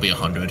think that'll be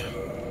 100.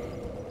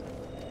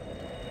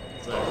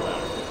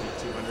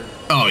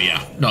 Oh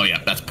yeah, no,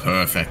 yeah, that's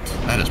perfect.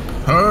 That is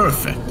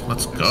perfect.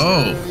 Let's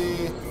go.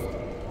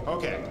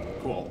 Okay,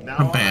 cool.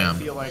 Now Bam. I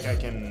feel like I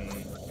can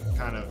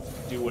kind of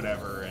do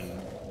whatever,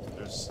 and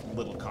there's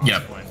little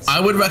consequence. Yep. I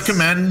would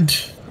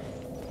recommend.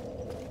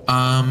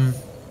 Yeah,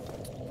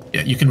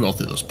 you can roll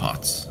through those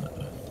pots.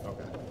 Okay.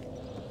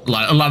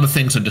 A lot of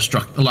things are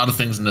A lot of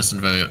things in this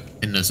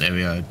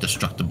area are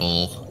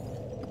destructible.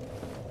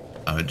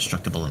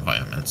 Destructible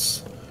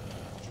environments,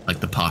 like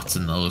the pots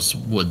and those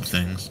wood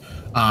things.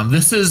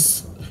 This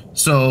is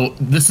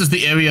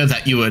the area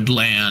that you would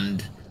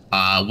land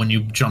when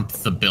you jump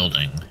the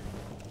building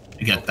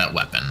to get that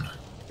weapon.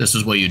 This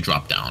is where you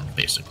drop down,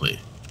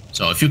 basically.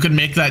 So if you could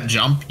make that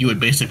jump, you would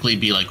basically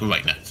be like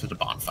right next to the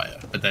bonfire.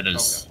 But that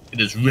is it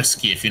is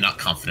risky if you're not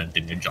confident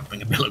in your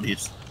jumping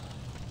abilities.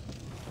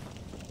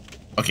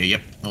 Okay,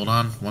 yep. Hold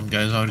on. One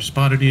guy's already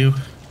spotted you.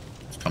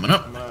 It's coming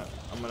up.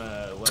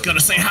 It's gonna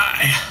say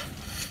hi.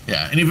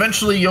 Yeah, and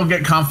eventually you'll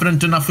get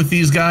confident enough with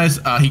these guys.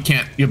 He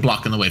can't. You're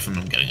blocking the way from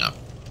him getting up.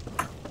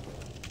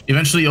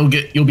 Eventually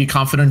you'll be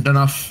confident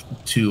enough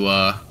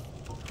to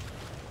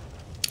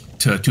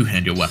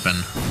two-hand your weapon,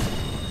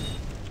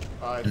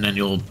 and then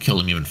you'll kill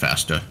him even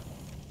faster.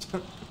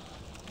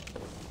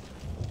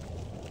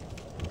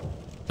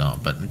 No,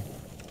 but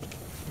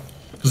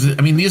because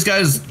I mean these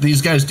guys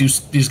do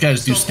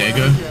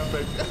stagger.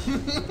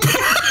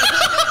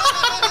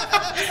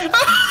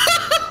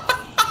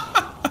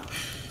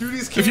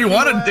 If you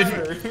wanted,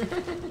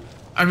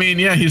 I mean,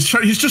 yeah, he's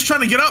just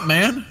trying to get up,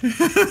 man.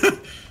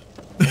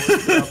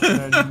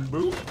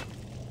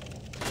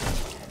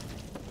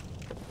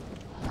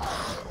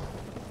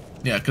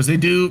 Yeah, because they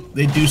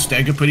do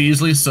stagger pretty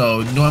easily.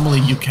 So normally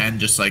you can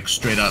just like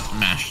straight up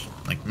mash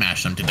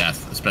them to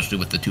death, especially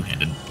with the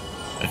two-handed.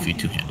 If you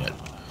two-hand it.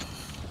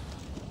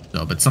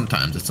 No, but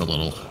sometimes it's a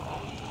little.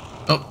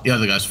 Oh, the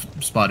other guy's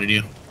spotted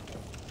you.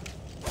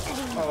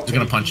 Oh, okay. He's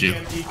gonna punch you.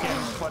 He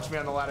can punch me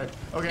on the ladder.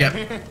 Okay.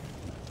 Yep.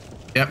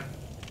 Yep.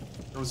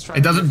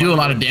 It doesn't do a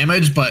lot of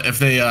damage, but if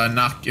they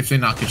knock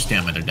your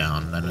stamina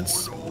down, then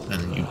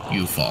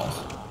you fall.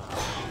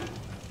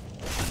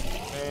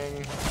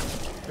 Bang,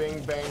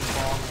 bing, bang,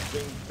 bong,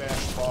 bing,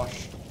 bash,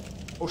 bosh.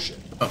 Oh shit.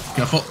 Oh,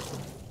 careful.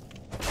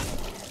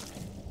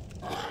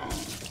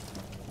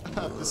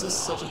 This is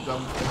such a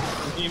dumb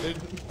thing for me to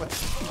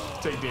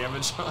take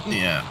damage on.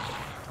 Yeah.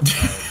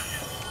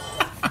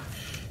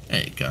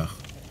 There you go.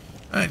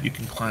 Alright, you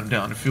can climb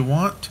down if you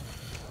want.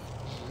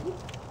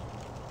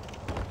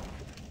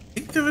 I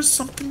think there is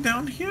something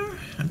down here.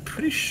 I'm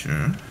pretty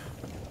sure.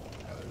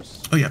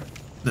 Oh yeah,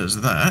 there's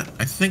that.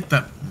 I think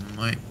that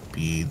might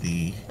be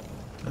the...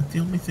 Is that the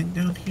only thing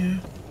down here?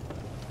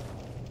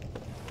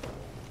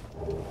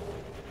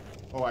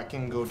 Oh, I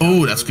can go down.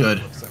 Oh, that's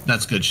good.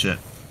 That's good shit.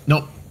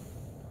 Nope.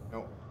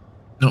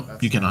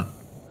 Nope, you cannot.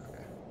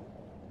 Okay.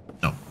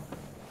 No.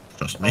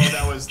 Trust me. Oh,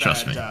 that was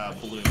Trust me.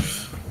 Blooming.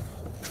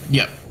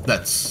 Yep,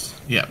 that's...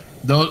 Yeah.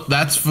 Though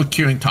that's for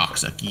curing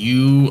toxic.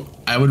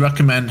 I would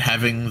recommend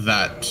having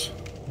that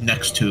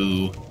next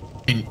to...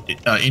 in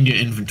your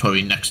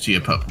inventory next to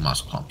your purple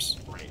muscle clumps.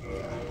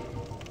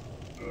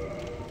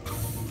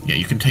 Yeah,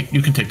 you can take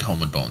the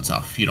helmet bones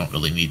off. You don't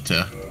really need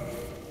to...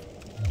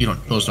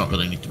 Those don't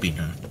really need to be in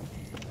your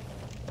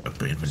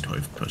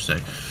inventory per se.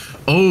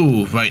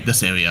 Oh, right,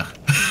 this area.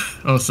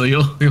 Oh, so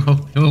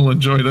you'll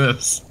enjoy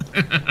this.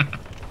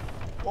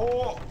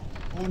 Oh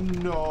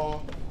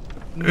no.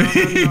 No.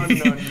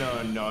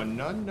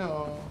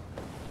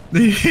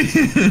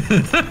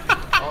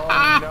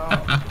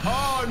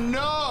 Oh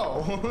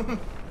no!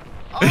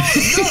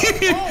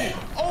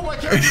 Oh, my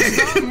character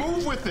does not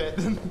move with it!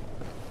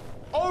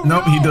 Oh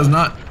nope, no! He does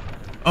not.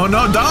 Oh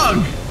no,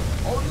 dog!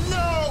 Oh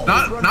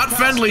no! Not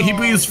friendly, he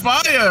breathes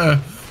fire!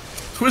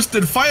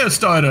 Twisted fire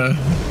starter!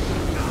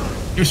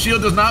 Your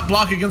shield does not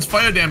block against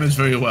fire damage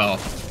very well.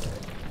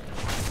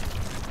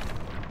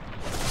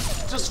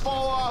 Just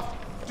fall off!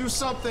 Do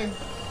something!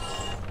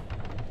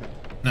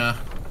 Nah.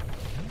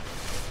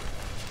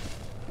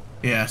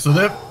 Yeah, so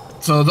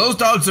those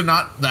dogs are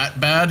not that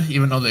bad,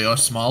 even though they are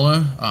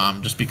smaller,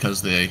 just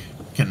because they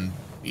can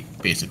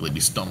basically be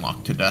stun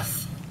locked to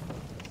death.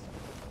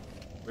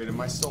 Wait,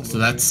 am I still moving? So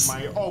that's...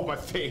 my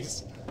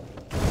face.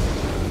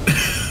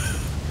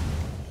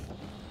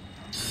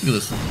 Look at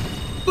this.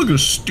 Look at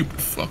this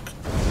stupid fuck.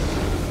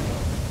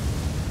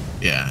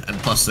 Yeah, and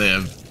plus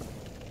they're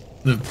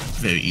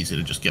very easy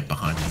to just get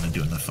behind when they're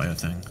doing the fire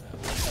thing.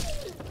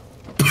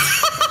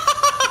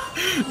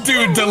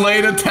 Dude,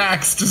 delayed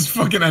attacks just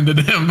fucking ended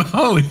him.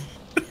 Holy.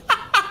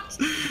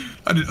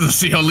 Let's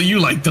see, only you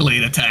like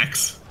delayed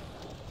attacks.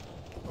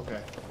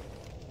 Okay.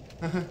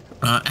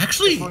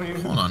 Actually,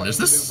 hold on. Is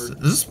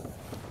this?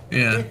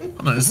 Yeah.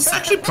 Hold on. Is this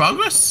actually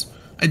progress?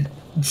 I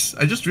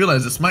just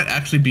realized this might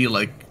actually be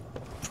like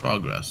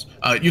progress.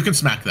 You can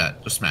smack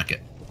that. Just smack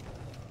it.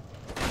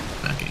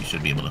 Smack it. You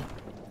should be able to.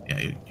 Yeah,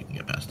 you can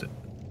get past it.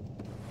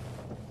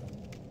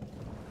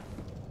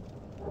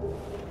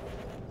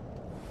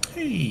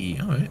 Hey,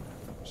 all right.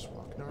 Just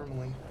walk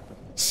normally.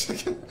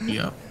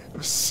 Yep.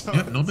 So,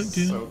 yep, no big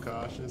deal. So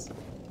cautious.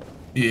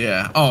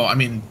 Yeah. Oh, I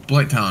mean,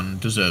 Blighttown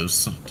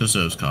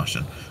deserves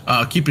caution.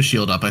 Keep your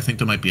shield up. I think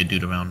there might be a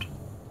dude around.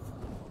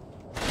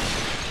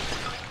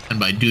 And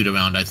by dude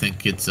around, I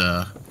think it's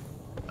a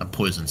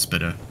poison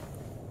spitter.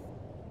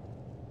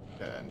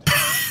 Dead.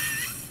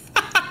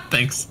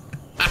 Thanks.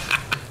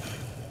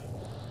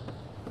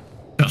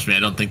 Trust me, I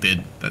don't think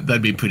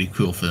that'd be pretty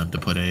cool for them to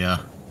put a.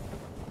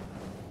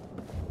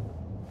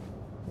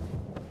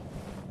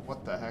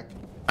 What the heck?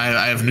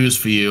 I have news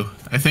for you.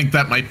 I think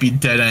that might be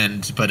dead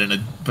end, but in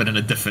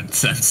a different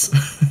sense.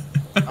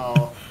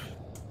 Oh.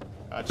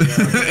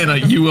 Gotcha.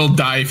 You will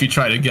die if you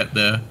try to get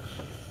there.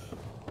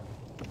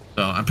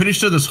 So I'm pretty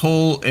sure this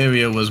whole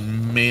area was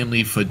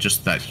mainly for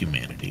just that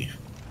humanity.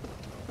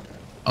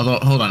 Although,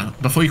 hold on,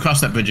 before you cross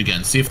that bridge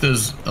again, see if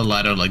there's a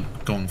ladder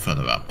like going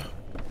further up.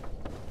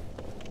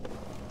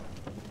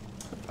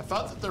 I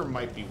thought that there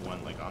might be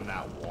one like on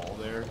that wall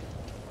there.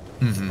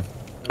 Mm-hmm.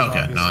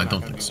 Okay, no, I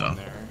don't think so.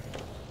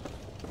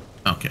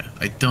 Okay,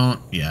 I don't.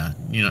 Yeah,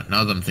 you know,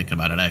 now that I'm thinking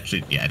about it,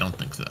 actually, yeah, I don't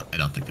think so. I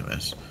don't think there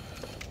is.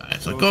 All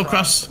right, so go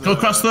across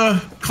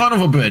the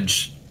Carnival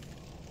Bridge.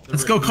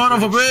 Let's go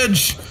Carnival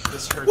Bridge.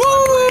 This hurts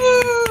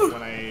my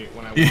brain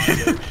when I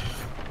watch it.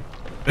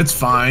 It's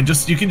fine.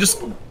 You can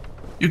just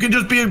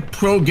be a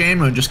pro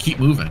gamer and just keep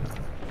moving.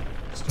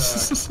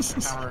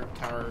 Just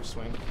counter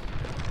swing.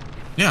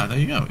 Yeah, there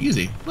you go.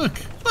 Easy.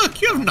 Look,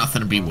 you have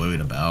nothing to be worried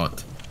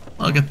about.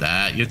 Look at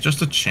that. You're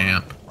just a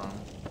champ.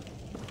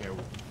 Okay,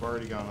 we've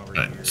already gone over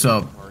Right, here.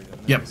 so,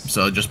 yep.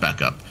 So just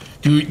back up.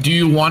 Do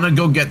you want to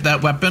go get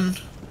that weapon?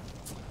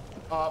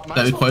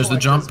 That requires the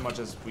jump. As much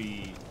as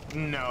we.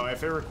 No,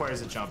 if it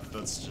requires a jump,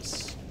 let's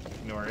just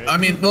ignore it. I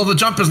mean, well, the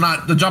jump is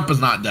not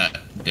that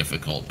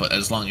difficult, but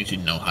as long as you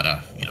know how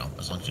to,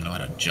 as long as you know how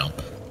to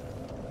jump.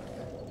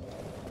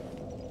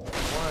 I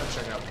want to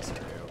check out this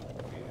area.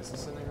 Wait, is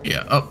this an area?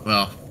 Yeah. Oh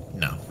well,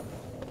 no.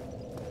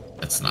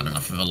 That's not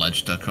enough of a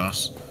ledge to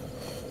cross.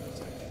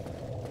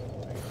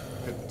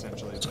 Could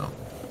potentially. So,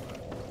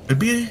 it'd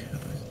be.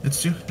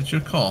 It's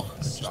your call.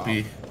 It'd just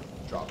be.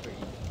 Dropping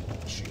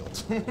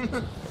shield.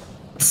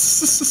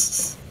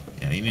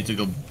 Yeah, you need to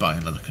go buy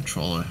another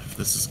controller if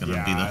this is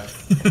gonna be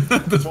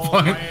the.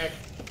 Well,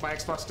 my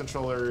Xbox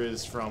controller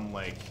is from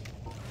like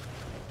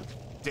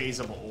days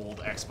of old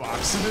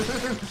Xbox.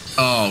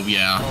 Oh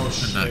yeah. Oh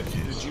shit!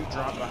 Did you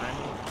drop behind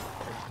me?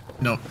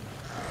 Nope.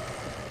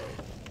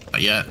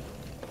 Not yet.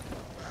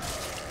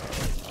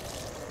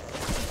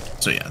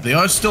 So yeah, they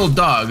are still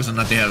dogs, and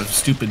that they have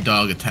stupid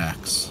dog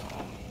attacks.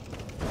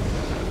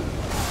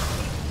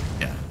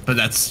 Yeah, but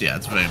it's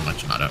very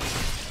much not up.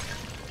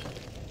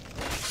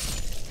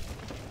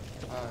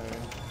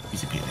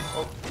 Easy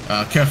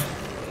peasy. Careful.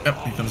 Yep,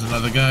 here comes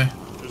another guy.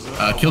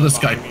 Kill this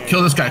guy.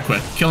 Kill this guy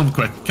quick. Kill him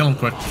quick. Kill him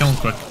quick. Kill him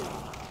quick.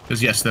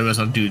 Because yes, there is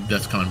a dude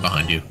that's coming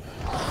behind you.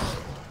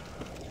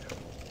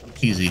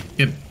 Easy.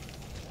 Get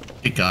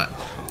got.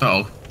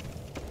 Uh oh.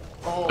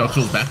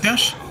 Darksouls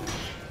backdash?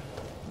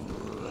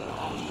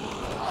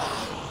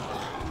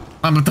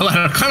 Climb up the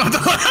ladder. Climb up the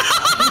ladder.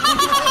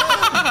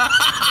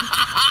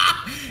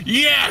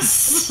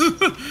 Yes!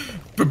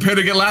 Prepare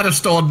to get ladder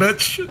stalled,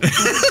 bitch.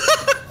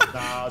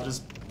 Nah, I'll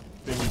just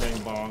bing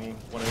bang bong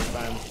one at a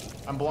time.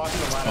 I'm blocking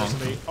the ladders so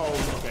they. Oh,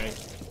 okay.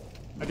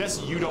 I guess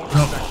you don't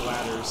respect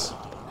ladders.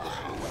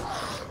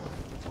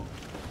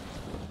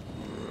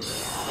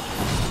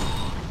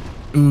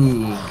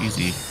 Ooh,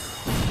 easy.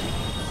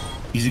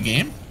 Easy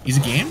game? Easy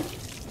game?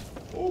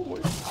 Oh boy.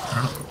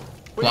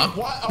 Wait, Block?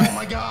 what? Oh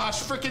my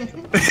gosh,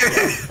 freaking.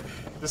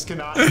 This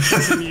cannot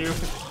continue.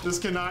 This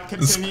cannot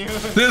continue.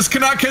 This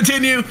cannot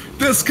continue.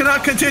 This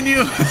cannot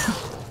continue.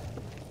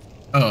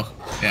 Oh,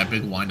 yeah,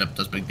 big windup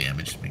does big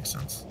damage. Makes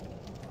sense.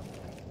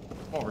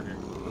 Over here.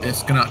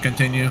 This cannot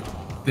continue.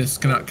 This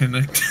cannot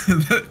connect.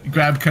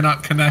 Grab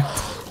cannot connect.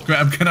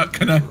 Grab cannot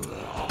connect.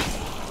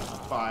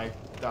 Bye.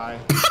 Die.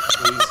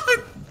 Please.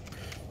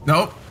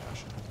 Nope.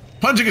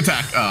 Punching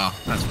attack. Oh,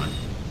 that's fine.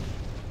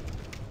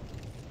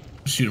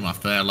 Shoot him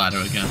off the ladder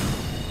again.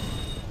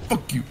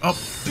 Fuck you. Oh.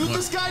 Dude,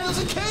 this guy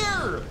doesn't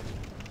care.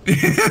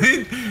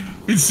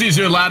 He sees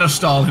your ladder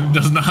stall and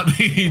does not.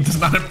 He does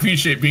not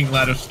appreciate being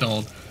ladder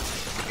stalled.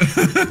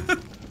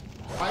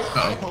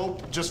 I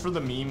hope, just for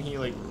the meme, he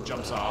like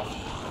jumps off.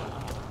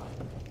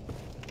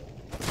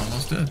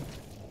 Almost did.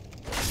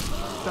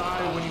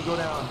 Die when you go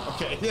down.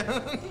 Okay.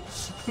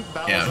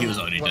 Yeah, he was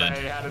already what dead.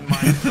 I had in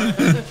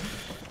mind.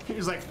 He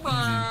was like,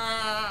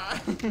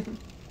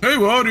 hey,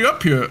 we're already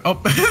up here. Oh,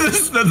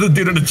 that's the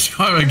dude in the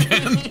jar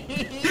again.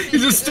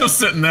 He's just still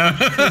sitting there.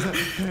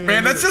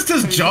 Man, that's just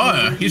his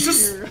jar. He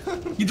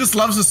just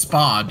loves a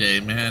spa day,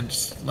 man.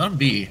 Just let him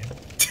be.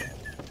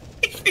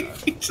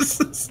 He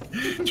just is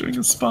during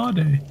a spa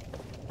day.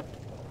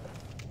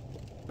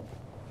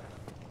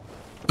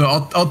 So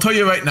I'll tell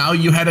you right now,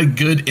 you had a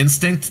good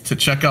instinct to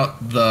check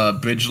out the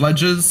bridge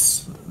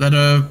ledges that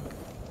are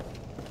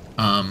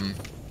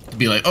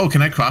be like, oh,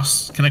 can I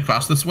cross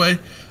this way?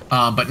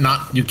 But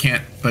you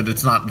can't, but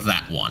it's not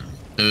that one.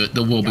 There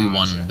will be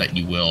one that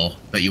you will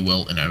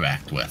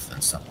interact with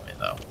in some way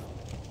though.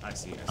 I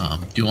see.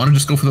 Do you want to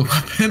just go for the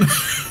weapon?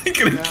 I'm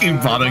gonna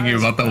keep bothering you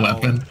about the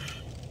weapon.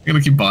 I'm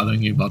gonna keep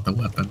bothering you about the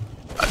weapon.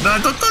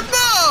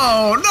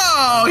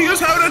 No, he was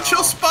having a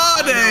chill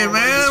spa day,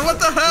 man. What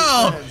the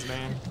hell?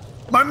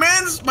 My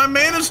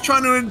man is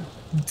trying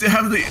to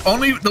have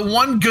the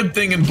one good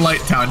thing in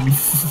Blighttown. You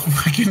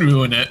fucking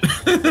ruin it.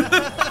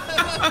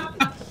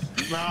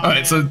 Nah, all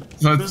right, so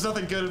there's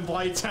nothing good in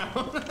Blighttown.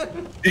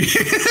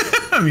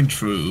 I mean,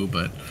 true,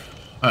 but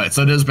all right,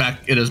 so it is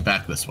back. It is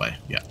back this way.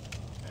 Yeah.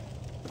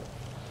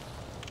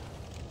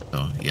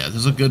 So yeah,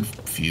 there's a good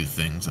few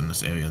things in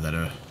this area that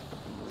are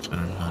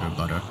kind of nutter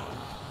butter.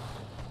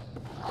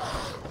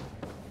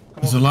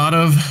 There's a lot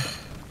of.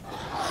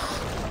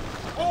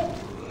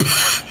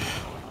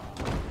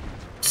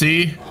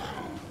 See?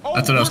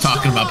 That's what I was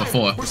talking about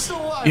before. We're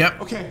still alive.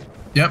 Yep. Okay.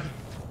 Yep.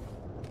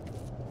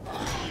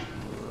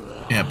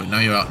 Yeah, but now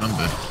you're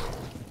outnumbered.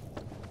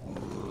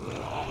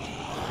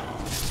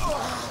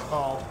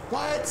 Oh,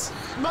 what?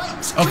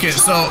 Okay,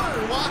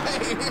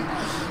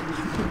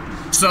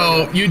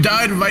 so you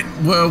died right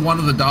where one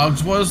of the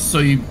dogs was, so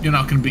you're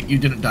not gonna be. You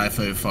didn't die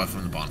very far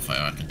from the bonfire.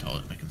 I can tell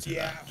it. I can see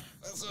that.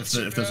 If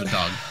there's a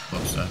dog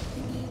close there.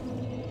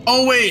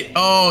 Oh wait.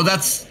 Oh,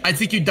 that's. I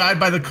think you died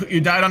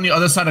you died on the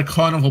other side of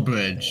Carnival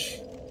Bridge.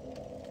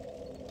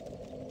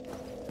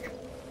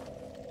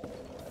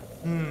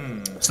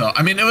 So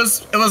I mean, it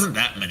wasn't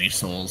that many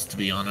souls, to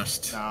be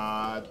honest.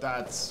 Nah,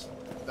 that's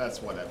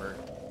whatever.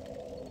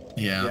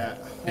 Yeah.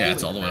 Yeah,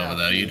 it's all the way over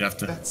there. You'd have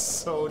to. That's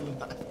so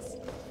nuts.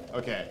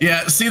 Okay.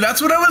 Yeah, see,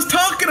 that's what I was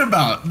talking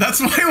about. That's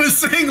why I was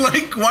saying,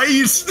 like, why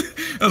you.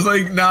 I was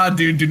like, nah,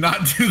 dude, do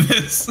not do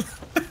this.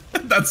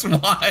 That's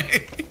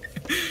why.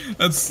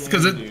 That's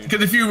because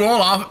if you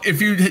roll off, if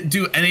you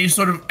do any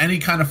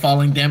kind of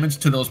falling damage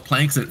to those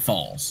planks, it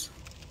falls,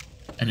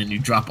 and then you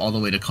drop all the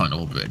way to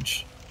Carnival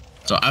Bridge.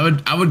 So I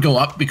would go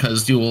up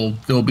because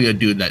there'll be a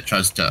dude that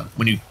tries to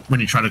when you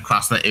try to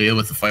cross that area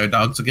with the fire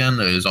dogs again.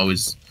 There's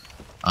always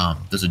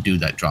there's a dude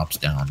that drops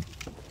down.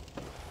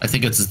 I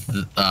think it's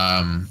well,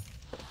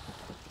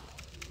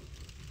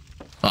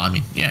 I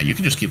mean, yeah, you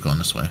can just keep going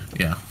this way.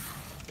 Yeah.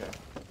 Okay.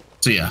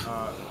 So yeah,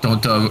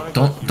 don't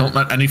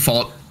let any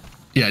fall.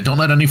 Yeah, don't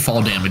let any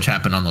fall damage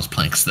happen on those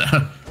planks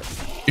there.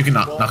 You can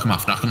knock him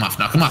off. Knock him off.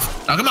 Knock him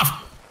off. Knock him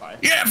off. Bye.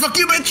 Yeah, fuck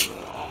you, bitch.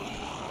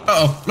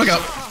 Uh-oh, look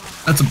out.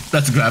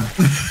 That's a grab.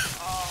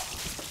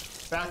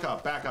 Back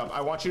up, back up. I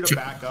want you to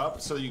back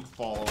up so you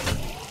fall over.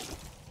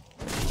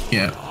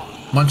 Yeah.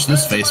 Munch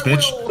this face,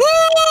 bitch.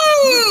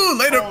 Woo!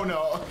 Later. Oh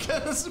no. Okay,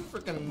 this is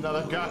freaking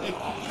another guy.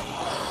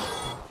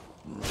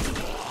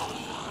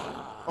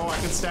 Oh, I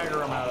can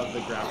stagger him out of the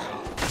grapple.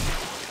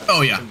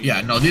 Oh yeah, yeah.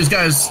 No, these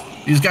guys,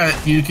 you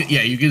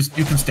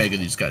can stagger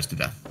these guys to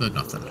death. They're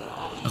nothing,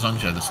 as long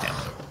as you have the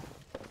stamina.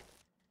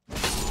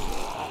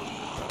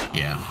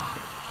 Yeah.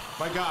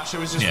 My gosh, it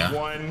was just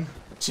 1,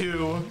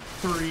 2,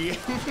 3.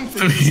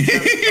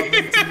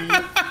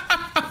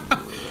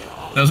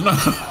 There's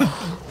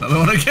another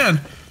one again.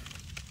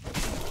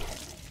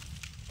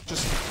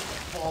 Just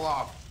fall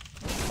off.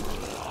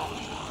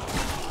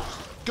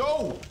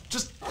 Go!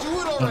 Just do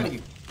it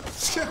already.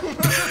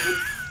 Jeez.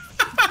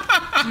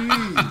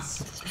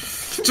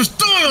 Just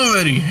do it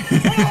already.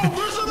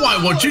 Why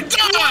won't you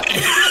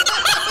die?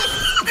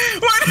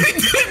 Why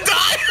did he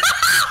die?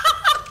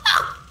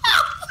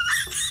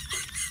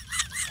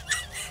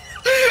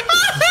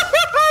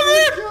 Oh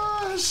my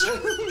gosh. Oh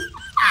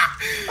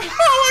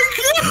my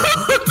god,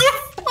 what the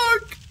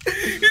fuck?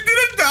 He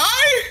didn't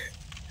die?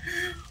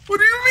 What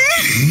do you mean?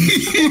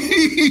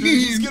 Dude,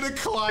 he's gonna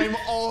climb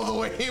all the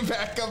way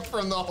back up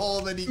from the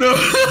hole that he No,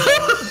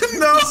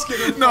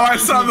 no, I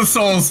saw the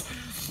souls.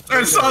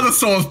 I saw the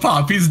souls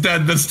pop. He's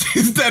dead.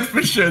 He's dead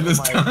for sure this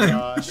time. Oh my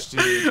gosh,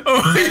 dude.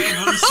 Oh my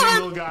Every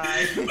single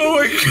guy. Oh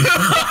my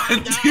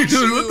god,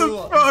 dude, what the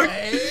fuck?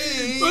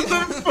 Hey. What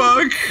the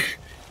fuck?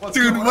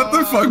 Dude, what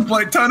the fuck?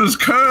 Blight Town is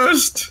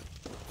cursed.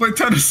 Blight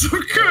Town is so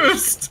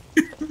cursed.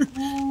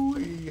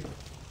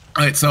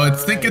 Alright, so I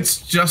think it's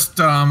just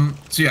so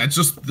yeah, it's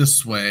just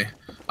this way.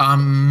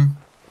 Oh,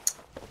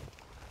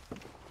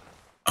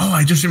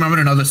 I just remembered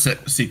another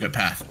secret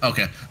path.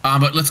 Okay.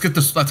 But let's get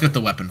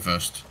the weapon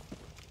first.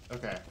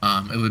 Okay.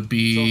 It would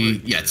be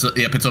it's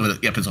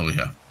over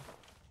here.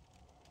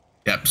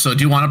 Yep. So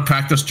do you want to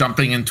practice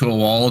jumping into a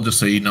wall just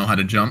so you know how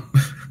to jump?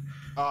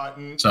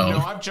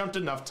 No, I've jumped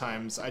enough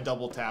times. I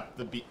double tap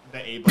the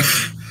A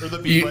button or the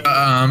B button,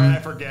 and I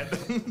forget.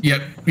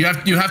 Yep.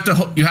 You have to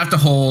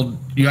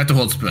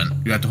hold sprint.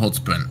 You have to hold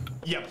sprint.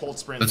 Yep. Hold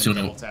sprint. That's and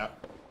then double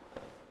tap.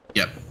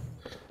 Yep.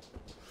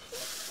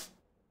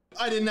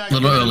 I did not. A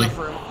little early.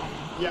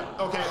 Yeah.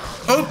 Okay.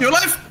 Oh, you're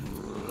alive.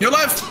 You're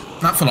alive.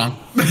 Not for long.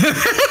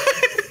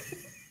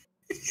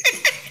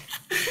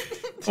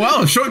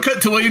 Wow,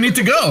 shortcut to where you need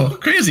to go.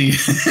 Crazy.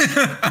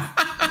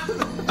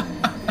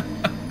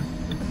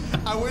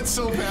 I went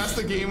so fast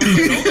the game was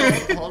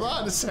like, oh, hold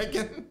on a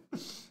second.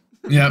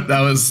 Yeah,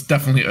 that was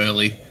definitely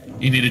early.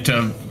 You needed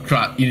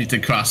to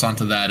cross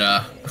onto that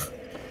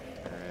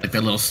like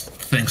that little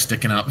thing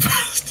sticking out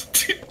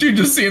first. Dude,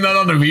 just seeing that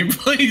on the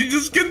replay,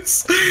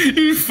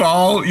 you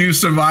fall, you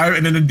survive,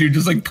 and then the dude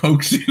just like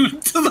pokes you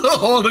into the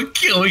hole to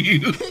kill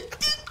you.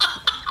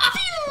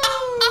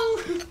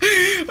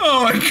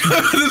 Oh my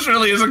god, this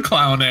really is a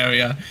clown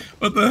area.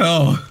 What the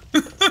hell?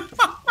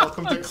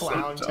 Welcome to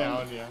Clown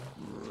Town, yeah.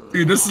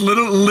 Dude, this is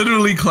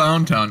literally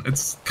Clown Town.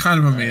 It's kind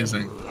of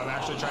amazing. I'm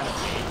actually trying to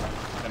tame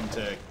them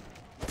to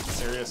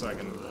Syria so I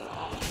can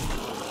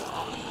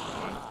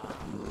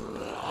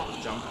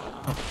jump.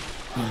 Oh,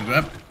 you wanna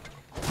grab?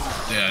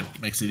 Yeah,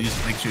 makes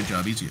your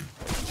job easier.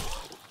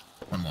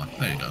 One more.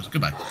 There you go.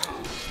 Goodbye.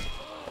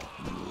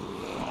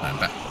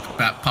 Alright,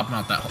 pop him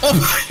out that hole.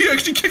 Oh, you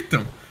actually kicked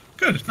him.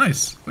 Good,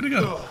 nice. Where'd he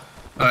go?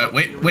 Alright,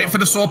 wait for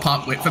the soul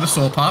pop. Wait for the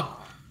soul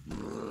pop.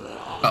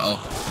 Uh-oh.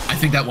 I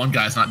think that one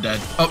guy's not dead.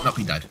 Oh, no,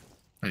 he died.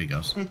 There he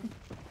goes.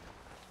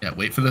 Yeah,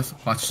 wait for this.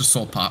 Watch the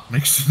soul pop.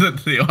 Make sure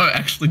that they are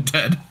actually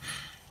dead.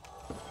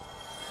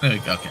 There we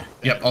go. Okay.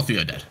 Yep, all three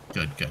are dead.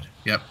 Good, good.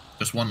 Yep,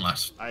 just one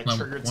less. I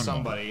triggered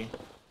somebody.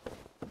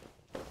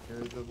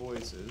 Hear the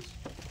voices.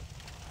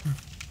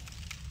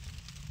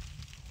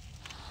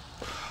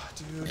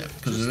 Dude, yeah,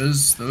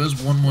 because there is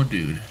one more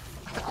dude.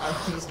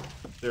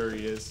 There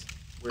he is.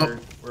 Where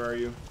are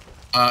you?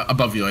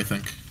 Above you, I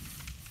think.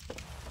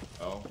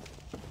 Oh.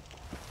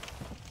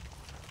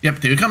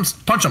 Yep, here he comes.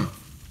 Punch him.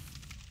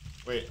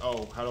 Wait,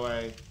 oh, how do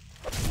I...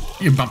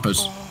 Your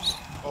bumpers.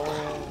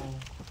 Oh,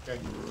 okay.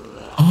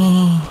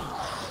 Oh.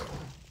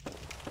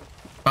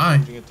 Bye.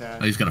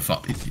 Attack. Oh, he's gonna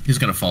fall. He's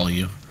gonna follow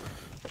you.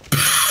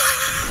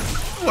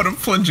 What a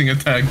plunging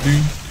attack,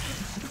 dude.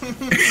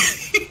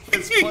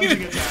 It's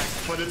plunging attack,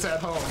 but it's at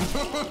home.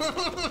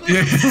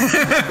 Yeah.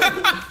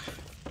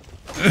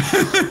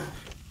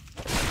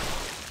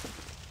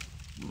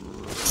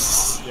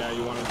 Yeah,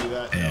 you want to do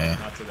that? Yeah.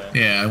 No, not today.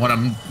 Yeah, I want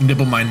to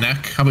nibble my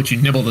neck. How about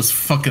you nibble this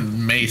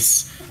fucking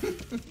mace?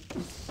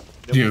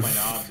 Nibble my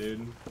knob,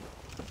 dude.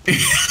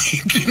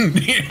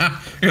 Yeah,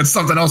 I got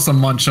something else to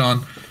munch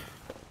on.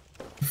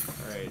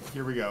 Alright,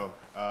 here we go.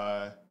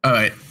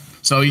 Alright,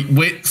 so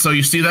wait, so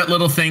you see that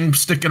little thing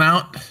sticking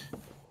out?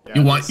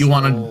 Yeah, you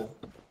want to,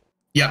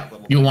 yeah,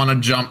 you want to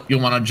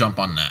jump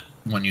on that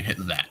when you hit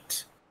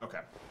that. Okay,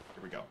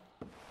 here we go.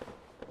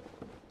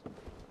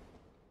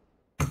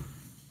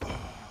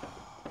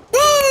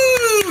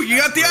 Woo! You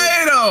got the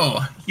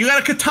Aido! You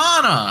got a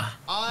katana!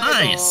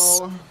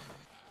 Nice!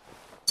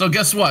 So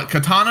guess what?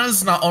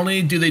 Katanas, not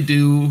only do they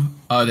do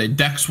they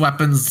dex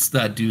weapons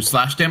that do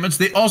slash damage,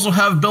 they also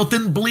have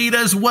built-in bleed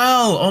as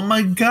well. Oh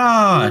my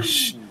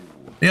gosh.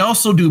 They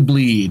also do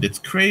bleed. It's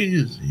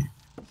crazy.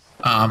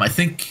 I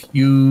think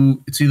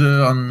it's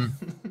either on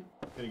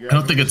I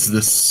don't think it's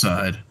this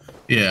side.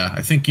 Yeah,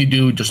 I think you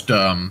do just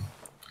I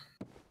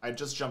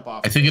just jump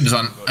off. I think it is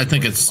on I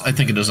think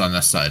it is on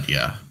this side,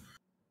 yeah.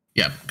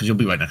 Yeah, because you'll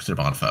be right next to the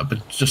bonfire.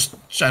 But just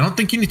I don't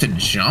think you need to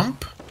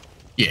jump.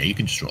 Yeah, you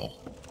can just roll.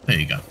 There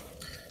you go.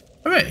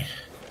 Alright.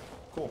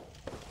 Cool.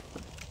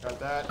 Got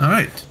that.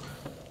 Alright.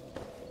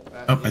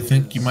 Oh, I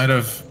think you might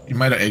have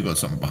eggoed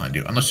something behind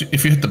you. Unless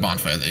if you hit the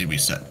bonfire, they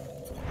reset.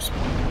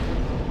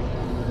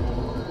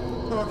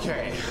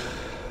 Okay.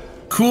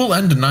 Cool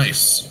and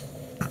nice.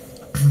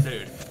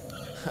 Dude.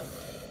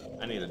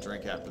 I need a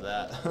drink after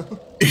that.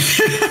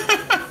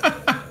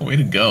 Way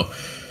to go.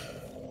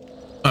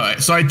 Alright,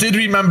 so I did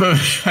remember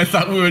I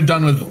thought we were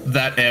done with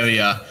that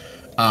area.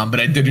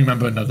 But I did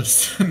remember another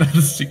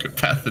secret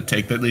path to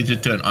take that leads you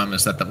to an armor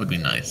set. That would be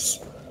nice.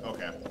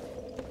 Okay.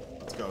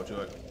 Let's go to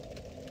it.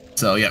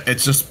 So yeah,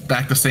 it's just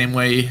back the same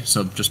way.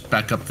 So just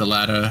back up the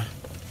ladder.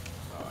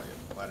 Yeah,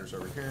 the ladder's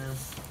over here.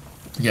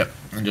 Yep,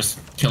 and just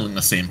killing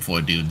the same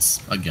 4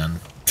 dudes again.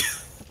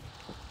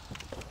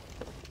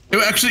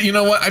 Actually, you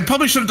know what? I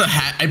probably shouldn't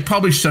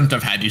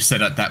have had you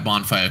sit at that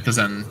bonfire because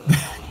then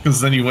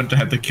you wouldn't have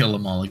had to kill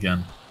them all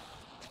again.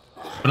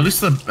 But at least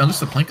the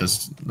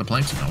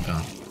planks are now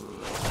gone.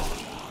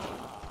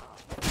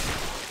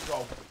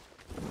 Go.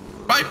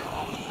 Bye.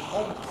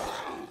 Oh.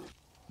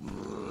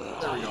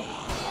 There we go. Okay,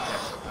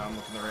 now I'm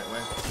looking the right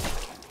way.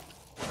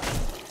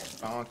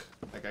 Bonk.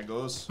 That guy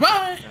goes.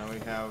 Bye. Now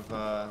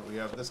we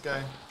have this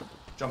guy.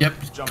 Jump. Yep.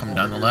 Jump Come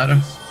down the here,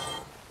 ladder.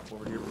 please.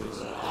 Over here, please.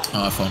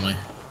 Oh, if only.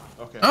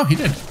 Okay. Oh, he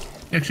did.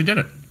 He actually did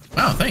it.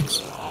 Wow,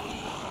 thanks.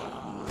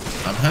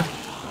 Up ahead.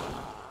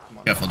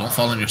 Careful, don't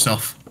fall on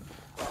yourself.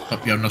 Oh,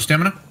 you have no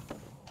stamina?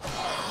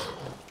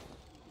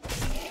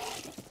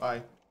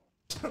 Bye.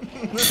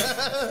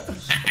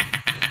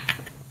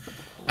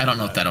 I don't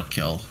know if that'll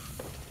kill.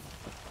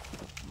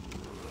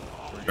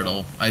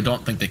 Turtle. I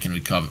don't think they can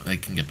recover. They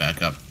can get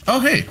back up. Oh,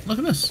 hey, look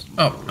at this.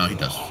 Oh, no, he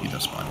does. He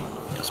does spawn.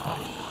 He does spawn.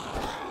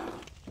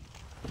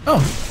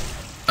 Oh.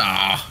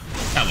 Ah,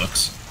 that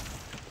works.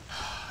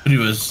 But he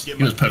was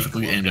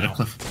perfectly aimed at a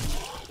cliff.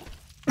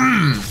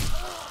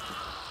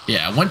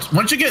 Yeah,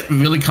 once you get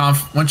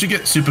once you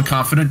get super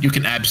confident, you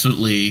can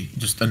absolutely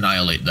just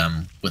annihilate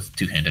them with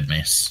two-handed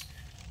mace.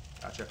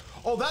 Gotcha.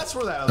 Oh, that's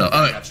where that other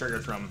thing got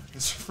triggered from.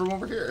 It's from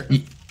over here.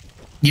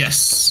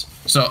 Yes.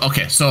 So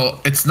okay, so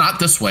it's not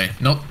this way.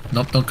 Nope,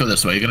 don't go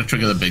this way. You're gonna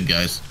trigger the big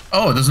guys.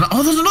 Oh, there's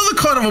another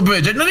carnival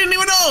bridge. I didn't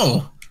even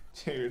know.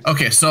 Dude.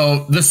 Okay,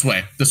 so this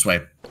way.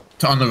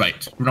 To on the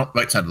right. Nope,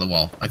 right side of the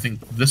wall. I think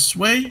this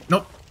way.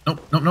 Nope.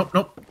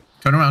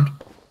 Turn around.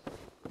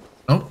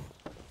 Nope.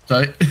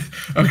 Sorry.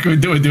 Okay,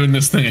 we're doing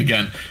this thing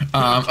again.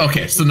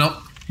 Okay, so no,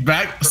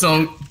 back.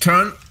 So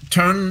turn.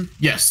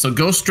 Yes. So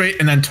go straight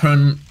and then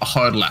turn a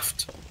hard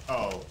left.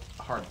 Oh,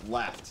 a hard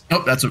left.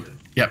 Nope,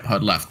 yep,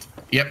 hard left.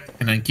 Yep,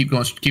 and then keep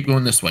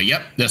going this way.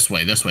 Yep, this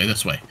way.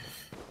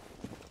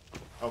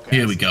 Okay.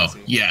 Here we go.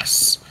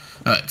 Yes.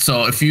 All right.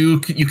 So if you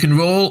can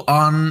roll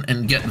on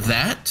and get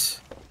that.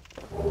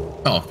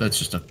 Oh, that's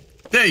just a.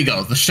 There you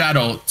go. The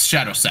shadow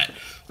set.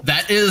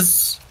 That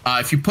is.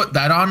 If you put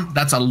that on,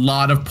 that's a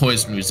lot of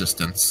poison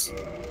resistance.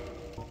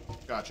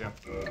 Gotcha.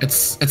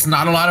 It's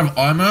not a lot of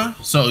armor,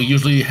 so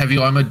usually heavy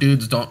armor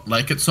dudes don't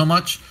like it so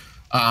much.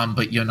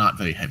 But you're not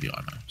very heavy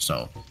armor,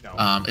 so no.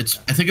 I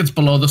think it's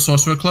below the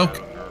sorcerer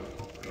cloak.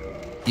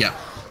 Yeah.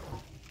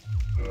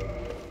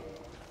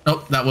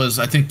 Nope, that was.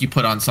 I think you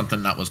put on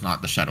something that was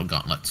not the shadow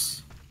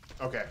gauntlets.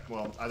 Okay.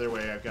 Well, either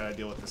way, I've got to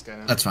deal with this guy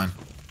now. That's fine.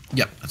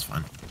 Yep, that's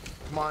fine.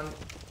 Come on.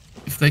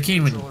 If they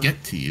can't even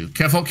get to you,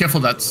 careful!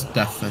 That's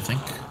death.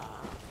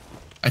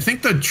 I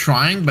think they're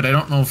trying, but I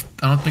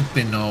don't think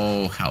they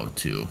know how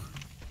to.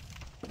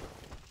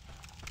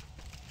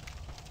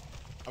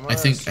 I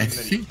think.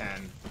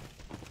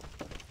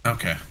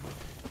 Okay.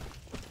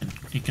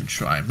 He can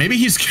try. Maybe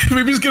he's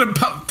gonna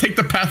take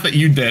the path that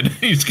you did.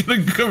 He's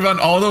gonna go run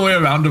all the way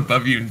around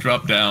above you and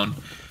drop down.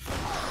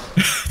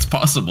 It's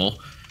possible.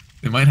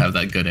 They might have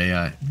that good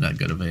AI, that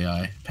good of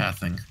AI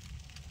pathing.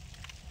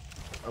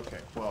 Okay,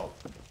 well,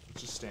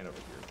 let's just stand over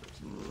here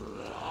first.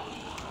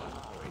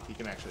 Oh, wait, he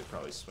can actually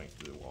probably swing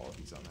through the wall if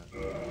he's on that.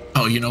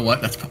 Oh, you know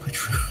what? That's probably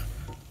true.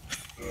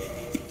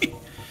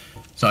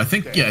 So I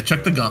think, yeah,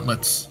 check the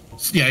gauntlets.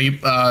 Yeah, you,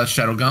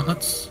 shadow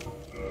gauntlets.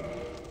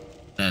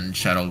 And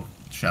shadow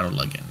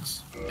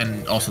leggings.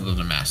 And also there's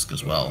a mask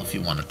as well if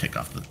you want to take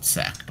off the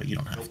sack, but you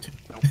don't have to.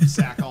 Nope,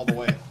 sack all the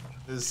way.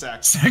 This is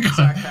sack. Sack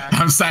pack.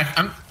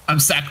 I'm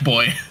sack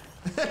boy.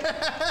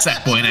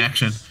 Sack boy in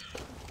action.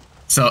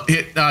 So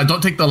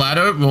don't take the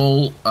ladder.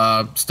 Roll.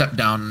 Step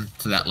down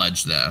to that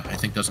ledge there. I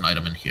think there's an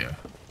item in here.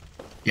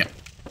 Yeah.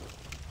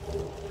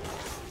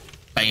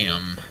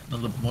 Bam.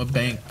 Another more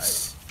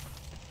banks.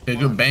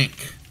 Bigger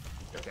bank.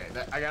 Okay,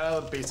 I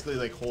gotta basically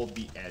like hold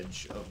the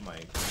edge of my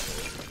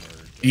controller in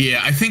order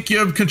Yeah, I think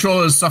your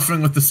controller is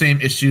suffering with the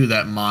same issue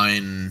that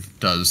mine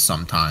does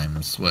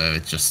sometimes, where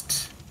it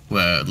just,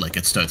 like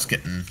it starts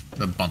getting,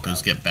 the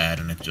bumpers get bad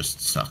and it just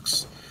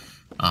sucks.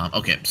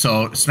 Okay,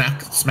 so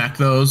smack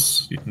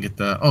those. You can get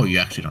the, oh, you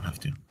actually don't have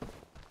to.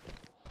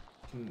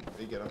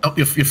 They get oh,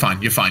 you're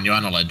fine, you're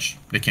on a ledge.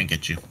 They can't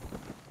get you.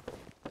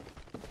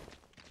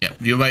 Yeah,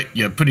 you're right,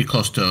 you're pretty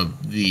close to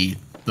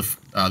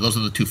those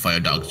are the 2 fire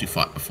dogs you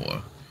fought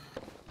before.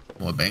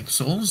 More bank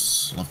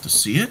souls, love to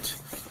see it.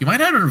 You might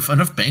have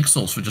enough bank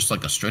souls for just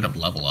like a straight up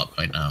level up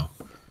right now.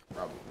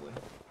 Probably.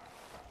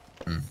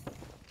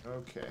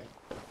 Okay.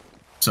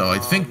 So I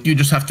think you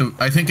just have to.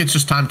 I think it's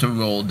just time to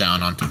roll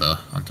down onto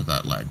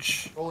that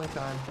ledge. Rolling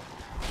time.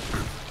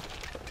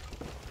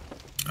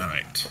 All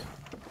right.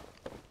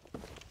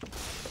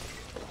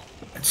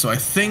 So I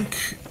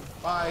think.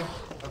 Bye.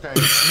 Okay.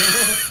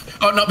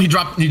 Oh no, he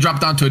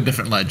dropped down to a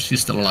different ledge. He's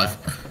still alive.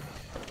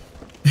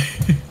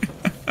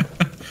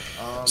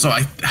 So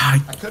I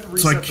could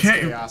reset this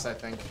chaos, I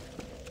think.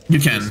 You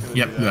can.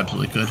 Yep, you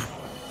absolutely could.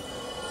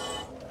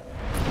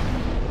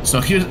 So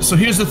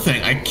here's the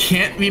thing. I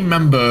can't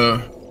remember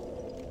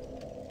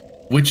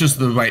which is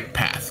the right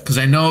path, because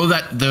I know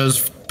that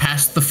there's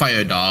past the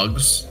fire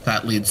dogs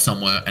that leads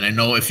somewhere, and I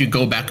know if you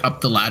go back up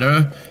the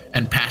ladder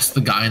and past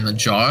the guy in the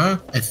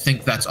jar, I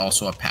think that's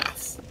also a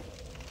path.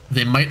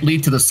 They might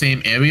lead to the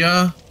same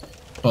area,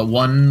 but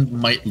one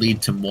might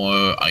lead to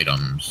more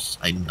items.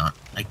 I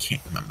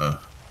can't remember.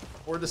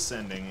 Or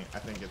descending, I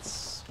think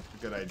it's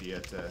a good idea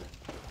to.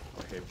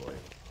 Okay, boy.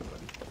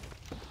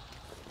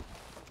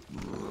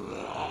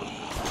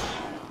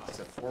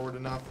 Step forward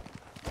enough.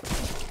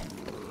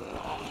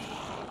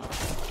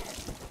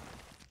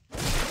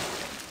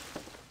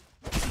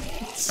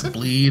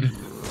 Bleed.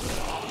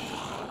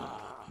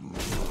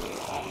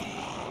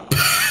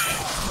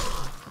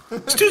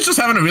 This dude's just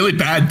having a really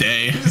bad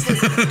day. Like,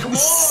 come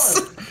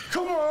on!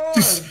 Come on!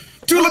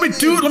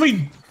 Dude, let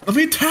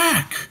me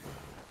attack!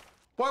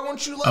 Why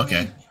won't you let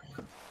me?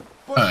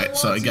 Alright,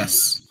 so I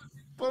guess.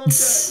 But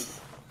okay.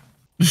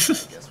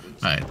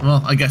 Alright,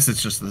 well, I guess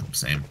it's just the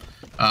same.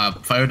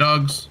 Fire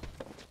dogs.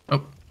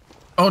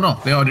 Oh no,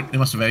 they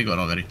must have aggroed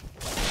already.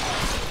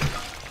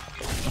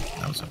 Oh,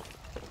 that was it.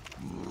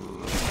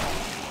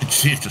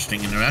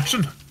 Interesting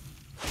interaction.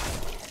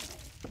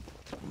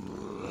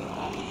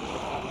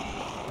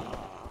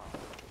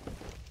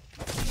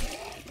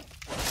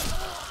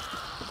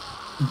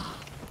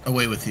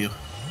 Away with you.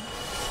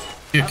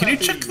 Here, can you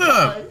check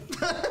the...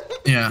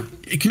 Yeah.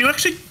 Can you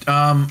actually...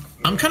 I'm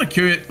kind of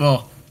curious...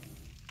 Well,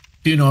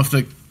 do you know if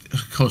the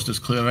coast is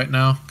clear right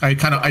now? I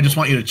just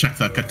want you to check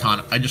the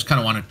katana. I just kind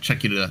of want to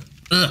check you to...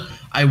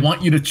 I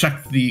want you to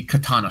check the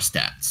katana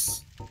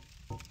stats.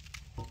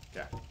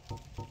 Yeah.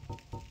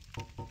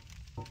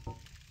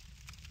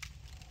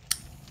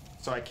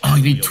 So I can't... Oh,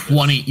 you need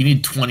 20... You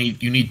need 20...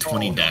 You need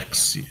 20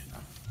 decks.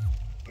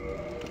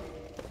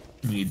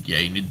 You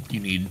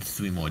need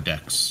 3 more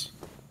decks.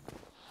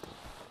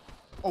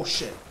 Oh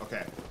shit,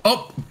 okay.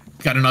 Oh!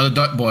 Got another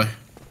duck boy.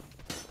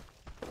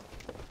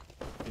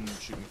 Can you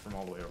shoot me from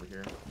all the way over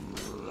here?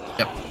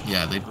 Yep,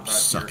 yeah, they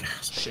suck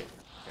ass. Shit.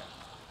 Okay.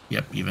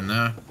 Yep, even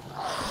there.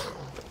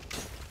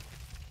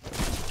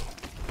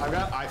 I've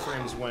got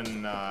iframes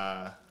when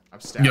I'm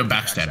stabbing. You're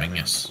backstabbing,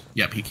 yes.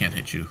 Yep, he can't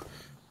hit you.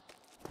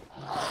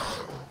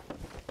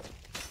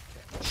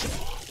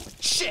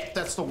 Shit,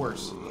 that's the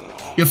worst.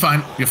 You're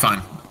fine, you're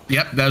fine.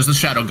 Yep, there's the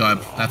shadow guard.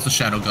 That's the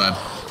shadow guard.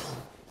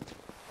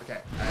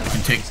 Okay. You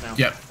can take, now.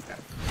 yep. Okay.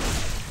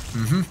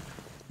 Mm-hmm.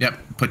 Yep,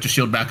 put your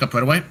shield back up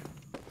right away.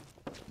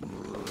 Okay.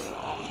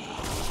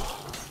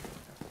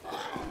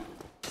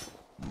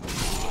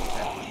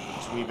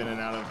 Just weave in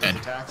and out of those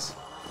attacks.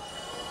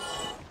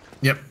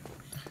 Yep.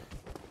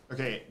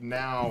 Okay,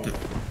 now...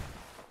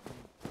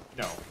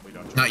 No, we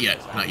don't. Not yet,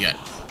 not yet.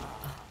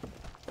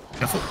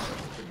 Careful.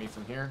 Hit me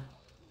from here.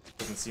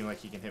 Doesn't seem like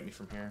he can hit me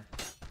from here.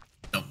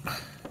 Nope.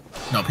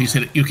 Nope, he's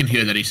hitting. You can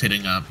hear that he's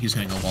hitting a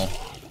wall.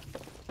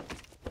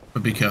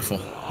 But be careful.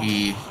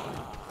 He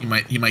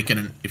might get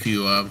an, if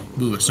you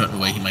move a certain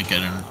way, he might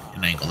get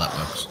an angle that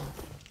works.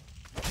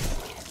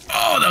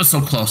 Oh, that was so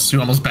close. You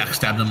almost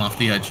backstabbed him off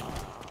the edge.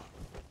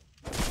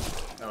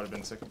 That would have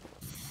been sick.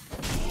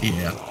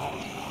 Yeah.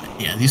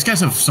 Yeah, these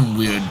guys have some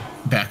weird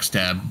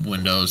backstab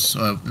windows.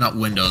 Not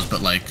windows,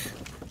 but like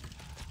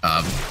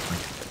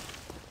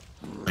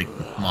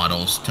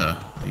models to,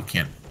 you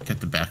can't get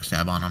the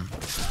backstab on them.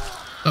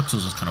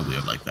 Darksouls is kind of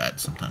weird like that.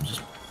 Sometimes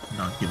just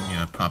not giving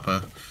you a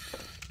proper,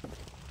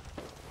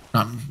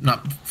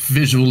 not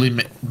visually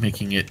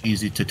making it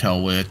easy to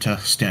tell where to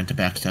stand to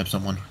backstab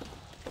someone.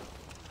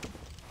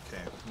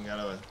 Okay, we got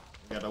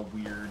a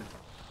weird,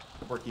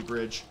 quirky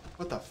bridge.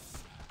 What the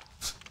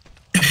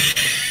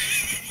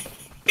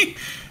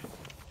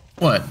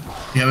What?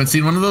 You haven't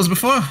seen one of those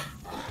before?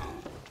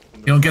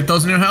 You don't get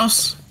those in your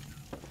house?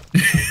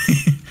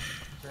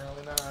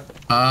 Apparently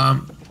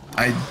not.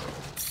 I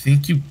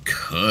think you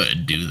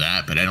could do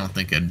that, but I don't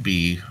think it'd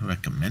be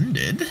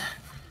recommended.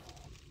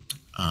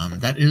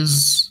 That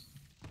is...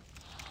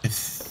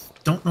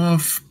 don't know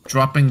if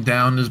dropping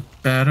down is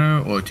better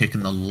or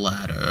taking the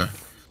ladder.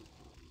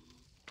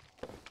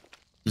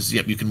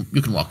 Yep, you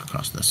can walk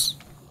across this.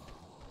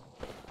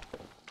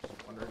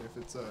 Wondering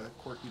if it's a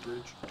quirky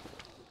bridge.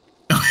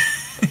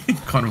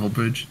 Carnival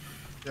Bridge.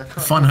 Yeah,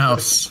 Fun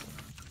house.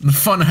 The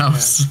fun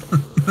house.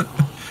 Yeah.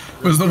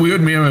 Where's the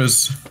weird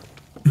mirrors?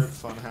 Rip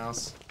fun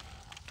house.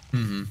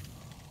 Mm-hmm.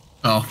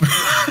 Oh.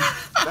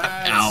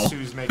 That's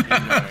who's making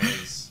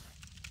noise.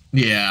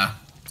 Yeah.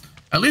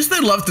 At least they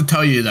love to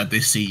tell you that they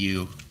see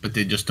you, but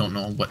they just don't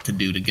know what to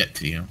do to get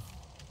to you.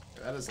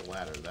 That is a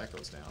ladder. That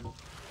goes down.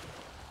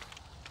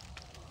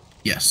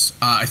 Yes.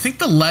 I think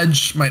the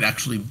ledge might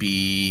actually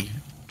be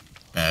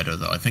better,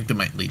 though. I think they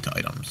might lead to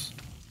items.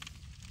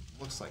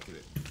 Looks like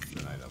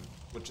it's an item,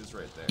 which is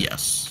right there.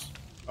 Yes.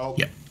 Oh.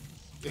 Yep.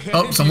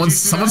 Oh,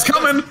 someone's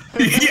coming.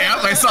 Yeah,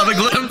 I saw the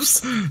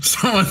glimpse.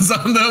 Someone's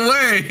on their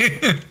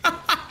way.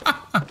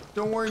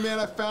 Don't worry, man.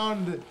 I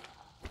found it.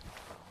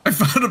 I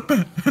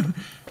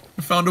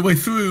found a way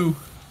through.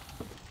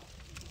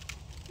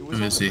 It was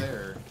over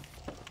there.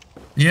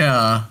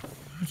 Yeah.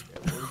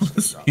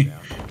 Let's drop down.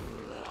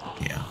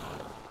 Yeah.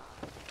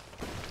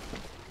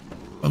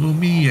 Follow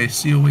me. I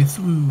see a way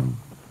through.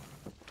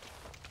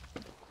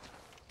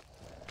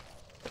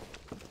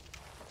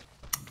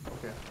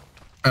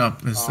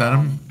 Is that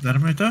him? Is that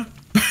him right there?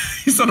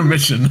 He's on a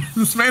mission.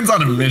 This man's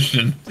on a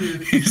mission.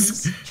 Dude,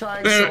 he's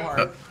trying so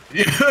hard.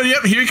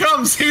 Yep, here he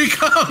comes. Here he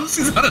comes.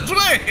 He's on his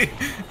way.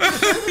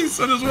 He's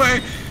on his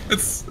way.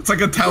 It's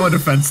like a tower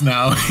defense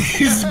now.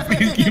 He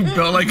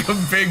built like a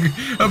big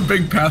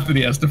path that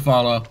he has to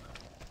follow.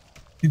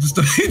 He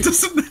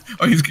doesn't.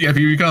 Oh, here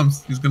he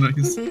comes. He's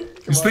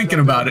thinking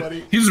about it.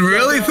 Buddy. He's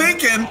really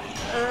thinking.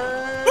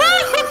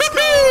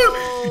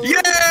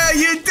 Yeah,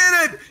 you did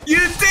it! You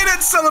did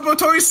it,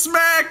 celebratory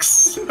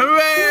smacks!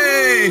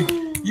 Hooray!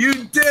 You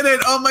did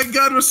it! Oh my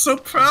god, we're so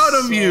proud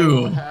of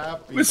you!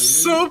 Happy, we're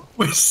so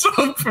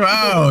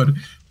proud.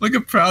 Like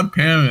a proud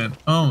parent.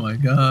 Oh my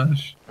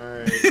gosh.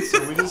 Alright,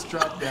 so we just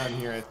dropped down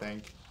here, I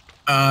think.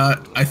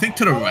 I think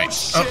to the right.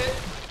 Shit.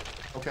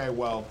 Oh. Okay,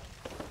 well.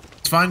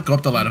 It's fine, go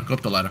up the ladder, go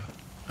up the ladder.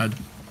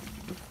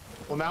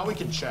 Well, now we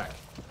can check. Is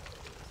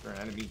there an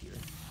enemy here?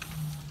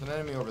 There's an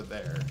enemy over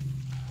there.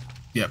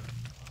 Yep.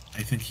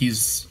 I think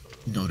he's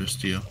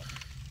noticed you.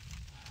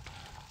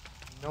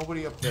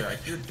 Nobody up there. I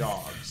hear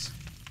dogs.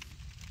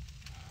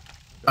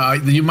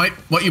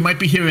 What you might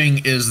be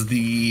hearing is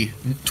the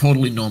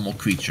totally normal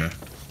creature.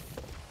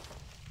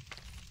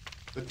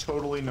 The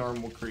totally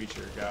normal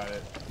creature. Got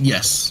it.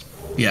 Yes.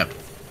 Yep.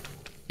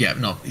 Yeah.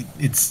 No,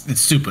 it's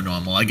super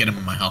normal. I get him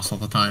in my house all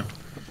the time.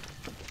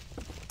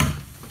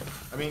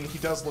 I mean, he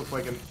does look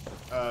like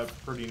a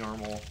pretty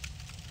normal.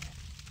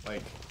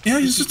 Like. Yeah,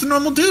 he's just a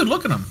normal dude.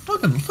 Look at him.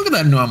 Look at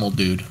that normal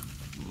dude.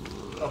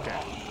 Okay.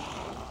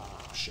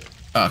 Shit.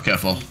 Oh,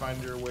 careful. Can you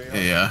find your way up?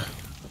 Yeah.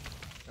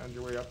 Find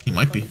your way up. He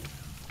might be.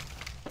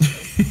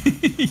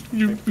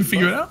 you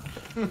figure it out?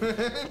 I'm gonna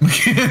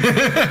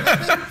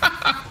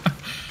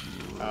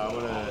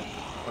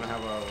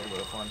have a little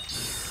bit of fun.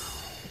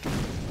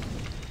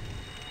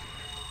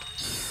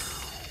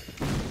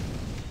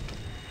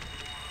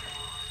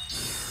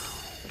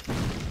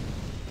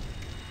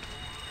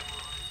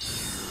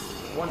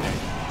 One day.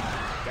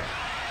 Okay.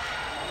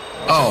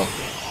 Oh.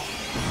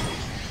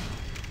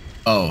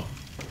 Oh.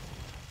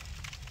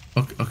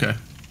 Okay.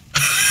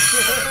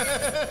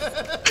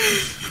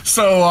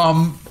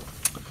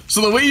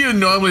 So the way you're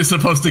normally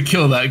supposed to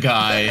kill that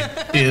guy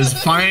is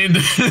find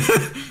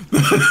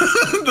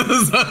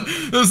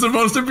there's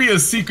supposed to be a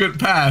secret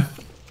path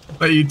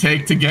that you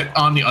take to get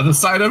on the other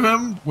side of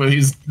him, where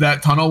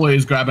that tunnel where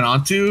he's grabbing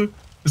onto.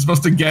 You're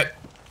supposed to get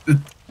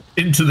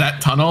into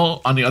that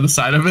tunnel on the other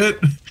side of it,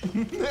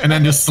 and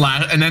then just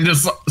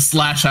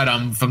slash at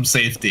him from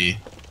safety.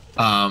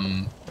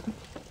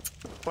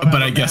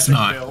 But I guess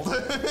not.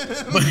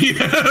 but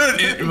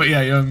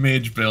yeah, you're a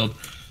mage build,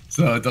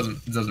 so it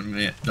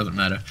doesn't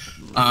matter.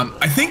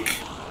 I think.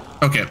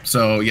 Okay,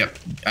 so yep,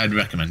 I'd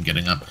recommend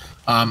getting up.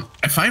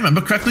 If I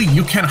remember correctly,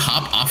 you can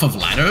hop off of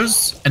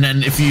ladders, and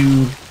then if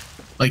you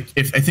I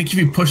think if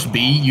you push B,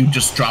 you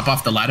just drop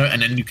off the ladder,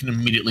 and then you can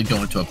immediately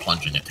go into a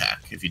plunging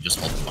attack if you just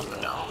hold the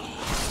button down.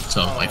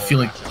 So I feel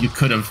like you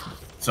could have.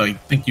 So I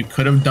think you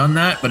could have done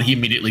that, but he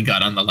immediately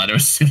got on the ladder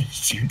as soon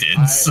as you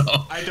did. So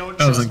I don't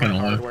trust my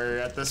hardware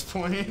at this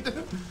point.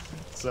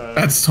 So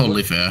that's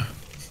totally fair.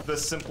 The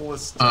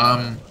simplest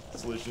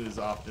solution is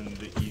often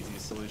the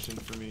easiest solution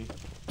for me.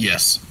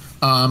 Yes.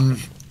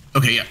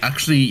 Okay. Yeah.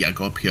 Actually, yeah.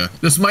 Go up here.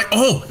 This might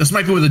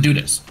be where the dude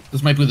is.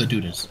 This might be where the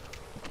dude is.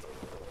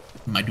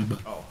 My dude.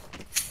 Oh.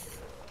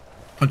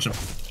 Punch him.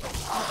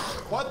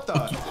 What the?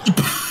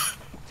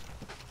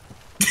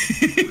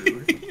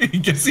 I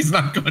guess he's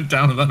not going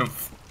down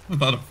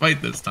without a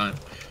fight this time.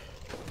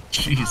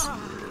 Jeez.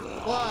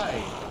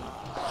 Why?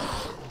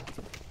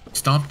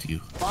 Stomped you.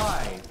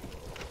 Why?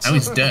 Now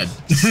he's dead.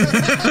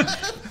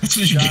 That's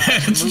what you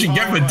get. That's what you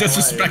get for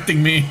disrespecting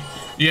me.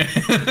 Yeah.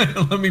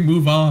 Let me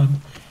move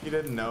on. You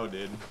didn't know,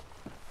 dude.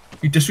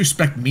 You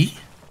disrespect me?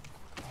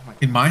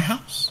 In my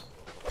house?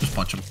 Just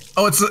punch him.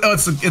 Oh, it's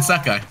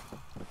that guy.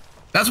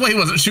 That's why he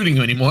wasn't shooting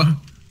you anymore.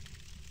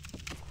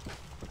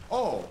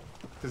 Oh,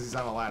 because he's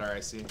on a ladder, I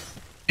see.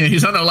 Yeah,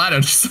 he's on a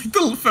ladder, just like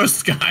the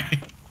first guy.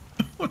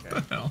 What okay.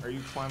 the hell? Are you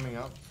climbing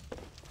up?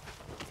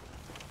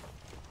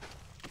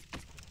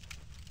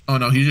 Oh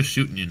no, he's just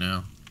shooting you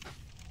now.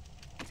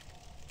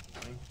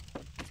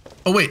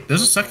 Oh wait,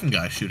 there's a second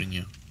guy shooting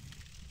you.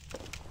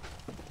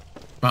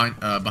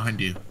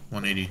 Behind you,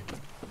 180.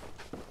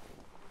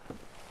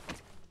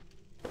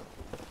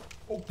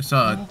 I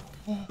saw it.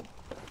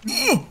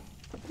 Oh!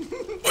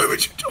 Why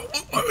would you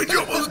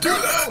almost do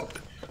that?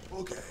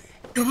 Okay.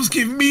 You almost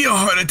gave me a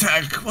heart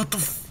attack. What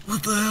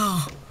the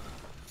hell?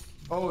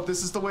 Oh,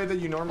 this is the way that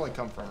you normally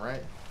come from,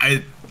 right?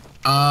 I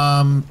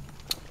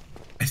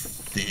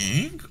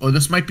think, or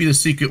this might be the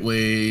secret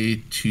way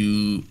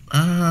to,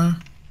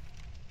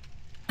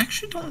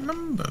 actually don't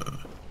remember.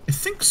 I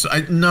think so.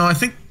 I don't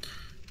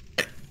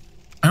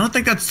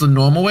think that's the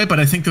normal way, but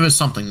I think there is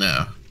something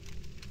there.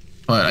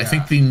 But yeah. I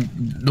think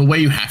the way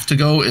you have to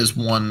go is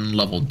one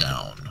level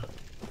down.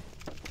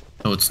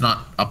 So it's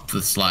not up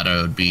this ladder,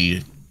 it would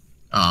be,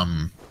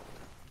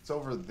 it's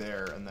over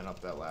there and then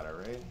up that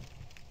ladder, right?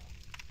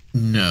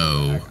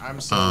 No.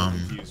 I'm so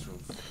confused.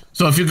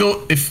 So if you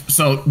go,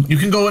 so you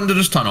can go into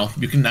this tunnel.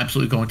 You can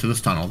absolutely go into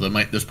this tunnel.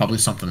 There's probably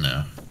something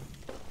there.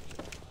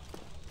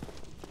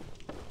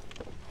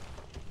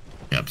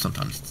 Yep,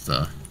 sometimes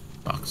the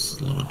box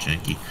is a little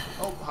janky.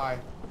 Oh, hi.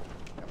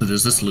 So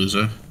there's this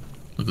loser.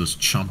 Look at this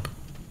chump.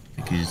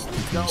 I think he's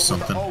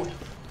something. Oh,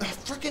 the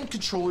freaking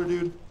controller,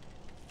 dude.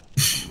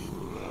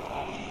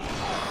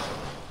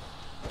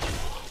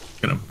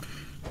 I'm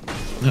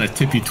gonna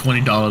tip you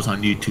 $20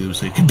 on YouTube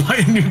so you can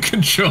buy a new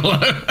controller.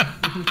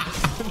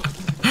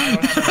 I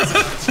don't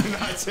have to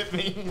not tip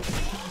me.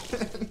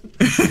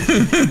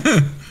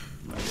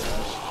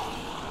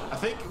 I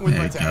think with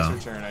my tax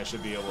return, I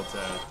should be able to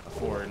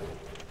afford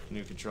a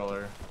new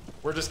controller.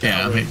 We're just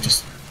I mean,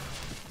 just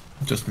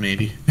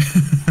maybe.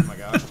 Oh my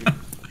gosh, dude.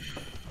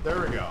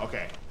 There we go.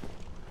 Okay.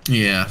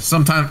 Yeah,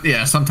 sometimes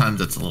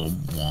it's a little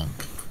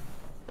wonk.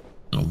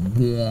 Let's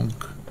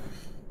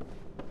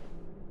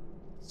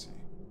see.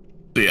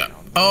 So yeah.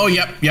 Oh,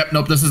 yep.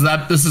 Nope. This is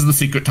the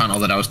secret tunnel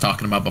that I was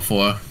talking about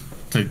before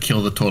to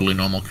kill the totally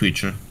normal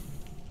creature.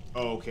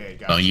 Okay,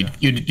 gotcha. So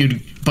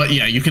but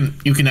yeah, you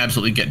can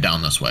absolutely get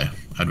down this way.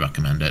 I'd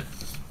recommend it.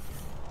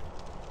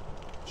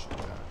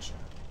 Gotcha.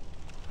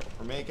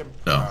 We're making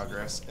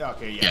progress.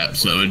 Okay, yeah. Yeah,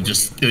 so it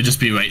would just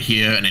be right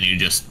here, and then you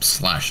just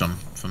slash them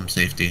from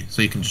safety.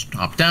 So you can just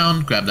hop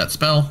down, grab that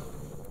spell.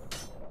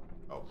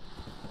 Oh.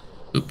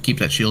 Oop, keep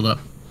that shield up.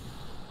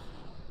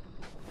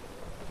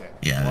 Okay.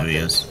 Yeah, there he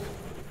is.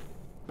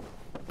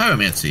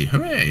 Pyromancy,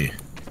 hooray!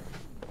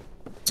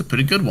 It's a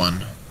pretty good one.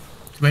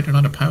 Too bad you're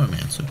not a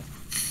pyromancer.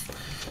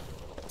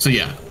 So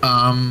yeah,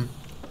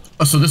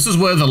 so this is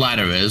where the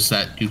ladder is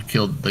that you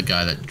killed the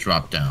guy that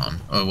dropped down.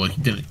 Oh well, you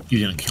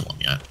didn't kill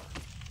him yet.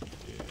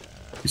 Yeah.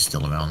 He's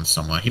still around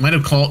somewhere. He might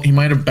have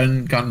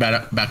gone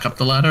back up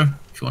the ladder.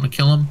 If you want to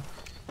kill him.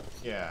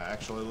 Yeah,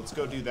 actually, let's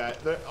go do that.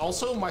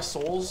 Also, my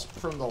souls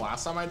from the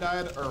last time I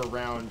died are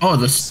around.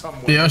 Oh,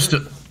 somewhere. They are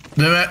still.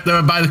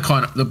 They're by the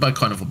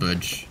Carnival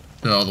Bridge.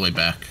 They're all the way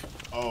back.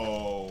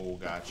 Oh,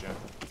 gotcha.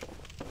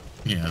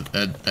 Yeah,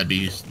 that'd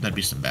be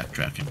some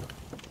backtracking.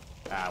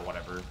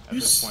 Whatever. At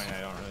this point,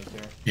 I don't really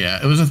care. Yeah,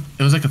 it was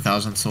like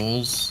 1,000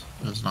 souls.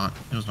 It was not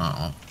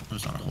a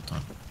whole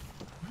ton.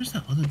 Where's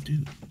that other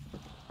dude?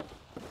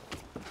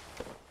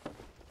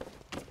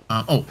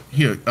 Oh,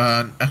 here.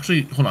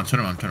 Actually, hold on. Turn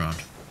around.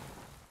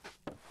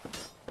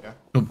 Yeah.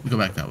 Go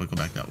back that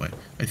way.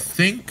 I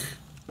think.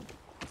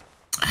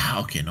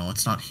 Okay, no,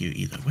 it's not here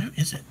either. Where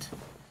is it?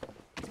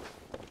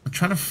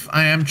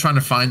 I am trying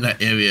to find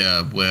that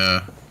area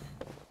where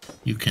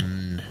you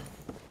can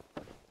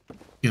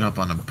get up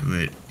on a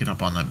bridge. Get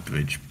up on that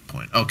bridge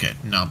point. Okay,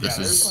 no, this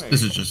is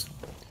just.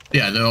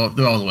 Yeah, they're all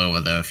the way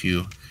over there. If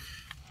you.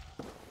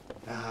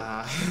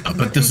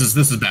 But this is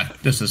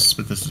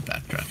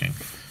backtracking.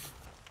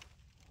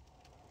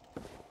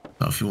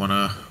 So if you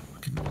wanna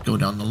go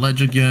down the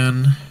ledge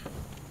again.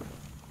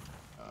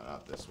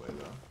 Not this way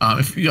though.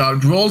 If you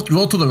roll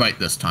to the right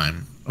this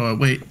time. Or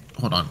wait,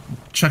 hold on.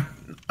 Check.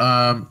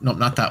 No,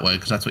 not that way,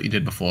 because that's what you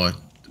did before.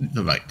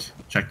 The right.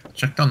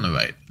 Check down the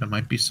right. There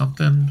might be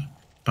something,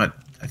 but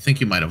I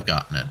think you might have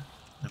gotten it.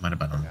 It might have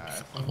been on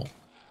level.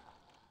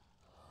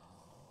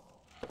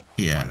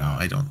 Yeah, no,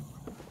 I don't.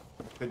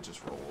 Could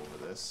just roll over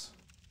this.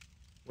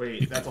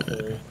 Wait, that's a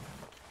hole.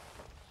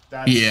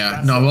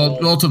 Yeah, no,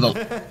 roll to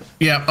the.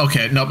 Yeah,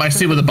 okay. No, but I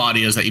see where the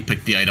body is that you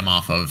picked the item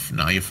off of.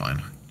 No, you're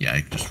fine. Yeah,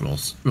 it just roll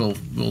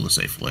the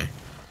safe way.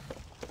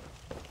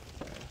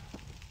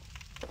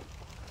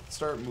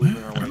 Start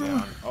moving our way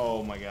down.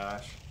 Oh my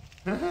gosh.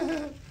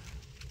 There's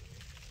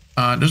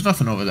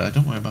nothing over there.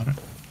 Don't worry about it.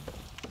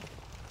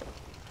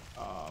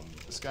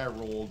 This guy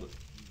rolled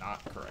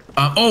not correct.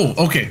 Oh,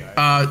 okay.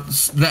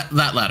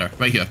 That ladder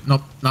right here.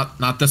 Nope,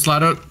 not this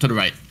ladder. To the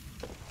right.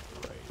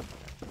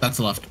 That's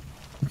the left.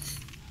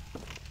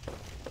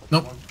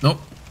 Nope.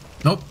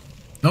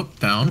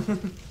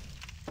 Down.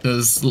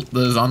 There's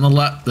on the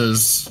left.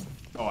 There's.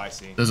 Oh, I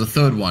see. There's a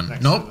third one.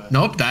 Nope,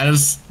 nope, that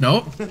is...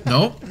 Nope,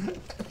 nope. Do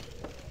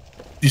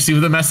you see what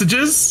the message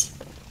is?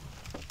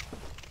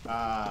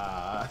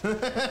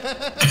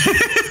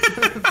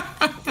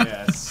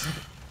 Yes.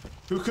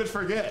 Who could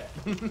forget?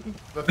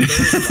 The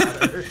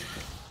third ladder.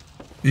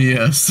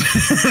 Yes.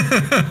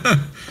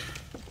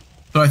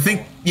 So I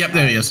think... Yep,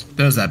 there he is.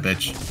 There's that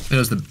bitch.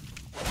 There's the...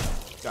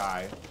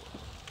 Die.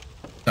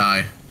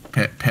 Die.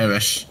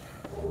 Perish.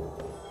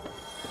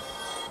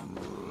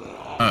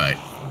 Alright.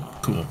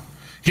 Cool.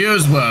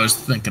 Here's what I was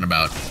thinking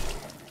about.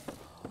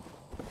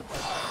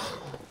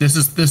 This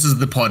is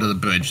the part of the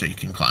bridge that you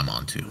can climb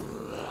onto.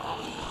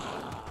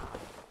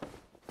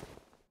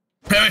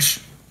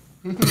 Perish!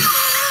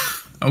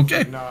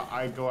 Okay. No,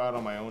 I go out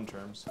on my own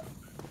terms.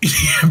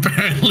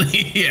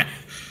 Apparently, yeah.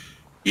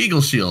 Eagle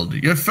Shield.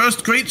 Your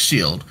first great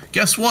shield.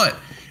 Guess what?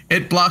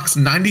 It blocks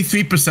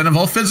 93% of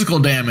all physical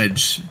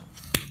damage.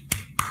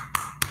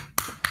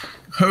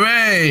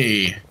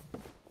 Hooray!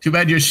 Too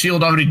bad your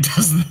shield already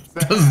does the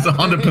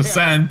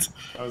 100%.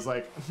 I was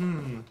like,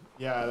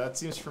 yeah, that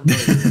seems familiar.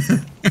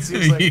 It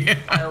seems like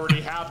I already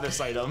have this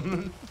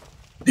item.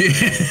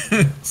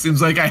 Yeah.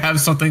 Seems like I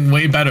have something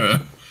way better.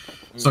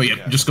 So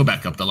yeah, just go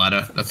back up the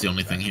ladder. That's the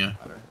only thing here.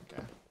 Okay.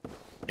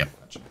 Yep.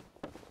 Gotcha.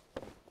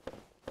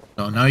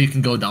 So now you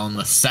can go down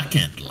the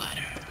second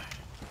ladder.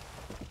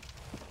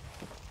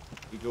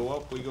 We go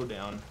up, we go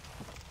down.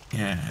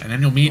 Yeah, and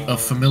then you'll meet a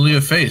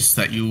familiar face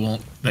that you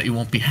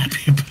won't be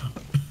happy about.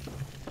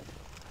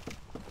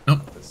 Nope.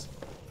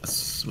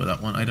 That's where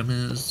that one item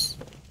is.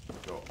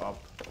 Go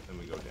up, then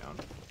we go down.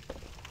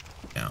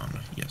 Down,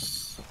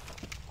 yes.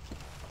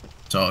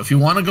 So if you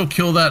want to go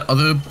kill that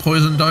other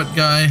poison dart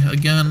guy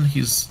again,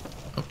 he's...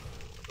 Oh,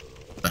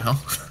 what the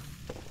hell?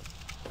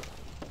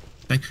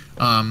 Okay.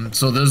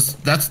 So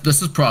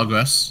this is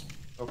progress.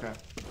 Okay.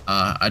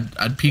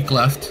 I'd peek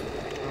left.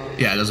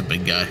 Yeah, there's a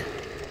big guy.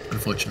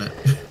 Unfortunate.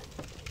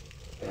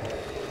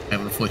 I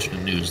have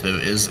unfortunate news. There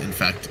is, in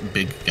fact, a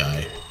big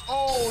guy.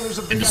 Oh, there's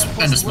a big and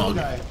guy and a small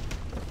guy.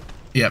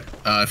 Yep.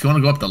 If you want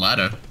to go up the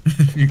ladder,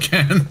 you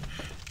can.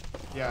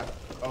 Yeah.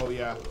 Oh,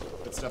 yeah.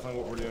 That's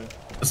definitely what we're doing.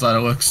 This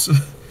ladder works. Okay,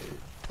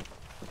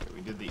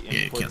 we did the input, yeah,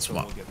 you can't so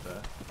swap. we'll get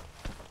the...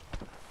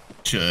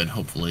 Should,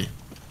 hopefully.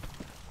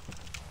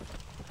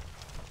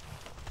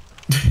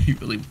 You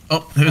really...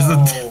 Oh, there's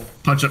the...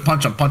 Punch him,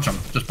 punch him, punch him.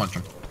 Just punch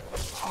him.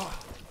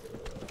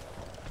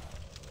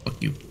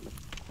 Fuck you.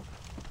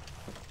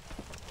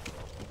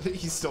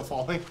 He's still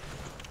falling.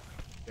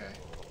 Okay.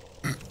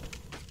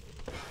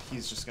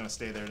 He's just gonna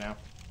stay there now.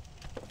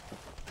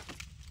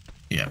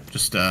 Yeah,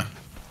 just This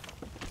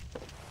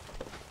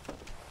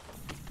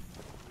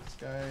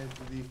guy,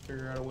 did he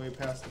figure out a way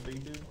past the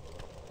big dude?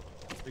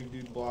 Big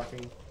dude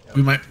blocking. Yep.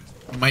 We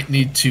might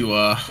need to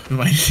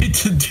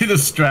do the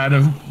strat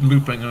of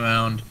looping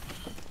around.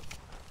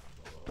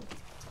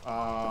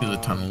 Through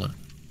the tunnel.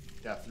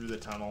 Yeah, through the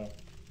tunnel.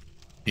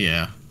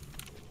 Yeah.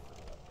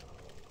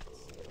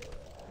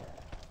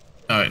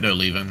 Alright, they're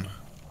leaving.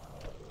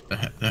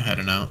 They're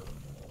heading out.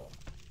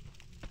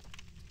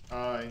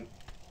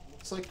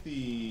 Looks like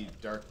the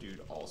dark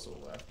dude also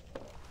left.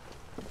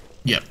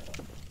 Yep.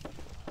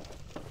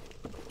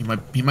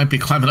 He might be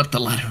climbing up the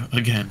ladder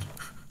again.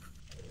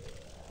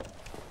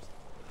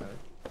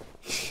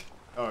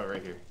 Oh,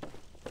 right here.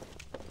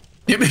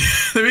 Yep,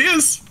 there he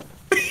is.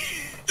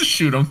 Just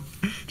shoot him.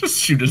 Just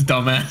shoot his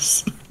dumb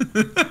ass.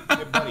 Hey,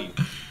 buddy.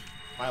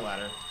 My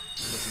ladder.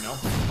 Let you know.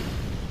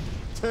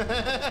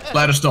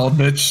 Ladder stalled,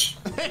 bitch.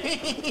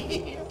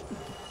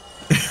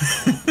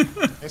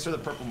 Thanks for the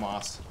purple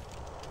moss.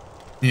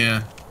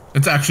 Yeah.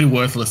 It's actually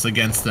worthless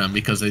against them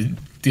because they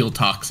deal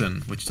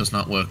toxin, which does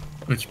not work,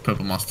 which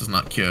purple moss does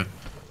not cure.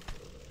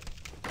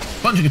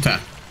 Plunging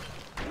attack.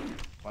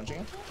 Plunging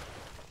attack?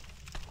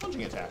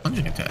 Plunging attack.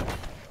 Plunging attack.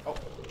 Oh.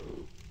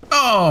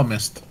 Oh,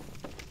 missed.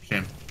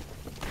 Shame.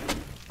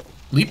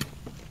 Leap.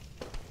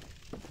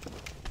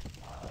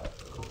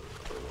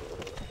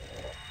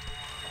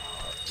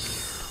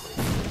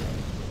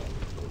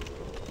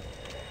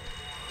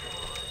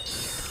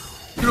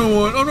 You know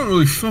what? I'm not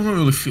really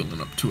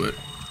feeling up to it.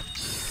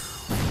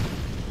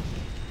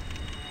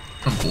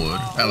 I'm bored.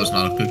 That was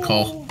not a good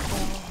call.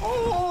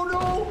 Oh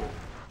no!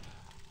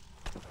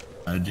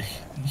 I'd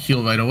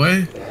heal right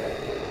away.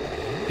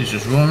 He's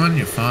just roaming.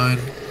 You're fine.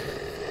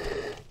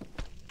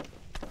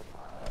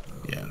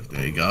 Yeah,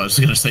 there you go. I was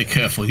gonna say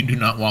careful. You do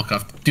not walk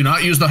off. Do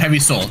not use the heavy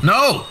soul.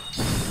 No!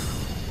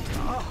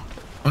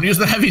 Don't use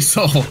the heavy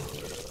soul.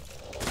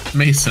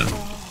 Mason.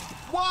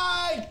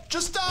 Why?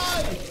 Just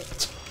die!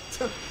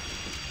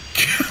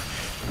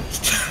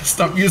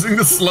 Stop using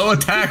the slow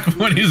attack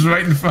when he's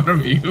right in front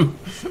of you.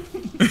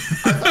 I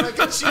thought I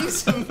could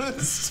cheese him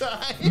this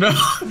time.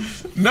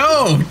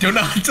 No, do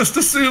not just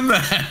assume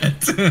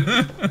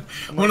that.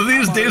 One of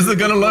these days they're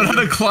gonna learn how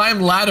to climb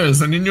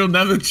ladders and then you'll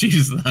never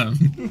cheese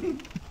them.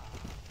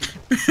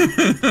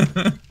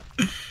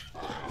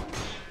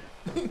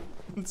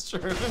 It's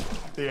true.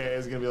 Yeah,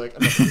 he's gonna be like,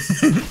 enough of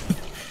this.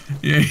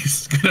 Yeah,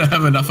 he's gonna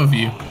have enough of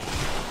you.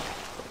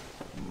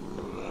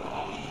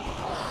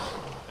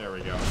 There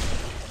we go.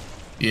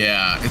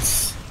 Yeah,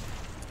 it's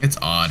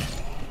odd.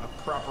 A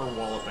proper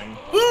walloping.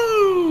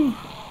 Woo!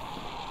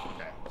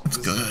 Okay. That's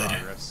good.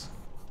 Progress.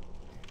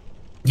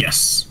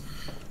 Yes.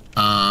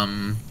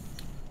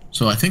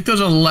 So I think there's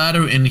a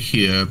ladder in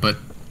here, but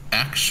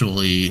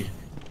actually,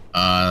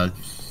 there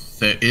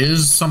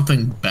is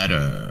something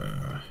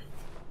better.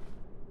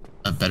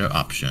 A better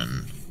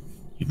option.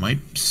 You might,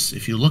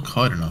 if you look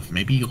hard enough,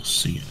 maybe you'll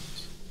see it.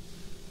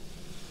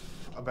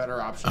 A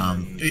better option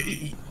than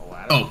a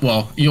ladder? Oh,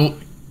 well, you'll...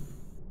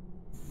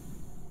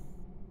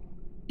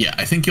 Yeah,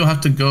 I think you'll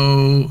have to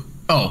go...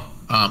 Oh,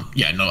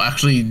 yeah, no,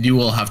 actually, you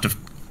will have to...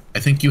 I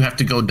think you have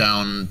to go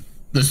down...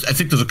 I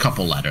think there's a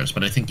couple ladders,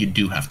 but I think you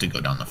do have to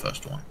go down the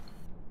first one.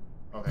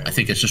 Okay. I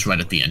think it's just right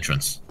at the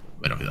entrance.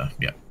 Right over there,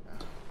 yeah.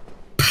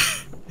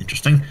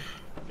 Interesting.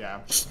 Yeah.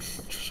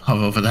 Just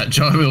hover over that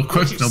jar real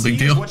quick, no big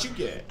deal. What you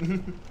get.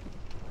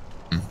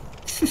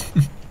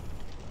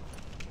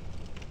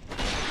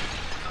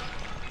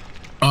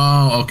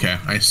 Oh, okay,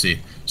 I see.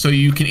 So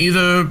you can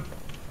either...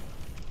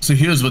 So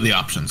here's where the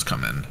options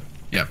come in.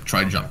 Yep,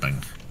 try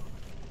jumping.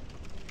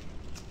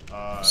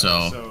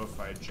 So if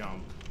I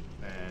jump,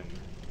 then...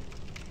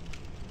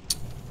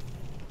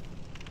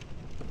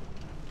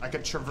 I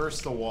could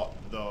traverse the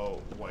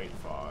white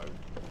fog.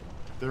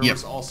 There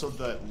was also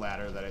the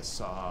ladder that I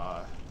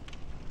saw...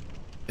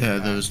 Yeah,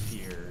 there's...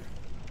 here.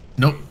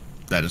 Nope,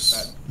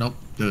 nope,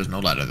 there's no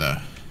ladder there.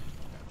 Okay.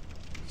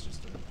 It's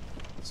just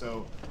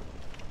so...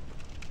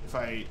 If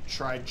I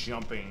try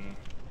jumping,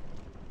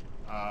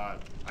 I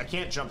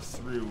can't jump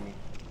through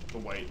the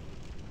white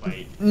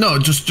light. No,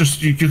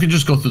 just you can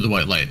just go through the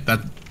white light.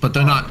 But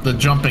they're not. The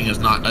jumping is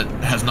not.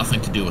 Has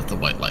nothing to do with the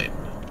white light.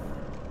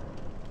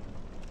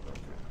 Okay.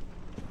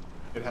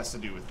 It has to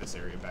do with this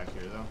area back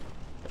here, though.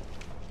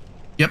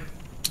 Yep.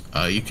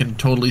 You can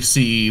totally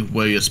see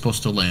where you're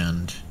supposed to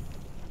land.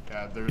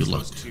 Yeah, there's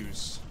those two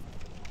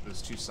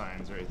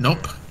signs right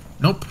nope. there.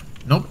 Nope.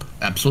 Nope.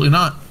 Absolutely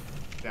not.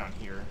 Down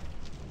here.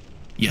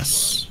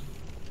 Yes.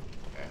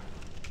 Okay.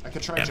 I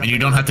could try. Yeah, and you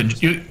don't have to.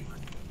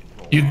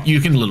 You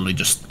can literally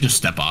just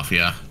step off.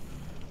 Yeah.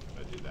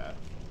 I do that.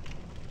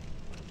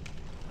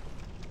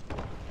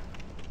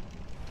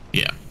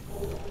 Yeah.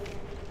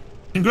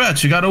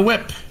 Congrats, you got a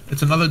whip.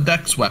 It's another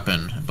dex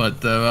weapon,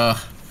 but I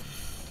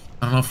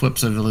don't know if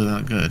whips are really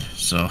that good.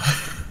 So.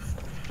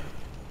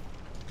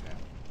 Okay.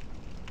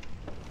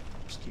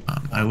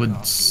 I would.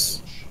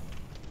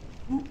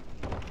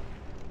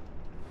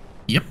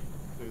 Yep.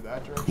 Through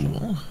that direction.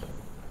 Cool.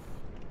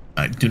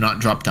 Do not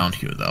drop down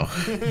here, though.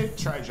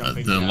 Try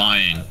jumping. They're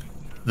lying.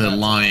 They're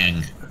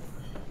lying.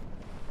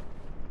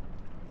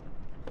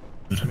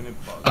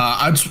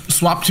 I'd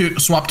swap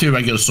to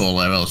regular soul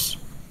arrows.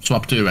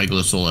 Swap to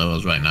regular soul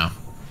arrows right now.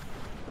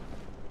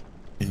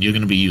 And you're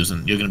gonna be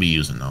using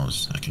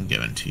those. I can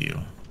guarantee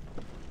you.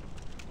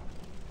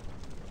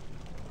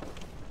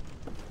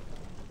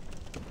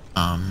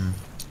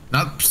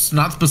 Not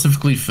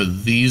specifically for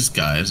these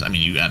guys. I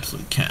mean, you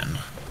absolutely can.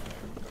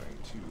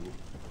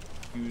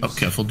 Oh,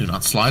 careful, do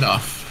not slide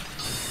off.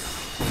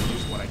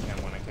 Use what I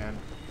can when I can.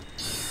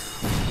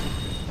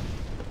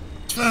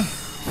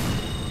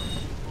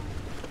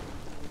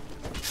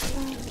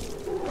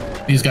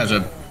 These guys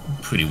are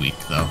pretty weak,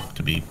 though,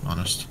 to be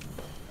honest.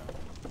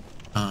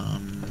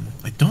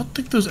 I don't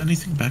think there's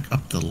anything back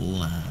up the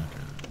ladder.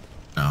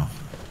 No,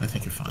 I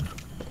think you're fine.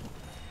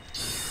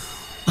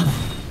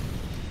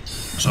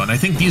 So, and I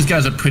think these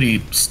guys are pretty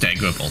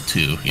staggerable,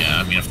 too. Yeah,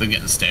 I mean, if they're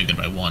getting staggered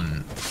by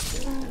one...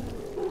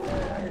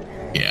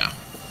 Yeah.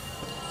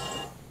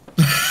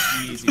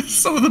 Easy.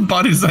 Some of the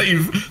bodies that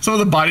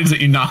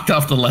you knocked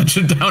off the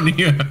legend down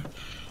here.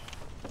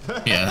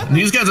 Yeah, and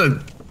these guys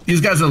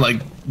are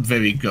like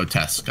very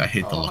grotesque. I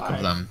hate the look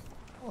of them.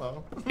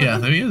 Hello. Yeah,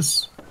 there he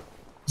is.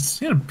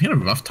 He had a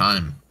rough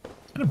time. He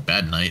had a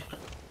bad night.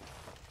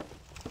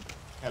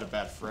 Had a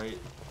bad fright. It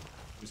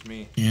was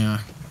me. Yeah.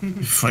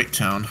 Fright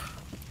town.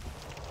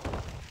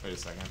 Wait a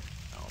second.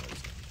 Oh,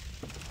 there's...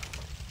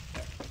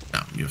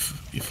 No, you're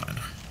fine.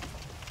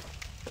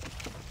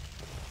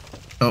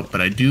 Oh,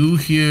 but I do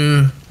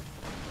hear...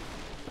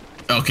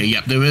 Okay,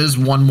 yep, there is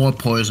one more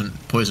poison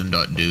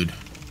dart dude.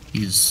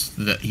 He's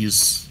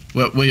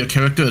where your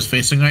character is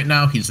facing right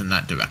now, he's in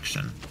that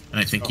direction. And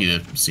I think you're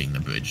seeing the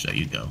bridge that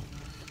you go.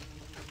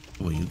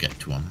 Where you get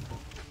to him.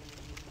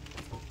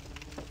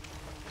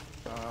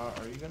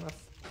 Are you gonna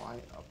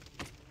fly up?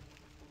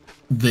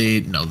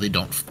 No, they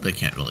don't. They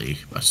can't really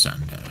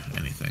ascend or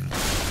anything.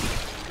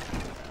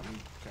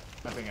 Okay.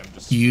 I think I'm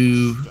just...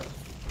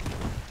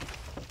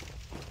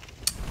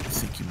 I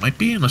think you might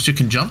be, unless you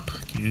can jump.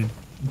 Can you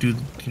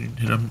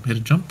hit a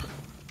jump?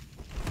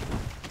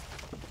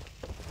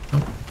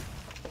 Nope.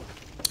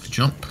 A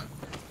jump,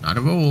 not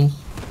a roll.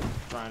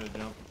 Trying to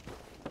jump.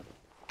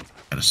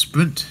 Gotta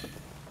sprint.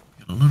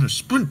 Gotta learn to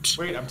sprint.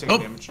 Wait, I'm taking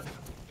damage.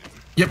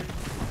 Yep.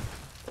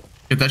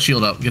 Get that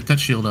shield out. Get that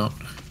shield out.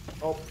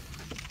 Oh.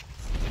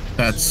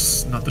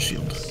 That's not the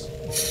shield.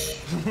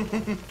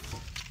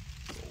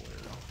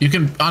 You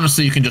can,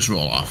 honestly, you can just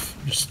roll off.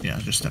 Just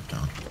step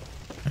down.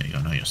 There you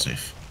go, now you're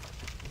safe.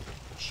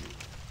 Shoot.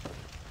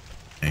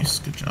 There Nice,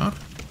 good job.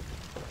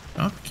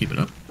 Keep it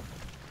up.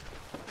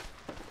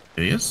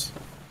 There he is.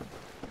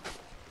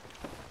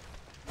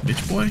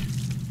 Bitch boy.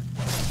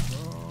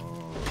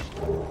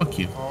 Fuck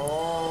you.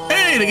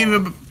 Hey, they gave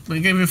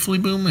you a flea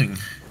booming.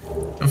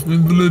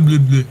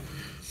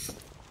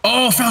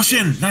 Oh,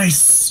 Falchion!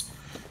 Nice!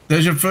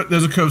 There's a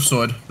curved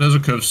sword. There's a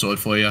curved sword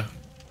for you.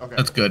 Okay.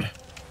 That's good.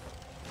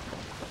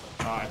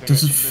 I think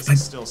this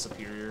is still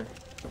superior.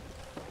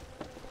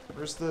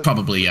 Where's the...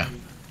 Probably, yeah.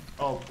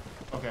 Oh,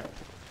 okay.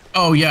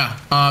 Oh, yeah.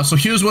 So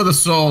here's where the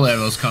soul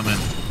arrows come in.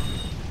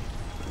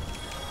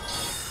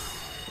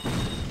 Come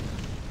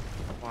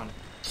on.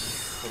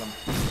 Hit him.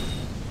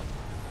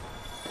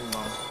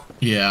 Come on.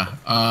 Yeah.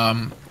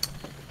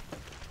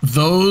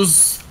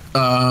 Those,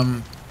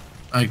 I'm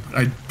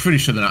pretty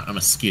sure they're not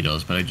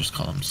mosquitoes, but I just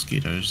call them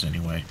mosquitoes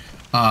anyway.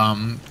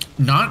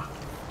 Not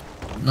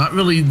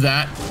really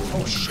that.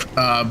 Oh shit.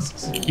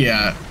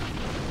 Yeah,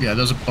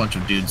 there's a bunch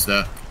of dudes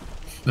there.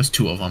 There's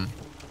 2 of them.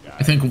 Yeah,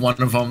 I think one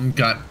of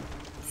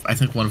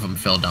them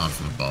fell down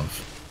from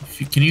above.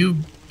 Can you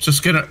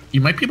just get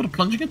you might be able to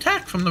plunging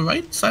attack from the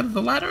right side of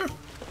the ladder?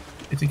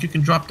 I think you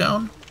can drop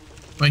down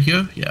right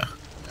here. Yeah.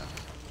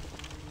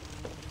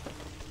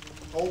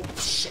 Oh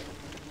shit.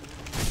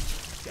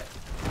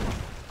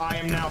 I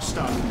am now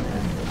stuck. I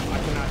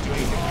cannot do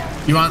anything.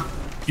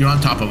 You're on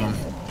top of him.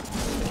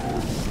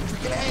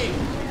 Freaking A!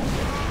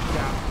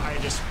 Yeah, I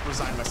just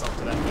resigned myself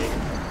to that fate.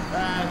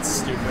 That's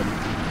stupid.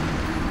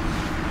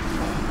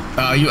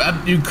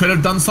 You could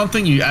have done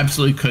something. You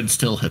absolutely could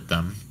still hit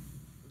them.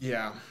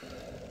 Yeah.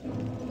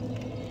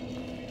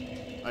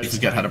 You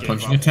forget how to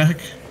plunging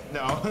attack?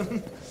 No.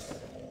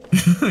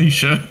 You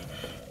sure?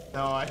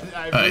 No, I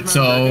Alright,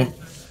 so...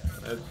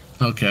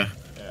 Okay.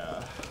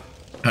 Yeah.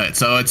 Alright,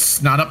 so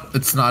it's not up,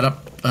 is it up?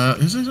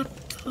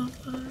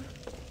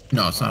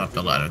 No, it's not up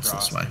the ladder, it's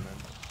this way.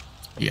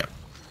 Yep.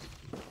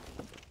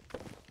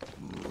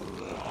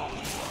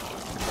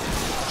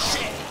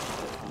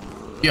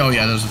 Oh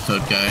yeah, there's a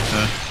 3rd guy.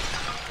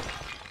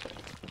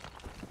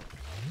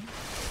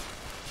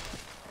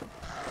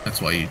 That's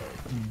why you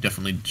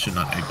definitely should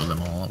not aggro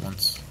them all at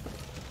once.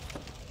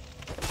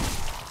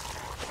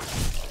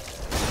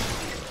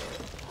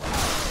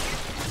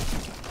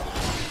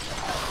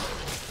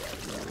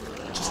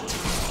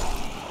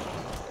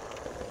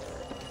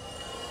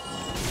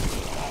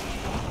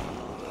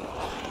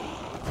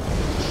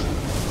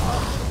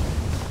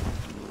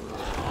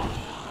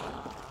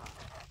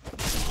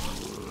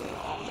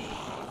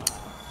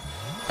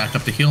 Back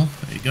up the hill.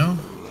 There you go.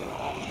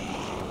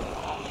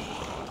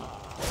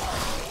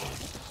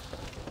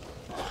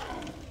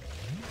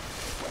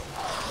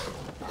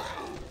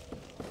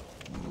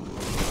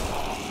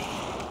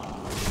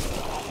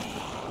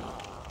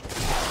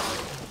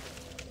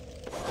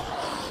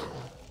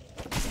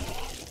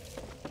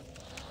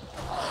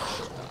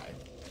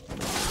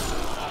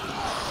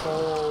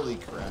 Holy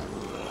crap.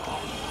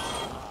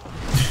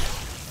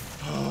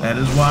 That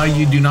is why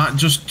you do not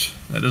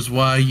that is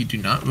why you do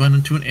not run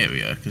into an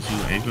area, because you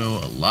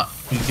aggro a lot,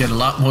 you get a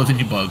lot more than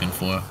you bargain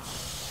for.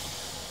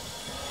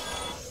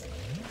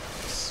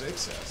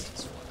 6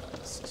 S's.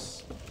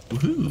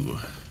 Woohoo.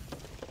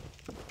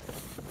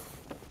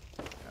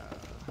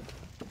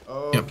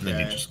 Okay. Yep, and then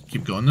you just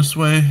keep going this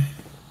way.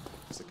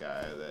 There's a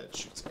guy that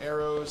shoots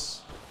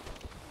arrows.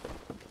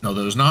 No,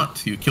 there's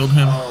not. You killed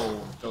him.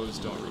 Oh, those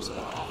don't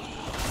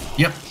respawn.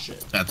 Yep.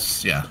 Shit.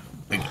 That's, yeah.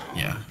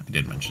 Yeah, I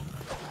did mention that.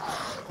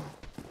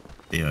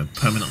 They are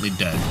permanently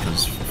dead,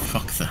 because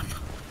fuck them.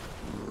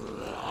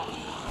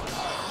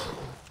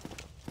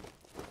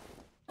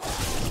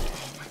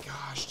 Oh my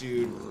gosh,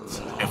 dude.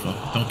 Careful.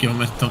 Don't give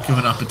them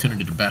an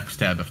opportunity to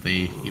backstab if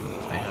they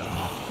have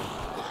one.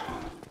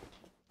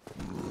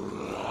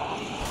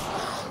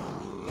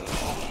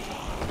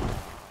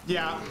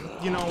 Yeah,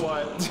 you know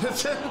what?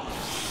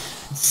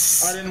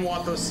 I didn't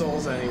want those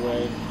souls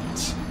anyway.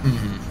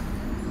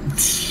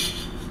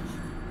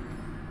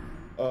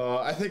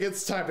 I think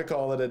it's time to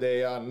call it a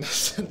day on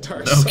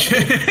Darksouls.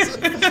 Okay.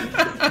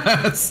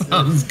 That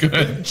sounds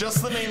good.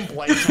 Just the name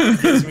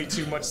Blighttown gives me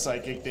too much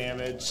psychic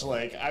damage.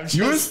 Like, I'm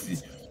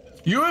just...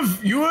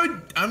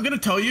 I'm gonna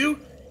tell you,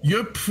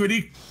 you're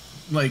pretty...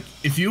 Like,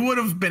 if you would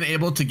have been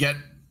able to get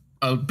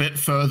a bit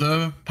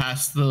further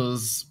past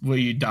those where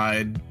you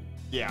died...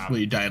 Yeah. Where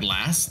you died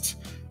last,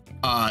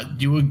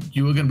 you were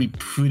gonna be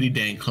pretty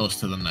dang close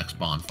to the next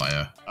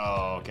bonfire.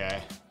 Oh,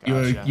 okay.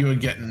 Gotcha. You were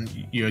getting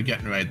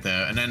right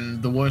there, and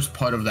then the worst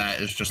part of that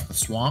is just the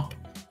swamp,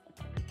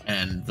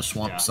 and the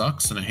swamp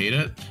sucks, and I hate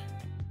it.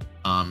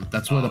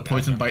 That's where the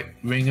poison bite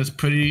ring is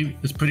pretty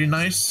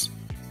nice.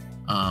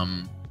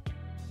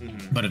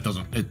 But it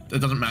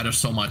doesn't matter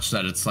so much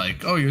that it's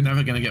like, oh, you're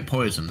never gonna get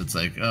poisoned. It's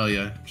like, oh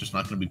yeah, just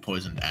not gonna be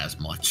poisoned as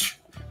much.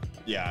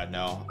 Yeah,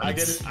 no, I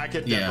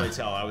could definitely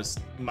tell.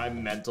 My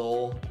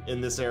mental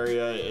in this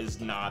area is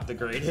not the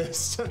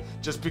greatest,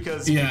 just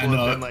because people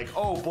have been like,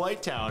 "Oh,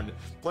 Blighttown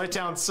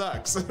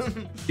sucks."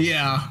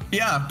 yeah,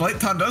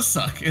 Blighttown does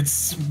suck.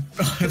 It's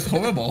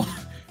horrible.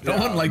 No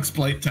one likes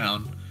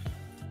Blighttown.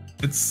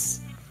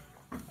 It's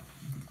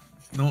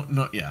no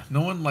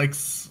one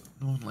likes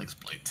No one likes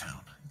Blade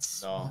Town.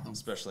 No,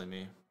 especially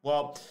me.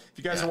 Well, if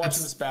you guys are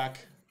watching this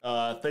back,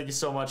 thank you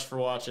so much for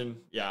watching.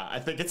 Yeah, I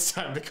think it's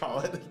time to call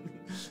it.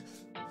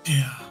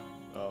 Yeah.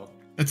 Oh.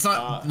 It's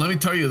not. Let me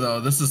tell you though,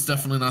 this is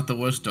definitely not the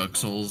worst Dark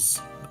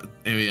Souls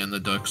area in the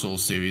Dark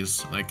Souls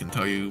series. I can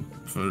tell you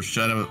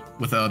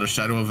without a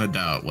shadow of a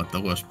doubt what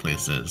the worst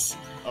place is.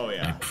 Oh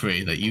yeah. And I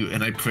pray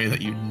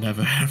that you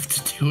never have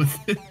to deal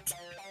with it.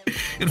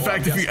 In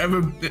fact, if you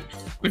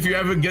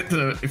ever get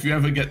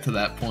to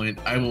that point,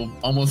 I'll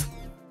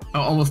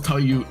almost tell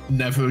you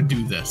never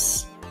do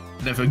this,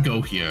 never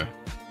go here,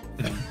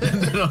 and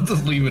then I'll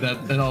just leave it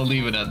at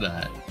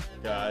that.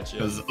 Gotcha.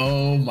 Because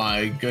oh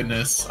my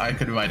goodness, I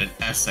could write an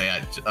essay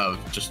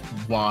of just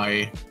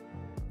why,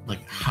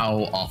 like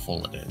how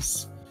awful it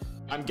is.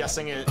 I'm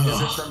guessing is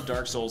it from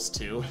Dark Souls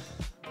 2?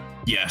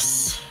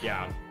 Yes.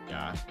 Yeah.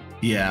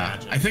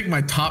 I think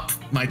my top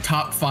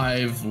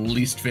 5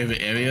 least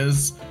favorite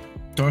areas,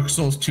 Dark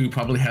Souls 2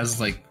 probably has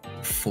like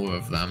 4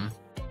 of them.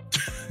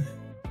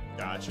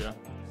 Gotcha.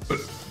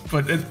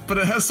 But it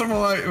has some of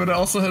my, but it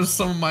also has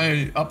some of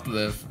my up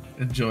there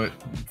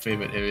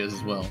favorite areas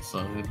as well. So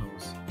who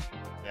knows?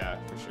 Yeah,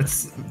 for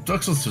sure.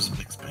 Dark Souls is just a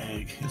mixed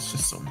bag. It's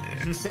just so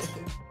mixed.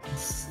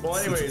 Well,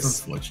 anyways, it's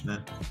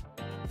unfortunate.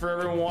 For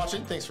everyone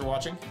watching, thanks for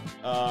watching.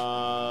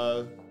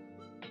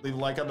 Leave a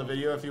like on the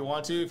video if you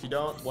want to. If you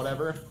don't,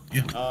 whatever.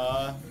 Yeah.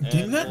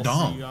 And we'll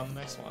see you on the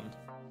next one.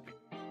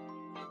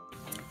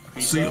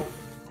 Peace out.